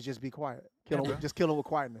that is just be quiet. Kill Yeah, him, bro. just kill him with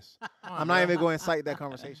quietness. Come on, I'm not bro. even going to incite that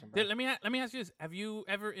conversation. Bro. Dude, let me ask you this: have you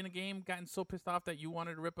ever in a game gotten so pissed off that you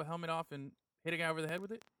wanted to rip a helmet off and hit a guy over the head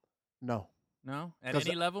with it? No, No, at 'Cause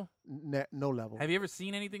any level. no level. Have you ever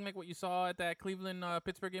seen anything like what you saw at that Cleveland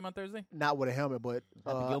Pittsburgh game on Thursday? Not with a helmet, but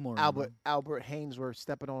Happy Gilmore, Albert Hainsworth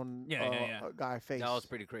stepping on Yeah. a guy's face. That was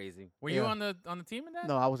pretty crazy. Were you Yeah. on the team in that?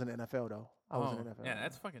 No, I was in the NFL though. I was Oh, in the NFL. yeah,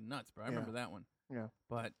 that's fucking nuts, bro. I Yeah. remember that one. Yeah.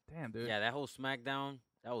 But damn, dude. Yeah, that whole SmackDown,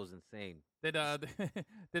 that was insane. Did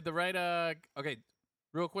did the right okay,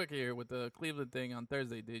 real quick here with the Cleveland thing on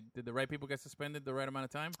Thursday, did the right people get suspended the right amount of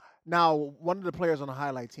time? Now, one of the players on the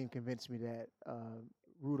highlight team convinced me that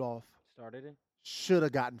Rudolph Started it? should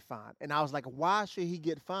have gotten fined, and I was like, "Why should he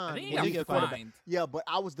get I fined?" think he when got he's a get quarterback? fined. Yeah, but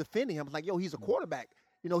I was defending him. I was like, "Yo, he's a quarterback.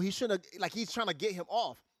 You know, he shouldn't have. Like, he's trying to get him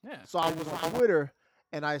off." Yeah. So I was on Twitter,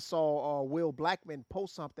 and I saw Will Blackman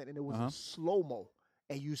post something, and it was Uh-huh. in slow mo,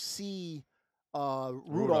 and you see Rudolph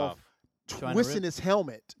Rudolph. Trying to twisting rip. his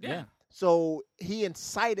helmet. Yeah. So he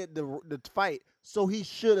incited the fight. So he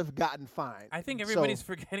should have gotten fined. I think So- everybody's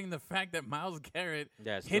forgetting the fact that Myles Garrett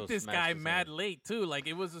Yeah, still hit this smashed guy his mad head. late too. Like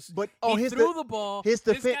it was a But he his threw the ball. his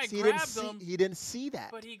this defense, guy he didn't grabbed see. him, He didn't see that.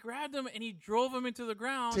 but he grabbed him and he drove him into the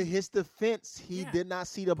ground. To his defense, he Yeah. did not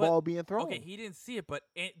see the But- ball being thrown. Okay, he didn't see it, but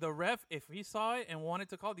the ref, if he saw it and wanted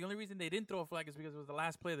to call, the only reason they didn't throw a flag is because it was the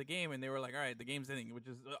last play of the game, and they were like, "All right, the game's ending," which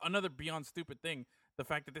is another beyond stupid thing. The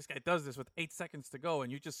fact that this guy does this with 8 seconds to go,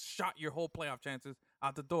 and you just shot your whole playoff chances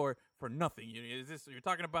out the door for nothing. You're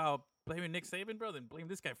talking about blaming Nick Saban, bro? Then blame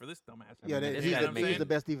this guy for this dumbass. Yeah, mean, this he's, guy the, done he's made the it.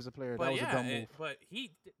 best defensive player. But That was yeah, a dumb move. but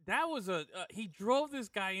that was he drove this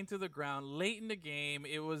guy into the ground late in the game.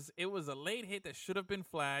 It was a late hit that should have been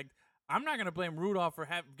flagged. I'm not gonna blame Rudolph for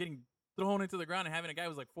getting thrown into the ground and having a guy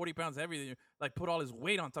who's like 40 pounds heavier, like put all his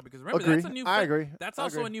weight on top. Because remember, Agree. that's a new. I agree. That's I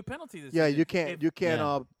also agree. a new penalty this Yeah, season. you can't If-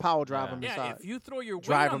 Yeah. power drive Yeah. him yeah, inside. if you throw your weight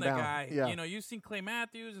Drive on him that down. guy, Yeah. you've seen Clay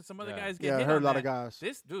Matthews and some other Yeah. guys get Yeah, I hit heard on a lot of that. guys.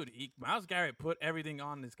 This dude, Myles Garrett put everything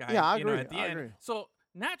on this guy. Yeah, I you know, agree. at the I end. agree. So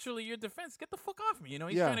naturally your defense get the fuck off me. You know,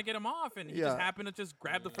 he's Yeah. trying to get him off, and he Yeah. just happened to just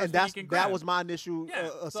grab the first And thing he can grab. that was my initial Yeah,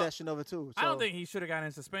 so session of it too. I don't So, think he should have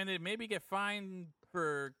gotten suspended. Maybe get fined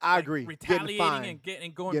for I like, agree. retaliating Getting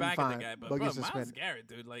and going Getting back at fined, the guy. But but bro, get Myles suspended. Garrett,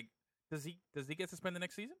 dude, like, does he get suspended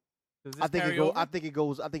next season? Does this I think carry it go. over? I think it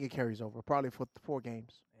goes. I think it carries over probably for 4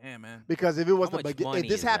 games. Yeah, man. Because if it was How the much begin, money if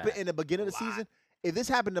this is happened that? in the beginning of the A lot. season, if this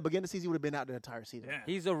happened in the beginning of the season, he would have been out the entire season. Yeah.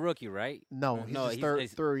 He's a rookie, right? No, No, he's no, his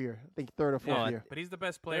he's- third year. I think third or fourth No, year. But he's the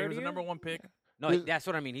best player. He Third was the year? number 1 pick. No, He's- that's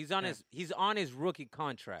what I mean. He's on Yeah. his rookie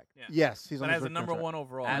contract Yeah. Yes, he's But on his as a rookie number contract. 1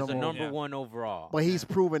 overall. as a number number Yeah. 1 overall. But he's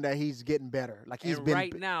proven that he's getting better. Like he's and been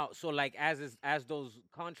right now, so like as those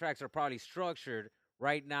contracts are probably structured,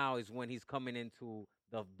 right now is when he's coming into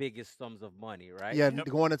the biggest sums of money, right? Yeah, Yep.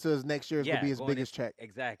 going into his next year is Yeah, gonna be his going biggest check.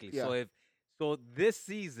 Exactly. Yeah. So this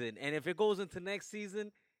season, and if it goes into next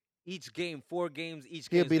season, each game, 4 games, each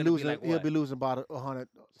He'll game be losing. Like He'll what? be losing about 100,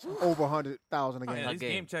 over 100,000 a Oh, game. yeah, a these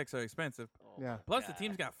game. game checks are expensive. Oh, Yeah. my Plus, the God.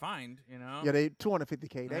 teams got fined, you know? Yeah, they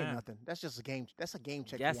 250K. That ain't Yeah. nothing. That's just a game. That's a game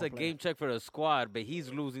check. for That's one a player. game check for the squad, but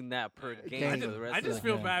he's losing that per Game. game. I for just, the rest I of just the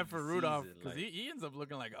feel Yeah. bad for Rudolph season, because like- he ends up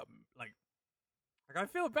looking like I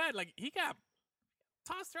feel bad. Like he got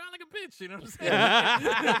tossed around like a bitch. You know what I'm saying?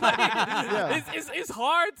 Yeah. It's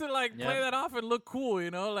hard to like Yeah. play that off and look cool. You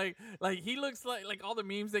know, like he looks like all the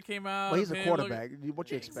memes that came out. But he's of a him quarterback. What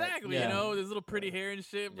you expect? Exactly, Yeah. you know, his little pretty hair and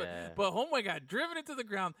shit. But Yeah. but Homeboy got driven into the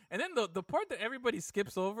ground, and then the part that everybody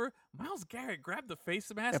skips over, Myles Garrett grabbed the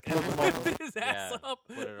face mask And and pulled him off. lifted his ass Yeah, up,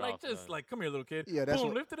 put it like off, just man. like come here, little kid. Yeah, that's Boom,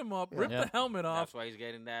 what- lifted him up, Yeah. ripped Yeah. the helmet off. That's why he's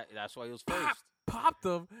getting that. That's why he was Pop, first. popped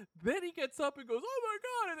him. Then he gets up and goes, "Oh my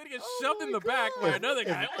god!" And then he gets Oh shoved in my the back by God. another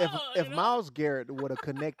guy. If You if know? Miles Garrett would have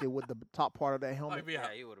connected with the top part of that Oh, helmet, he'd be out.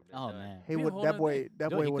 Yeah, he would have been Oh done. man. he Be a would. whole That other boy. thing.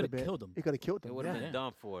 That Yo, boy he would have coulda been. killed him. He could have killed It him. would have Yeah. been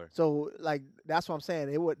done for. So like that's what I'm saying.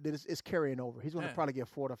 It's carrying over. He's going to Yeah. probably get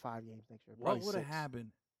 4 to 5 games next year. What Probably would have 6.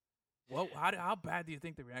 happened? How bad do you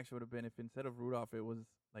think the reaction would have been if instead of Rudolph it was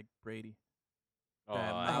like Brady? Oh,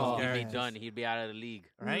 That Myles he'd be Garrett done. just- He'd be out of the league.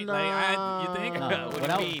 Right? Nah. You think? Nah. what When do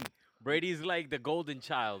I you was- mean? Brady's like the golden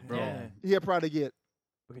child, bro. Yeah. He'll probably get.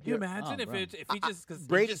 But could you Yeah. imagine Oh, if bro. he just because he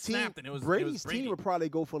Brady's just team. snapped and it was Brady's Brady. team would probably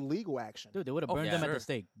go for legal action. Dude, they would have Oh, burned yeah. them at Sure. the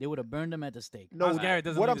stake. They would have burned them at the stake. No, Myles Garrett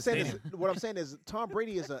doesn't what leave I'm the saying stadium. is, what I'm saying is, Tom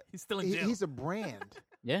Brady is a He's still in jail. he's a brand.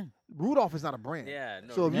 Yeah. Rudolph is not a brand. Yeah,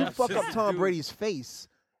 no, So if you Rudolph's fuck just up a Tom dude. Brady's face,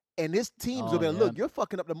 and this team's Oh, gonna be like, look, yeah. you're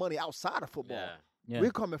fucking up the money outside of football. Yeah, Yeah.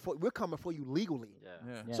 We're coming for you legally. yeah.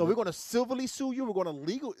 Yeah. Yeah. So we're gonna civilly sue you. We're gonna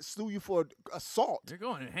legal sue you for assault. You're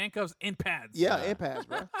going in handcuffs in pads. Yeah, Yeah. impasse,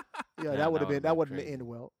 bro. Yeah, Yeah, that would that have been would've that been wouldn't crazy. end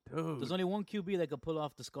well. Dude. There's only one QB that could pull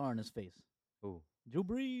off the scar on his face. Who? Drew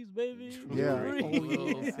Brees, baby. Drew Yeah.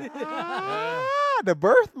 Brees. Yeah. Ah, the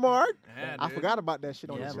birthmark. Yeah, I dude. forgot about that shit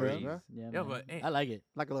on Yeah, his bro. face, bro. Yeah, Yeah, man. but, hey, I like it.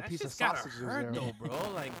 Like a little That piece of shit's gotta sausage was hurt there. though,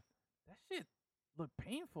 bro. Like that shit look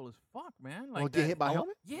painful as fuck, man. Like Or get that- hit by a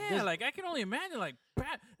helmet? Yeah, There's- like I can only imagine. Like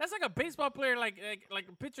that's like a baseball player. Like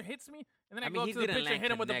a pitcher hits me, and then I, go he up to the didn't pitcher and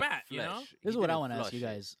hit him with the connect bat. You know? flesh. This is He what I didn't want to ask flush you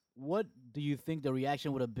it. guys. What do you think the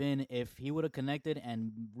reaction would have been if he would have connected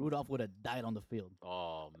and Rudolph would have died on the field?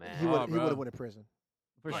 Oh man, He Oh, would bro. have went to prison.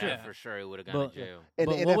 For Oh, sure. yeah. for sure he would have gone But- to jail. And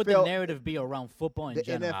But the what would the NFL narrative be around football in the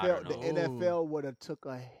general? I NFL, don't the know. NFL would have took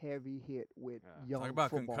a heavy hit with Yeah. young Talk about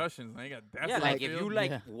football. concussions. Man. You got death Yeah, on the like if you field.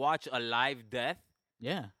 like Yeah. watch a live death,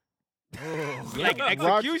 Yeah. Oh. like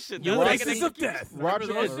execution. you that's would like have an seen- of execution. death. Roger,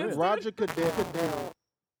 Remember those shits, Roger Goodell,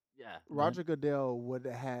 Yeah, Roger Goodell would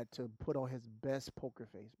have had to put on his best poker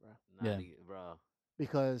face, bro. Yeah. Bro.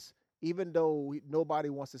 Because even though nobody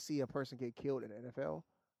wants to see a person get killed in the NFL,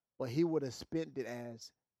 but he would have spent it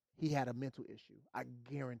as he had a mental issue. I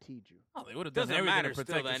guaranteed you. Oh, they would have done Doesn't everything matter. to Still,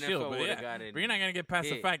 protect the the shield. NFL But would yeah, have gotten. but you're not gonna get past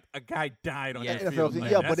the hit. fact a guy died on Yeah. that NFL field. team,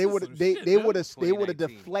 Like, yeah, that's but they just would some they shit, they man. would have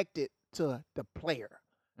 2019. deflected to the player.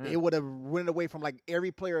 Yeah. They would have went away from like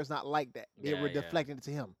every player is not like that. They Yeah, were yeah. deflecting it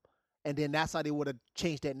to him. And then that's how they would have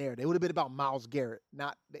changed that narrative. It would have been about Myles Garrett,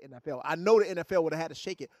 not the NFL. I know the NFL would have had to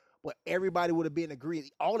shake it, but everybody would have been agreed.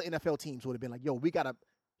 All the NFL teams would have been like, yo,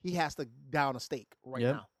 he has to down a stake right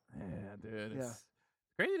Yep. now. Yeah, dude. Yeah. It's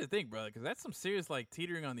crazy to think, brother, because that's some serious like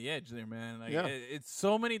teetering on the edge there, man. Like Yeah. it's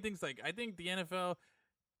so many things. Like I think the NFL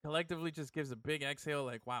collectively just gives a big exhale.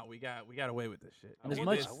 Like, wow, we got away with this shit. And as This-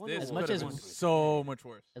 much- this as much could've as- been so much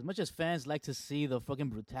worse. As much as fans like to see the fucking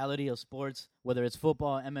brutality of sports, whether it's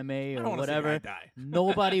football, MMA, I or don't wanna see a guy whatever, die.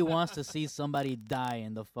 nobody wants to see somebody die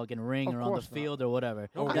in the fucking ring Of or on the course not. field or whatever.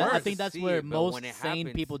 Nobody I wants think to that's see where it, but most when it sane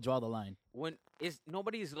happens- people draw the line. When it's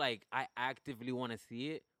nobody's like I actively want to see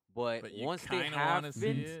it, but, But you once they kind of want to see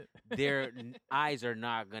happen, it. their eyes are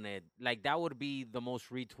not gonna like that. Would be the most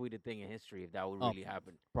retweeted thing in history if that would Oh, really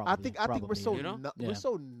happen. Probably, I think we're probably, so You know? Yeah. we're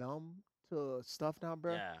so numb to stuff now,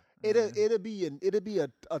 bro. Yeah. It'll be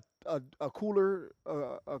a cooler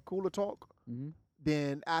talk. Mm-hmm.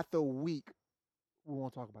 Then after a week, we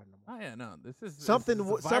won't talk about it no more. Oh yeah, no. This is Something this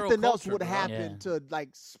is a viral something else culture, would bro. happen Yeah. to like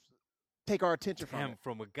take our attention from Damn, it.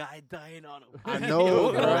 from a guy dying on a I You'll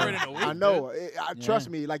know, get bro. over it in a week, I know. Yeah. Trust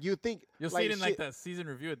me. Like you think You'll like, see it in like shit, the season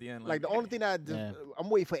review at the end. Like the only thing that Yeah. I'm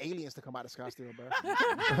waiting for aliens to come out of Scottsdale, bro.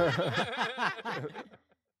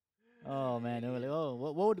 Oh man, they were like, oh,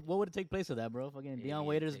 what would it take place of that, bro? Fucking Deion Alien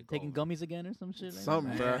Waiters taking takeover. gummies again or some shit. Like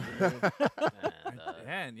Something, bro.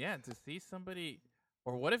 Yeah, to see somebody,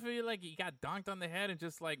 or what if he got donked on the head and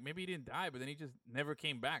just like maybe he didn't die, but then he just never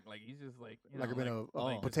came back. Like he's just like Like know, been oh.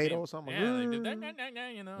 a just potato being- or something. Yeah,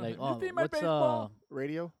 like, you know, Like, you see my what's baseball?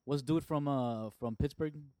 Radio. what's dude from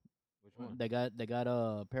Pittsburgh Which one? that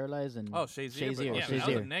got paralyzed and Oh, Shazier. Shazier, but yeah, Shazier. that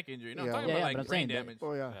was a neck injury. No, I'm Yeah. talking Yeah, about but like I'm brain saying that- damage.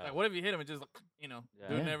 Oh yeah. Yeah. Like what if you hit him and just Yeah.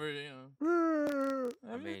 dude Yeah. never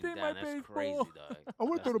I have you mean, seen my damn, that's baseball? crazy, dog. I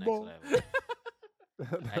went That's to the next ball.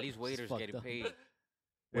 level. At least waiters fucked getting up. paid.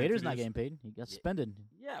 Waiters it not is. getting paid. He got suspended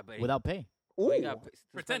Yeah, but without pay. he Ooh. got For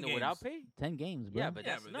 10 suspended without games. pay. 10 games, bro. Yeah, but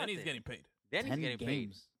Yeah, that's but then he's nothing. getting paid. Then he's 10 getting paid.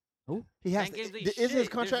 games. Who? He has 10 games ain't isn't shit. his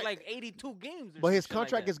contract? There's like 82 games. Or But his some shit like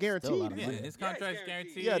contract that. is guaranteed. Still a lot of Yeah, money. his Yeah, it's contract's guaranteed.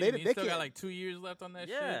 guaranteed. Yeah, and they he's still can't- got like 2 years left on that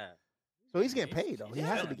shit. Yeah. So he's getting He's- paid though. he's He has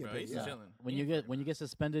to chilling, be getting bro. paid. He's Yeah. chilling. When you get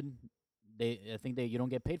suspended, I think you don't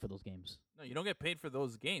get paid for those games. No, you don't get paid for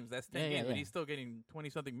those games. That's 10 Yeah, yeah, games, but yeah. he's still getting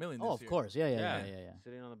 20-something million Oh, this of year. course. Yeah. Yeah.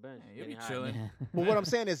 Sitting on the bench. Yeah, you'll be getting high. chilling. Yeah. But what I'm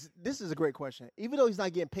saying is, this is a great question. Even though he's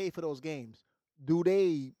not getting paid for those games, do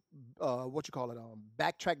they,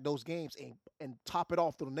 backtrack those games and top it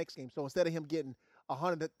off to the next game? So instead of him getting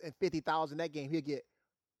 150,000 that game, he'll get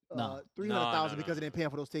No. 300,000 No. because they didn't pay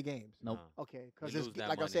him for those 10 games. Nope. Okay, because You lose that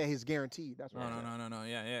like I money. said, he's guaranteed. That's what No, I'm no, saying. no, no, no.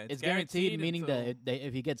 Yeah. It's guaranteed, meaning until- that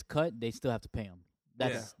if he gets cut, they still have to pay him.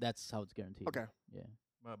 That's how it's guaranteed. Okay.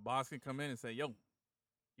 Yeah. boss can come in and say, "Yo, give me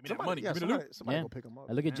that Somebody, money. yeah, Give me the loot." somebody Yeah. go pick him up.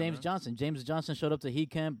 Look at Yeah, James man. Johnson. James Johnson showed up to heat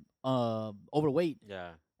camp overweight,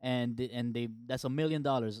 Yeah. and that's $1 million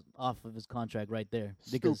off of his contract right there.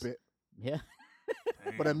 Because, Stupid. Yeah.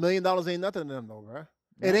 But $1 million ain't nothing to them, though, bro.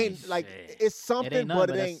 It No, ain't like shit. it's It something, ain't none, but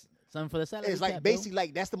it that's ain't. something for the salary. It's like cap, bro. basically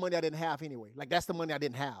like that's the money I didn't have anyway. Like that's the money I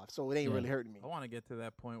didn't have, so it ain't Yeah. really hurting me. I want to get to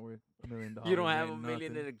that point where $1 million. You don't have ain't $1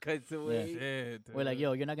 million nothing. and it cuts away. Shit, We're like, dude.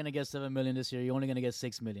 yo, you're not gonna get $7 million this year. You're only gonna get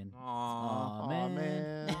 $6 million. Aw. Aw, Aw, man.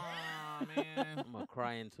 man. Aw, man. I'm gonna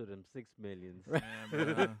cry into them 6 millions. Yeah,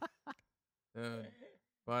 bro. Dude.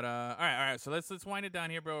 But all right. So let's wind it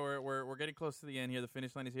down here, bro. We're getting close to the end here. The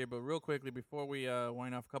finish line is here. But real quickly, before we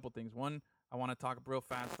wind off, a couple things. One, I want to talk real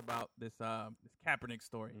fast about this Kaepernick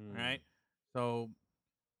story. Mm. All right. So,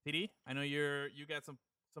 TD, I know you got some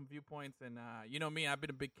viewpoints, and you know me. I've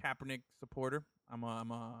been a big Kaepernick supporter.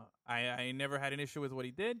 I never had an issue with what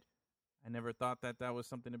he did. I never thought that was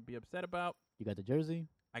something to be upset about. You got the jersey.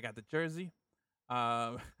 I got the jersey.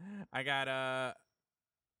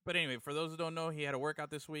 But anyway, for those who don't know, he had a workout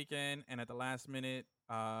this weekend, and at the last minute,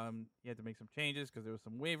 he had to make some changes because there was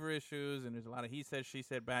some waiver issues, and there's a lot of he said, she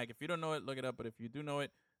said back. If you don't know it, look it up. But if you do know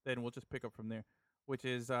it, then we'll just pick up from there. Which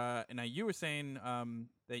is, and now you were saying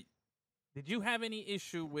that did you have any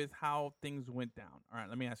issue with how things went down? All right,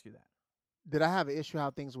 let me ask you that Did I have an issue how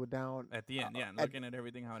things were down? at the end. Yeah, at- looking at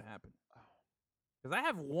everything how it happened. Because I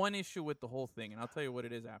have one issue with the whole thing, and I'll tell you what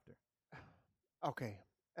it is after. Okay,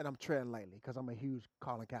 and I'm treading lightly because I'm a huge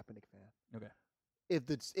Colin Kaepernick fan. Okay. If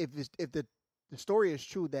the story is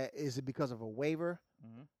true, that is it because of a waiver?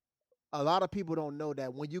 Mhm. A lot of people don't know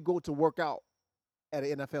that when you go to work out at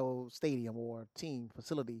an NFL stadium or team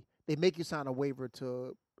facility, they make you sign a waiver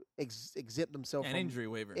to exempt themselves An from injury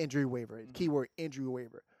waiver. Injury waiver. Mhm. Keyword injury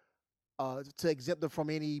waiver. To exempt them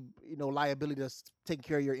from any liability that's taking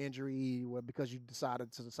care of your injury because you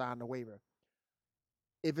decided to sign the waiver.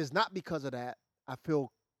 If it's not because of that, I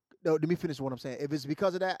feel. No, let me finish what I'm saying. If it's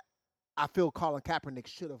because of that, I feel Colin Kaepernick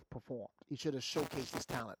should have performed. He should have showcased his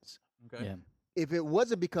talents. Okay. Yeah. If it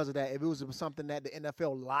wasn't because of that, if it was something that the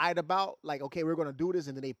NFL lied about, like, okay, we're going to do this,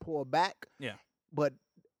 and then they pull back. Yeah. But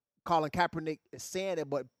Colin Kaepernick is saying it,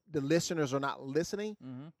 but the listeners are not listening.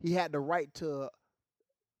 Mm-hmm. He had the right to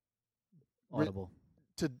Audible.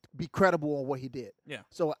 be credible on what he did. Yeah.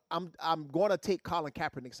 So I'm going to take Colin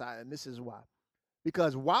Kaepernick's side, and this is why.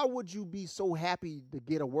 Because why would you be so happy to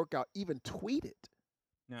get a workout, even tweet it,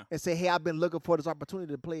 and say, "Hey, I've been looking for this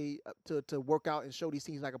opportunity to play, to work out and show these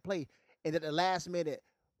teams I can play," and at the last minute,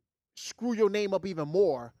 screw your name up even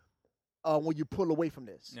more when you pull away from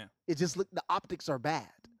this. Yeah. It just the optics are bad.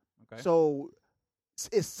 Okay. So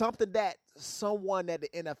it's something that someone at the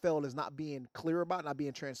NFL is not being clear about, not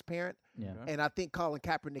being transparent. Yeah. Okay. And I think Colin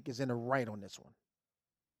Kaepernick is in the right on this one.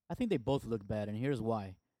 I think they both look bad, and here's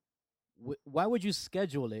why. why would you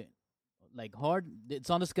schedule it like hard? It's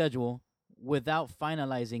on the schedule without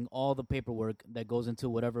finalizing all the paperwork that goes into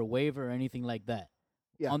whatever waiver or anything like that.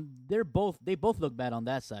 Yeah. They both look bad on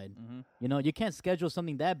that side. You know, you can't schedule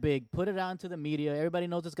something that big, put it out into the media, everybody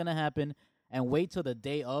knows it's gonna happen, and wait till the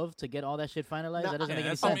day of to get all that shit finalized. Now, that doesn't make any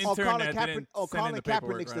that's some sense. intern Colin that didn't send in the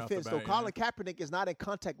paperwork Kaepernick's right off the defense. bat, So you know? Colin Kaepernick is not in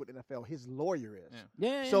contact with NFL. His lawyer is.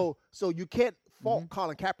 Yeah. Yeah. So you can't fault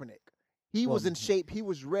Colin Kaepernick. He was in shape. He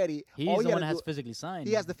was ready. He's All he the had one to that has do- physically signed.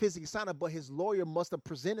 He has the physically signed up, but his lawyer must have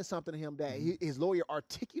presented something to him that his lawyer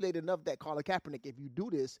articulated enough that Colin Kaepernick, if you do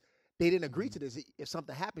this, they didn't agree to this. If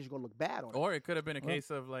something happens, you're gonna look bad on it. Or it could have been a case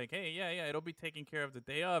of like, hey, yeah, it'll be taken care of the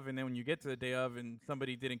day of, and then when you get to the day of, and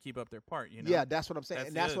somebody didn't keep up their part, you know? Yeah, that's what I'm saying, That's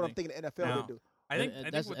and the that's other what I'm thing. thinking the NFL Now, would do. I think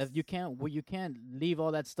That's, what's- you can't leave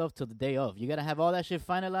all that stuff till the day of. You gotta have all that shit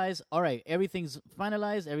finalized. All right, everything's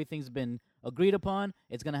finalized. Everything's been agreed upon.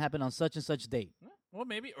 It's gonna happen on such and such date. Well,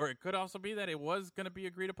 maybe, or it could also be that it was going to be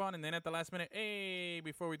agreed upon, and then at the last minute, hey,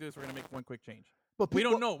 before we do this, we're going to make one quick change. But We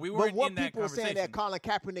don't know. We weren't But what in that people are saying that conversation.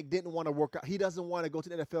 Colin Kaepernick didn't want to work out. He doesn't want to go to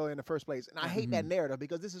the NFL in the first place, and I hate Mm-hmm. that narrative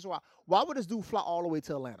because this is why. Why would this dude fly all the way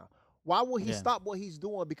to Atlanta? Why would he Yeah. stop what he's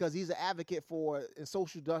doing because he's an advocate for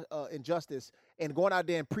social injustice and going out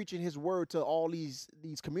there and preaching his word to all these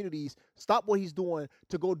communities? Stop what he's doing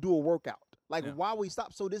to go do a workout. Like, Yeah. why would he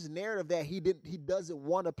stop? So this narrative that he doesn't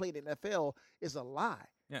want to play the NFL is a lie.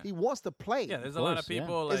 Yeah. He wants to play. Yeah, there's a lot of course, yeah.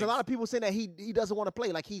 people. There's a like, lot of people saying that he doesn't want to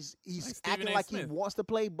play. Like he's Stephen acting A. like Smith. he wants to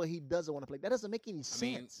play, but he doesn't want to play. That doesn't make any I mean,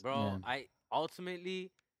 sense. bro, Yeah. I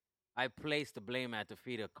ultimately I place the blame at the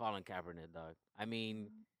feet of Colin Kaepernick, dog. I mean,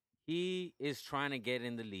 he is trying to get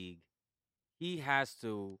in the league. He has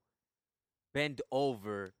to bend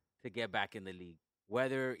over to get back in the league,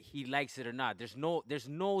 whether he likes it or not. There's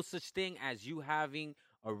no such thing as you having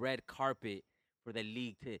a red carpet for the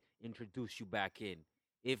league to introduce you back in.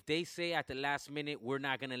 If they say at the last minute, we're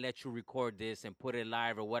not gonna let you record this and put it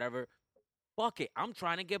live or whatever, fuck it. I'm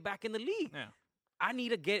trying to get back in the league. Yeah. I need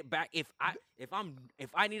to get back. If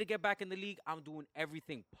I need to get back in the league, I'm doing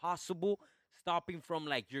everything possible, stopping from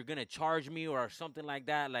like you're gonna charge me or something like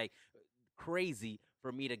that, like crazy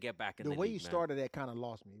for me to get back in The the way league. you man. started that kind of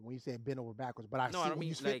lost me when you said bend over backwards. But I No, see I don't when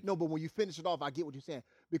you mean, like- no, but when you finish it off, I get what you're saying.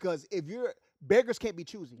 Because if you're beggars can't be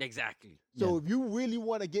choosy. Exactly. So if you really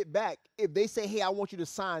want to get back, if they say, "Hey, I want you to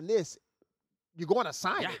sign this," you're going to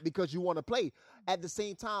sign Yeah. it because you want to play. At the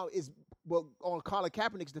same time, on Colin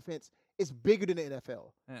Kaepernick's defense, it's bigger than the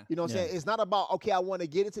NFL. Yeah. You know what I'm Yeah. saying? It's not about, okay, I want to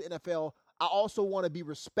get into the NFL. I also want to be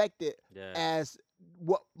respected Yeah. as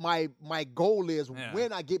what my goal is Yeah.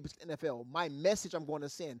 when I get to the NFL. My message I'm going to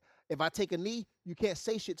send. If I take a knee, you can't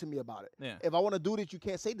say shit to me about it. Yeah. If I want to do this, you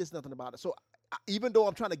can't say this nothing about it. So even though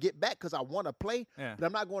I'm trying to get back because I want to play, Yeah. but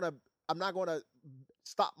I'm not going to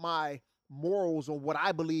stop my morals on what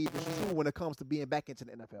I believe is true when it comes to being back into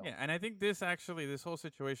the NFL. Yeah, and I think this whole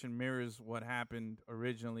situation mirrors what happened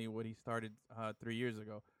originally when he started 3 years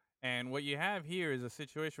ago. And what you have here is a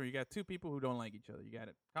situation where you got two people who don't like each other. You got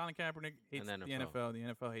it. Colin Kaepernick hates the NFL. The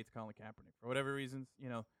NFL hates Colin Kaepernick for whatever reasons. You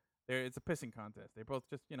know, it's a pissing contest. They're both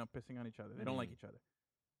just pissing on each other. They don't like each other.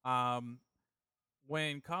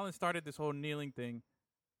 When Colin started this whole kneeling thing,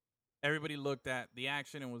 everybody looked at the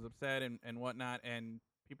action and was upset and whatnot, and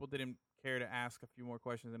people didn't care to ask a few more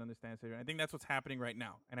questions and understand. And I think that's what's happening right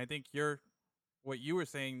now. And I think what you were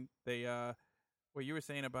saying, what you were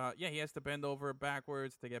saying about he has to bend over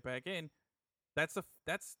backwards to get back in. That's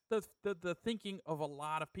the thinking of a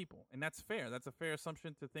lot of people, and that's fair. That's a fair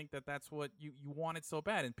assumption to think that that's what you wanted so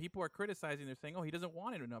bad. And people are criticizing. They're saying, "Oh, he doesn't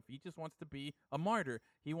want it enough. He just wants to be a martyr.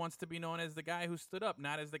 He wants to be known as the guy who stood up,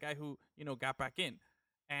 not as the guy who got back in."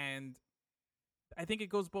 And I think it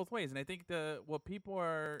goes both ways. And I think what people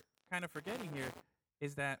are kind of forgetting here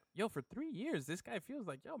is that for 3 years, this guy feels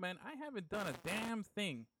like, man, I haven't done a damn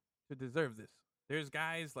thing to deserve this. There's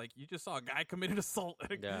guys like you just saw a guy committed assault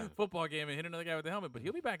at a football game and hit another guy with a helmet, but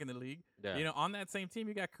he'll be back in the league. Yeah. On that same team,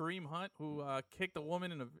 you got Kareem Hunt who kicked a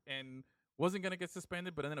woman and wasn't gonna get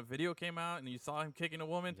suspended, but then a video came out and you saw him kicking a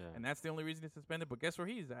woman, and that's the only reason he's suspended. But guess where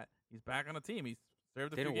he's at? He's back on the team. He's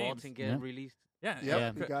served a few Didn't games. Walton get Yeah. released? Yeah,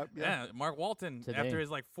 Yep, yeah. Mark Walton, Today. after his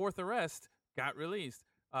fourth arrest, got released.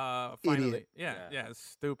 Finally, Idiot. yeah, it's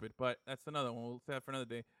stupid, but that's another one. We'll say that for another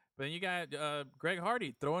day. But then you got Greg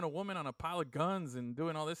Hardy throwing a woman on a pile of guns and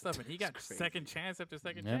doing all this stuff, and he got second chance after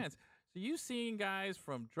second Yeah. chance. So you've seen guys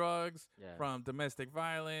from drugs, Yeah. from domestic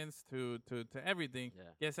violence to everything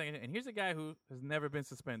get second. And here's a guy who has never been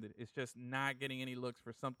suspended. It's just not getting any looks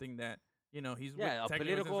for something that he's Yeah, a technically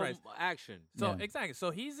within his political rights. action. So Yeah. exactly.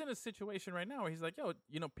 So he's in a situation right now where he's like,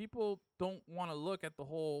 people don't want to look at the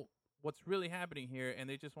whole what's really happening here, and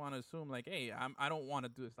they just want to assume like, hey, I don't want to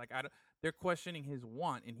do this. Like, they're questioning his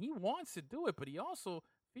want, and he wants to do it, but he also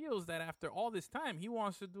feels that after all this time, he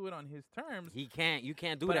wants to do it on his terms. He can't. You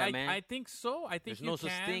can't do But that, man. I think so. I think There's you no can.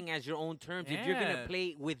 such thing as your own terms. If you're Yeah. gonna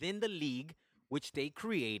play within the league, which they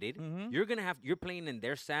created, Mhm. you're playing in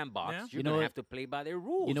their sandbox. Yeah. You're You know gonna what- have to play by their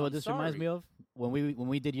rules. You know what I'm this reminds me sorry. of? When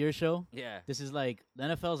we did your show, Yeah. this is like the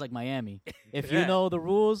NFL is like Miami. If Yeah. you know the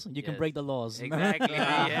rules, you can Yes. break the laws. Exactly.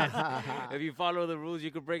 yes. If you follow the rules,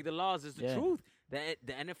 you can break the laws. It's the Yeah. truth.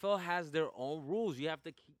 The NFL has their own rules. You have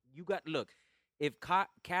to. Look. If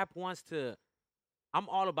Cap wants to, I'm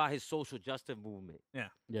all about his social justice movement.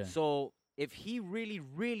 Yeah. So if he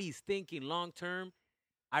really is thinking long term,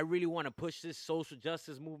 I really want to push this social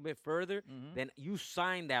justice movement further, Mhm. then you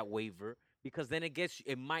sign that waiver because then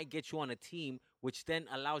it might get you on a team, which then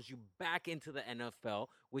allows you back into the NFL,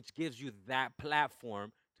 which gives you that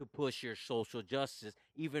platform to push your social justice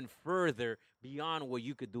even further beyond where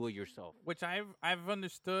you could do it yourself. Which I've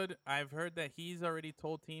understood. I've heard that he's already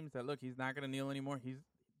told teams that look, he's not going to kneel anymore.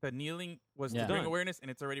 The kneeling was Yeah. to bring Done. awareness, and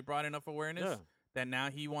it's already brought enough awareness Yeah. that now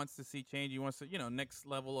he wants to see change. He wants to, next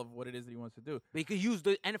level of what it is that he wants to do. But he could use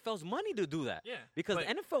the NFL's money to do that. Yeah, Because but- the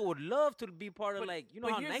NFL would love to be part of, but- like,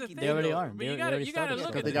 but how here's the Nike thing, They already did. are. But They you already gotta started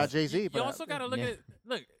look that. at They this. got Jay-Z for You that. also gotta look Yeah.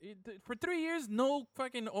 at for 3 years, no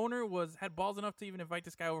fucking owner had balls enough to even invite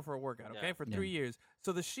this guy over for a workout. Okay, Yeah. for Yeah. 3 years.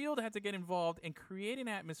 So the Shield had to get involved and create an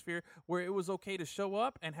atmosphere where it was okay to show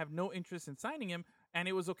up and have no interest in signing him, and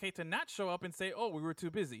it was okay to not show up and say, "Oh, we were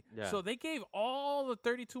too busy." Yeah. So they gave all the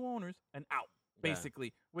 32 owners an out. Yeah.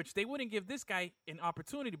 Basically, which they wouldn't give this guy an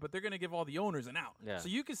opportunity, but they're going to give all the owners an out. Yeah. So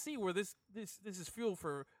you can see where this is fuel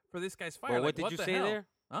for this guy's fire. But Like, what did you the say hell? there?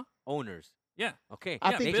 Huh? Owners. Yeah. Okay.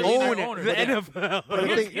 I Yeah, think big Jay-Z- own own owner. the But yeah. NFL. But I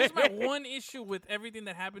Here's, think- here's my one issue with everything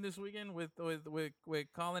that happened this weekend with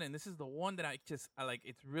Colin, and this is the one that I like.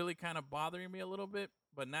 It's really kind of bothering me a little bit,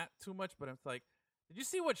 but not too much. But it's like, did you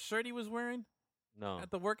see what shirt he was wearing No.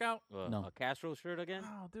 at the workout? No. A Castro shirt again?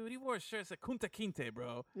 Oh, dude, he wore a shirt that said Kunta Kinte,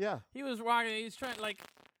 bro. Yeah. He was rocking. He's trying like,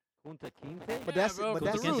 Punta Quinte? But yeah, that's- bro, but the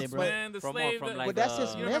that's- roots, bro. man. The From slave. from that- like But that's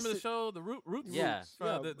his you remember the message. show, the Roots? Yeah.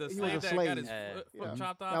 The He was slave a that got slave. his Yeah. foot Yeah.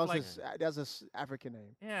 chopped off. That was Like, that's his African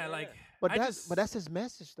name. yeah, like. But I that's his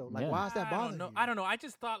message though. Like, Yeah. why is that bothering you? I don't know. I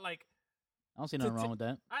just thought like. I don't see nothing to- wrong with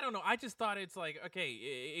that. I don't know. I just thought it's like, okay,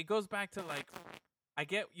 it goes back to like, I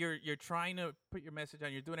get you're trying to put your message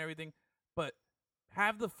on, you're doing everything, but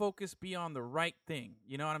have the focus be on the right thing.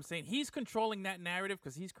 You know what I'm saying? He's controlling that narrative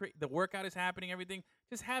because the workout is happening, everything.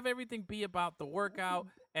 Just have everything be about the workout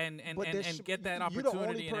and But there's- and get that you're the only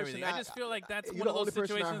opportunity and everything. person I just feel like that's you're one of the those only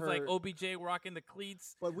person I situations like heard- OBJ rocking the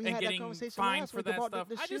cleats But we and had that getting conversation fined last for week that about stuff.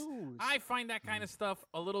 the shoes. I find that kind of stuff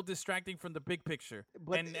a little distracting from the big picture.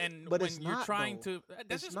 But- and but when it's you're not, trying though. to, that's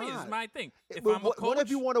It's just me. It's not. my thing. If But I'm a coach, what if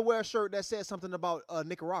you want to wear a shirt that says something about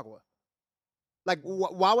Nicaragua? Like,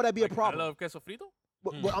 why would that be a like, problem? I love queso frito.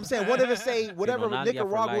 But I'm saying, what if it say whatever Nadia for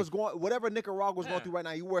Nicaragua's life. going, whatever Nicaragua's going Yeah. through right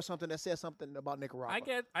now, you wear something that says something about Nicaragua. I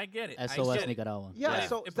get it. I SOS get it. Nicaragua. Yeah, Yeah.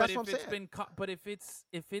 so But that's if what I'm it's saying. been, but if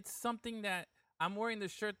it's something that I'm wearing the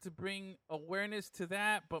shirt to bring awareness to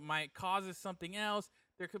that, but my cause is something else,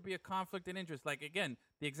 there could be a conflict in interest. Like again,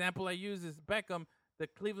 the example I use is Beckham. The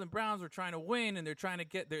Cleveland Browns were trying to win, and they're trying to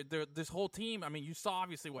get this whole team. I mean, you saw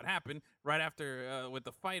obviously what happened right after with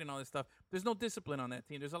the fight and all this stuff. There's no discipline on that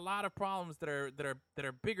team. There's a lot of problems that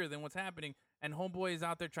are bigger than what's happening. And Homeboy is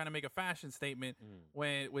out there trying to make a fashion statement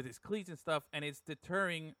with his cleats and stuff, and it's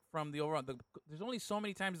deterring from the overall. There's only so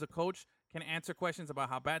many times the coach can answer questions about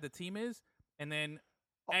how bad the team is, and then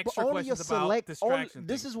extra But only a questions about select. distraction.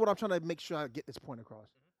 This things. is what I'm trying to make sure I get this point across.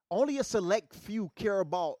 Only a select few care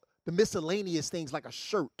about the miscellaneous things like a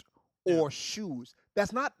shirt or shoes.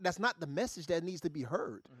 That's not the message that needs to be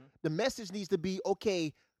heard. The message needs to be,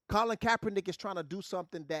 okay, Colin Kaepernick is trying to do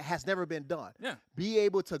something that has never been done. Yeah. Be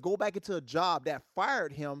able to go back into a job that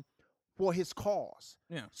fired him for his cause.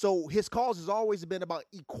 Yeah. So his cause has always been about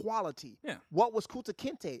equality. Yeah. What was Kunta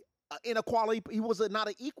Kinte? Inequality. He was not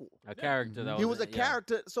an equal. A character that He was a yeah.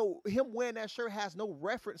 character. So him wearing that shirt has no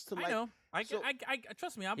reference to like. I know. so- I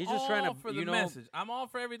trust me. I'm He's all just trying to, for the you know- message. I'm all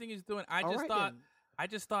for everything he's doing. I All just right, thought. then. I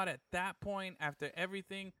just thought at that point, after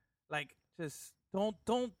everything, like just don't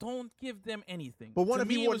give them anything. But what To if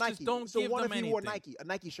me, he it wore was Nike? just don't so give what them if he anything. wore Nike, a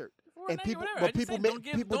Nike shirt? Or And Nike, people- whatever. but I just people said,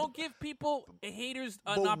 make- don't give people haters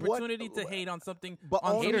an But what- opportunity to hate on something. But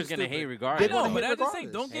on only- Haters something gonna hate stupid. regardless. I know, gonna but hate I'm just saying,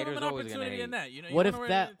 regardless. don't give them Haters an always gonna opportunity in hate. that. You know, you What wanna if wear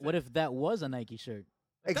that? anything. What if that was a Nike shirt?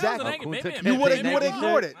 Exactly. Maybe You You would have Maybe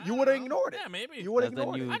ignored not. it. You would have ignored it. Yeah, maybe. You would have That's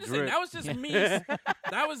the ignored new it. I just think drip. that was just me.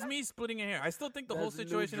 That was me splitting a hair. I still think the whole That's the new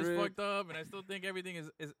situation is drip. fucked up, and I still think everything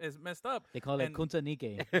is messed up. They call it And- Kunta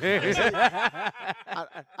Nike.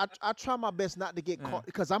 I try my best not to get caught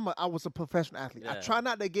because I was a professional athlete. I Yeah. try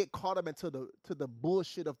not to get caught up into the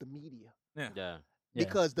bullshit of the media Yeah. Yeah. Yeah.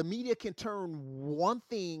 because the media can turn one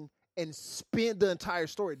thing and spin the entire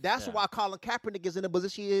story. That's Yeah. why Colin Kaepernick is in the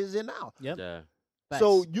position he is in now. Yep. Yeah.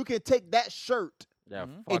 So Facts. you can take that shirt Yeah.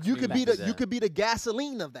 Mhm. Fox and you News could be did the that. the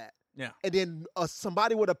gasoline of that. Yeah. And then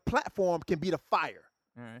somebody with a platform can be the fire.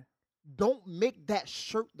 All right. Don't make that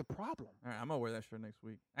shirt the problem. All right. I'm gonna wear that shirt next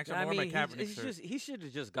week. Actually, I I'm mean, wearing my Kaepernick shirt. he should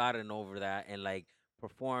have just gotten over that and like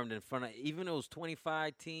performed in front of even those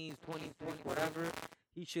 25 teams, 20, whatever.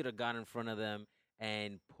 He should have got in front of them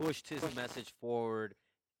and pushed his message forward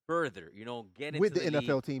further. You know, get into With the league,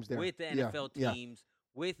 NFL teams there. with the Yeah, NFL yeah. teams,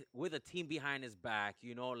 with a team behind his back.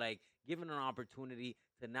 You know, like given an opportunity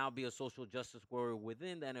to now be a social justice warrior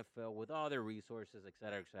within the NFL with all their resources, et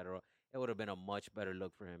cetera, et cetera. It would have been a much better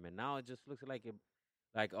look for him. And now it just looks like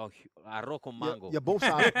arroz con mango. Yeah, both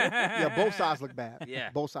sides. Yeah, both sides look bad. Yeah.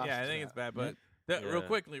 Both sides. Yeah, I look think it's bad. But real Yeah.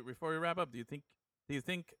 quickly before we wrap up, do you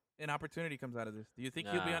think an opportunity comes out of this? Do you think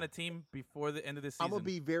he'll be Nah. on a team before the end of this season? I'm gonna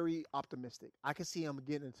be very optimistic. I can see him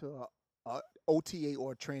getting into a OTA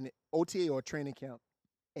or a training camp,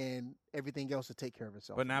 and everything else to take care of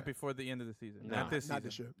itself. but not from there. before the end of the season. No. Not this season. Not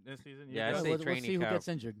this year. This season. you Yeah, I good? say We'll training see who camp. gets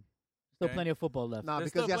injured. Still Okay. plenty of football left. Nah,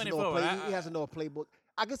 There's because still he has plenty to know a forward. play. He has to know a playbook.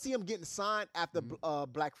 I can see him getting signed after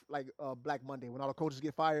Black Monday when all the coaches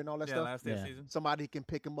get fired and all that Yeah, stuff. last day of Yeah. season. Somebody can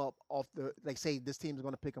pick him up off the like say this team is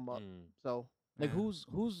going to pick him up. Mm. So Like Yeah. who's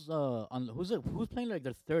playing like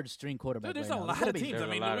their third string quarterback? Dude, there's right a now? lot gotta of be- teams. There's I a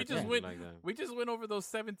mean, lot we of just teams went. like that. We just went over those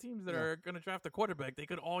 7 teams that Yeah. are going to draft a quarterback. They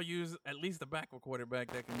could all use at least a backup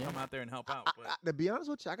quarterback that can come out there and help out. But to be honest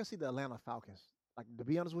with you, I can see the Atlanta Falcons. Like to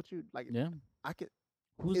be honest with you, like Yeah. I could.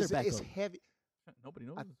 Who's It's, their it's backup? heavy. nobody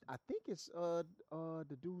knows. I think it's the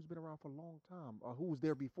dude who's been around for a long time. Who was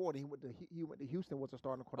there before? Then he went to Houston. Was a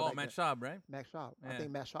starting quarterback. Oh, Matt there. Schaub, right? Matt Schaub. I Yeah.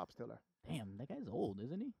 think Matt Schaub's still there. Damn, that guy's old,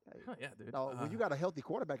 isn't he? Oh, yeah, dude. No, when you got a healthy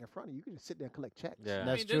quarterback in front of you, you can just sit there and collect checks. Yeah. I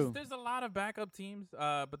That's mean, true. There's a lot of backup teams,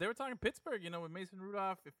 but they were talking Pittsburgh. You know, with Mason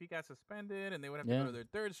Rudolph, if he got suspended and they would have to Yeah. go to their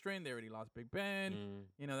third string, they already lost Big Ben. Mm.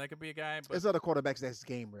 You know, that could be a guy. But There's other quarterbacks that's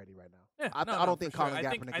game ready right now. yeah, I no, don't no, think for sure. Colin I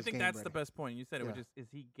think Kaepernick I is think game that's the ready. best point. You said it was Yeah. just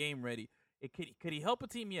is he game ready? Could he help a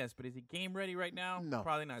team? Yes, but is he game ready right now? No.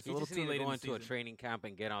 Probably not. It's He a little just too need late to go in the into a season. training camp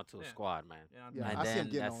and get onto a Yeah. squad, man. Yeah, Yeah, And I see him then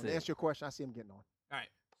getting that's on. To it. answer your question, I see him getting on. All right.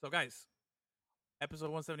 So, guys, episode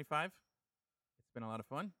 175. It's been a lot of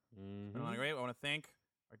fun. It's been a lot of Mhm. great. I want to thank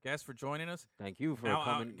our guests for joining us. Thank you for Now,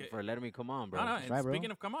 coming, get- for letting me come on, bro. No, no. That's And right, bro. speaking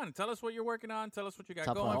of, come on, tell us what you're working on. Tell us what you got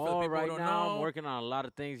Top going five. for the Oh, people who right don't now know. I'm working on a lot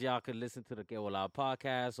of things. Y'all could listen to the Que Vola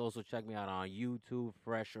podcast. Also check me out on YouTube,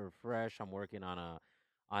 Fresh or Fresh. I'm working on a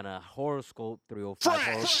horoscope, 305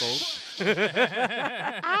 horoscope.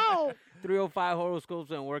 Ow! 305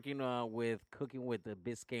 horoscopes and working with Cooking with the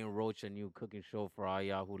Biscayne Roach, a new cooking show for all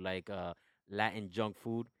y'all who like Latin junk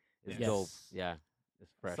food. It's Yes. dope. Yeah,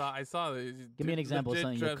 it's fresh. I saw this. Give me an example of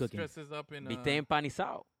something you're cooking. Dresses up in. Vite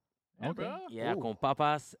empanizado. Yeah, Okay. bro. Yeah, Ooh. con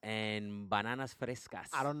papas and bananas frescas.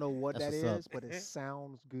 I don't know what That's that what's up. is, but it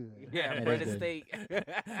sounds good. Yeah, That breaded is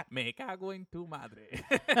steak. Me cago en tu madre.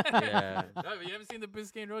 Yeah. No, you haven't seen the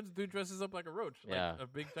Biscayne Roach? Dude dresses up like a roach. Like Yeah. a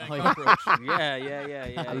big giant Oh, yeah. cockroach.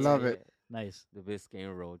 yeah. I love yeah. it. Nice. The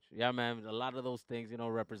Biscayne Roach. Yeah, man. A lot of those things,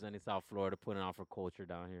 representing South Florida, putting on for culture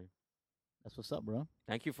down here. That's what's up, bro.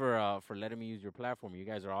 Thank you for letting me use your platform. You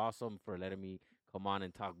guys are awesome for letting me come on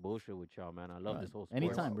and talk bullshit with y'all, man. I love Right. this whole sport.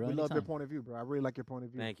 Anytime, bro. We love your anytime. point of view, bro. I really like your point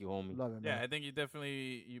of view. Thank you, homie. Love it, man. Yeah, I think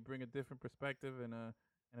you bring a different perspective and a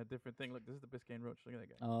different thing. Look, this is the Biscayne Roach. Look at that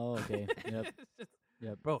guy. Oh, okay. Yep. It's just-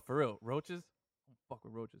 Yep. Bro, for real, roaches. Don't fuck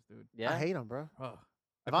with roaches, dude. Yeah. I hate them, bro. Oh.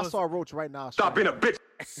 If I saw a roach right now, Stop being a bitch.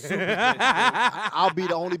 I'll be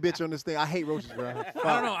the only bitch on this thing. I hate roaches, bro.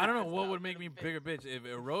 I don't know what would make me bigger bitch, if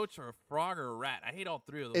a roach or a frog or a rat. I hate all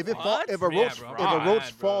three of those. If it things. fall, if a Yeah, roach bro. if a roach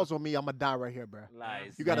Bad, bro. falls on me, I'm gonna die right here, bro.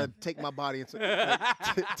 Lies. You gotta take my body and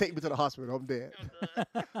take me to the hospital. I'm dead.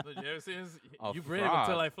 Look, you ever seen this? A You brave frog.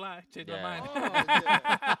 until I fly. Change Yeah. my mind.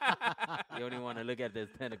 Oh, You don't even want to look at this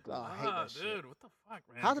tentacle. Oh, I hate that shit. dude, what the fuck,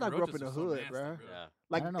 man? How did I grow up Roaches in the are so hood, nasty, bruh? Yeah.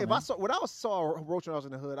 Like don't know, if man. I saw when I saw a roach when I was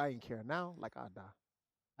in the hood, I didn't care. Now, like I'd die.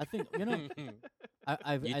 I think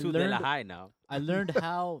I You too de la learned high now. I learned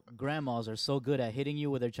how grandmas are so good at hitting you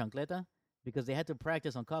with their chancleta because they had to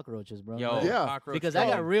practice on cockroaches, bro. Yo. Like, Yeah. Cockroach because I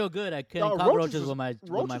dog. got real good at killing Dog, cockroaches roaches with my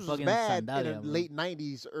Roaches was fucking bad sandalia. in the bro. late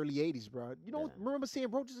 '90s, early '80s, bro. You know, Yeah. remember seeing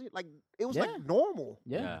roaches? Like it was Yeah. like normal.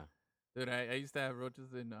 Yeah. Dude, I used to have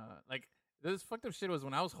roaches in like This fucked up shit was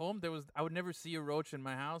when I was home. I would never see a roach in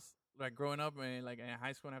my house. Like growing up, and like in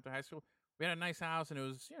high school and after high school, we had a nice house, and it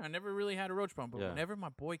was I never really had a roach problem. But whenever my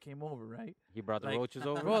boy came over, right, He brought the like, roaches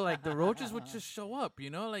over. bro, like the roaches would just show up,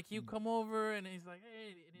 like he'd come over and he's like,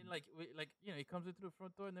 hey, and then, like he comes into the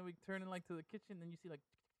front door, and then we turn in like to the kitchen, and you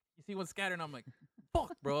see one scattered, and I'm like,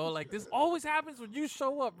 fuck, bro, like this always happens when you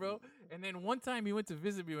show up, bro. And then one time he went to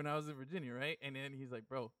visit me when I was in Virginia, right, and then he's like,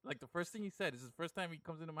 bro, like the first thing he said is the first time he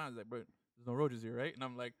comes into my house, he's like, bro, there's no roaches here, right? And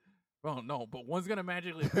I'm like, bro, no, but one's gonna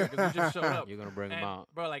magically appear because he just showed up. You're gonna bring him out,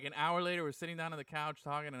 bro. Like an hour later, we're sitting down on the couch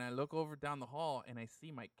talking, and I look over down the hall, and I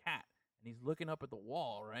see my cat, and he's looking up at the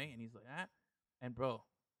wall, right? And he's like, ah, and bro,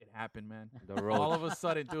 it happened, man. The roach. All of a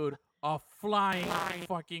sudden, dude, a flying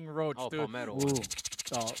fucking roach, dude. Palmetto.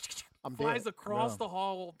 I'm Flies dead. across the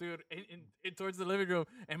hall, dude, in towards the living room,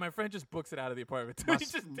 and my friend just books it out of the apartment. Dude, he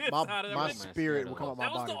just dips out of there. My Like, spirit will come out my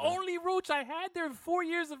that was body. the bro. only roach I had there in 4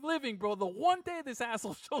 years of living, bro. The one day this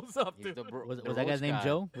asshole shows up, He's dude. Was that guy's name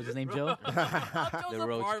Joe? Was his name Joe? Joe's The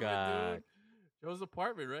roach apartment, guy. dude. Joe's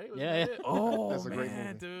apartment, right? Wasn't Yeah, that yeah. it? Oh, That's a great man,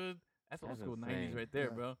 movie. dude. That's old That's school insane. 90s right there,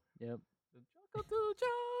 Yeah. bro. Yep. Go to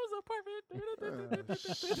Joe's apartment.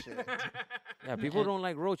 Shit. Yeah, people don't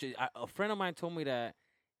like roaches. A friend of mine told me that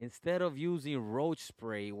instead of using roach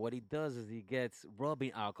spray, what he does is he gets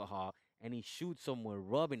rubbing alcohol and he shoots someone with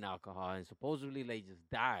rubbing alcohol, and supposedly they just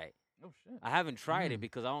die. Oh, shit. I haven't tried it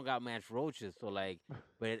because I don't got match roaches. So like,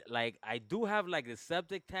 but like I do have like the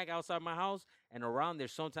septic tank outside my house, and around there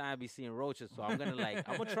sometimes I be seeing roaches. So I'm gonna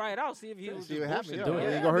try it out, see if he was See just what happens. bullshitting. Yeah, Do it. it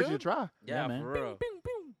Yeah, ain't gonna hurt dude. you to try. yeah, Yeah, man. for real. Pew,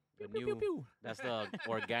 pew. The Pew, pew, new- pew. That's the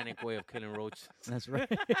organic way of killing roaches. That's right.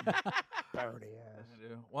 Dirty ass.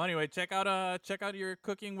 Well, anyway, check out your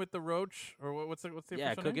Cooking with the Roach, or what's the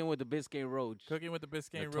Yeah, official cooking name? with the Biscayne roach. Cooking with the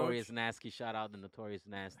Biscayne Notorious Roach. Nasty. Shout out the Notorious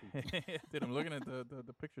Nasty. Dude, I'm looking at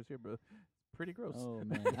the pictures here, bro. Pretty gross. Oh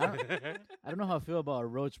man, I don't know how I feel about a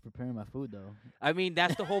roach preparing my food though. I mean,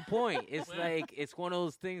 that's the whole point. It's like it's one of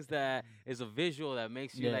those things that is a visual that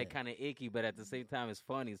makes you Yeah. like kind of icky, but at the same time it's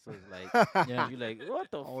funny. So it's like Yeah. you're like,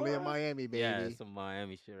 what the Only fuck? in Miami, baby. Yeah, it's some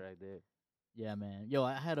Miami shit right there. Yeah, man. Yo,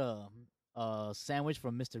 I had a sandwich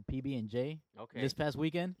from Mr. PB&J Okay. this past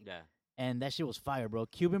weekend, Yeah. and that shit was fire, bro.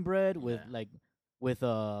 Cuban bread with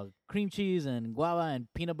cream cheese and guava and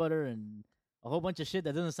peanut butter and a whole bunch of shit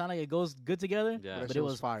that doesn't sound like it goes good together. Yeah. That But shit it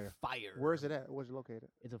was was fire. fire. Where's it at? Where's it located?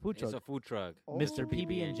 It's a food truck. It's a food truck. Mr.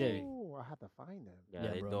 PB&J. Oh, I have to find them. Yeah,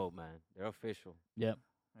 Yeah, they bro. dope, man. They're official. Yep.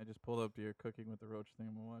 I just pulled up your Cooking with the Roach thing.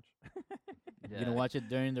 I'm gonna watch. You gonna watch it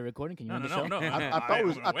during the recording? Can you No, end no, the no, show? no. I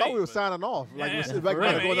thought we were signing off. Like Yeah, we're like,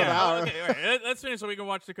 yeah. go another hour. Okay, all right. Let's finish so we can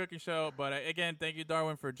watch the cooking show. But again, thank you,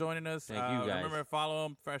 Darwin, for joining us. Thank you, guys. Remember to follow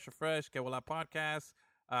him, Fresh or Fresh, Que Vola Podcast.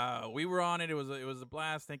 We were on it. It was a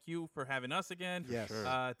blast. Thank you for having us again. Yes. Sure.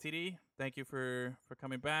 TD, thank you for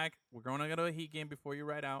coming back. We're going to go to a Heat game before you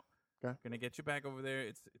ride out. Okay. Gonna get you back over there.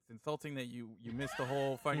 It's insulting that you missed the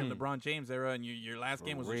whole fucking LeBron James era, and your last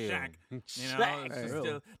game was with real. Shaq. You know, Shaq. it's Hey. just Real.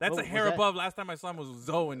 still, that's Oh, a hair was that- above. Last time I saw him was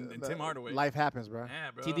Zoe and Tim Hardaway. Life happens, bro. Yeah,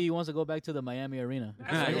 bro. TD wants to go back to the Miami arena.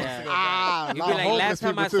 That's why he wants Yeah. to go back. Ah, You'd a lot be of like, homeless last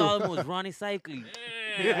time I people, saw too. him was Ronnie Cycling.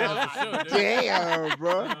 Yeah, for sure, dude. Damn,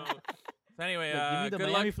 bro. So anyway, Like, you mean the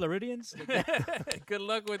good Miami luck. Floridians? Good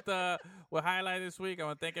luck with Highlight this week. I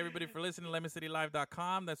want to thank everybody for listening.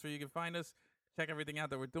 LemonCityLive.com. That's where you can find us. Check everything out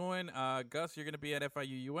that we're doing. Gus, you're going to be at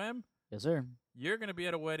FIU-UM. Yes, sir. You're going to be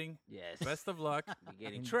at a wedding. Yes. Best of luck. You're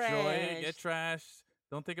getting Enjoy it. trashed. Get trashed.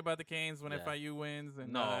 Don't think about the Canes when Yeah. FIU wins.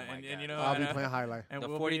 And, No, my and God. you know, I'll be and, playing highlight. and The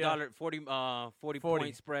we'll $40 be, 40 40.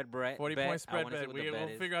 point spread bet. 40 bet. point I spread wanna see bet. what the We'll bet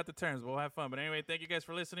is. figure out the terms. We'll have fun. But anyway, thank you guys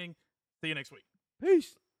for listening. See you next week.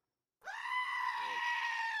 Peace.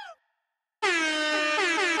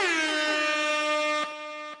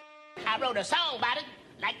 I wrote a song about it.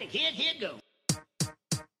 Like the kid, here go.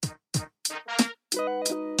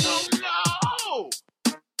 Oh no!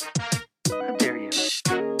 How dare you?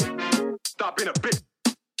 Stop being a bitch.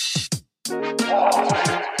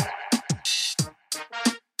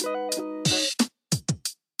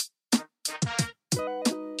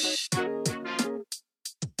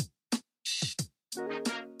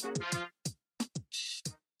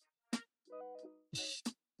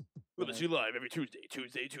 Lemon City Live every Tuesday.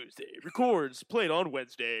 Records played on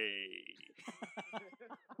Wednesday.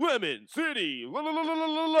 Lemon City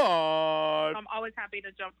Live. I'm always happy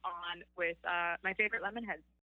to jump on with my favorite Lemonheads.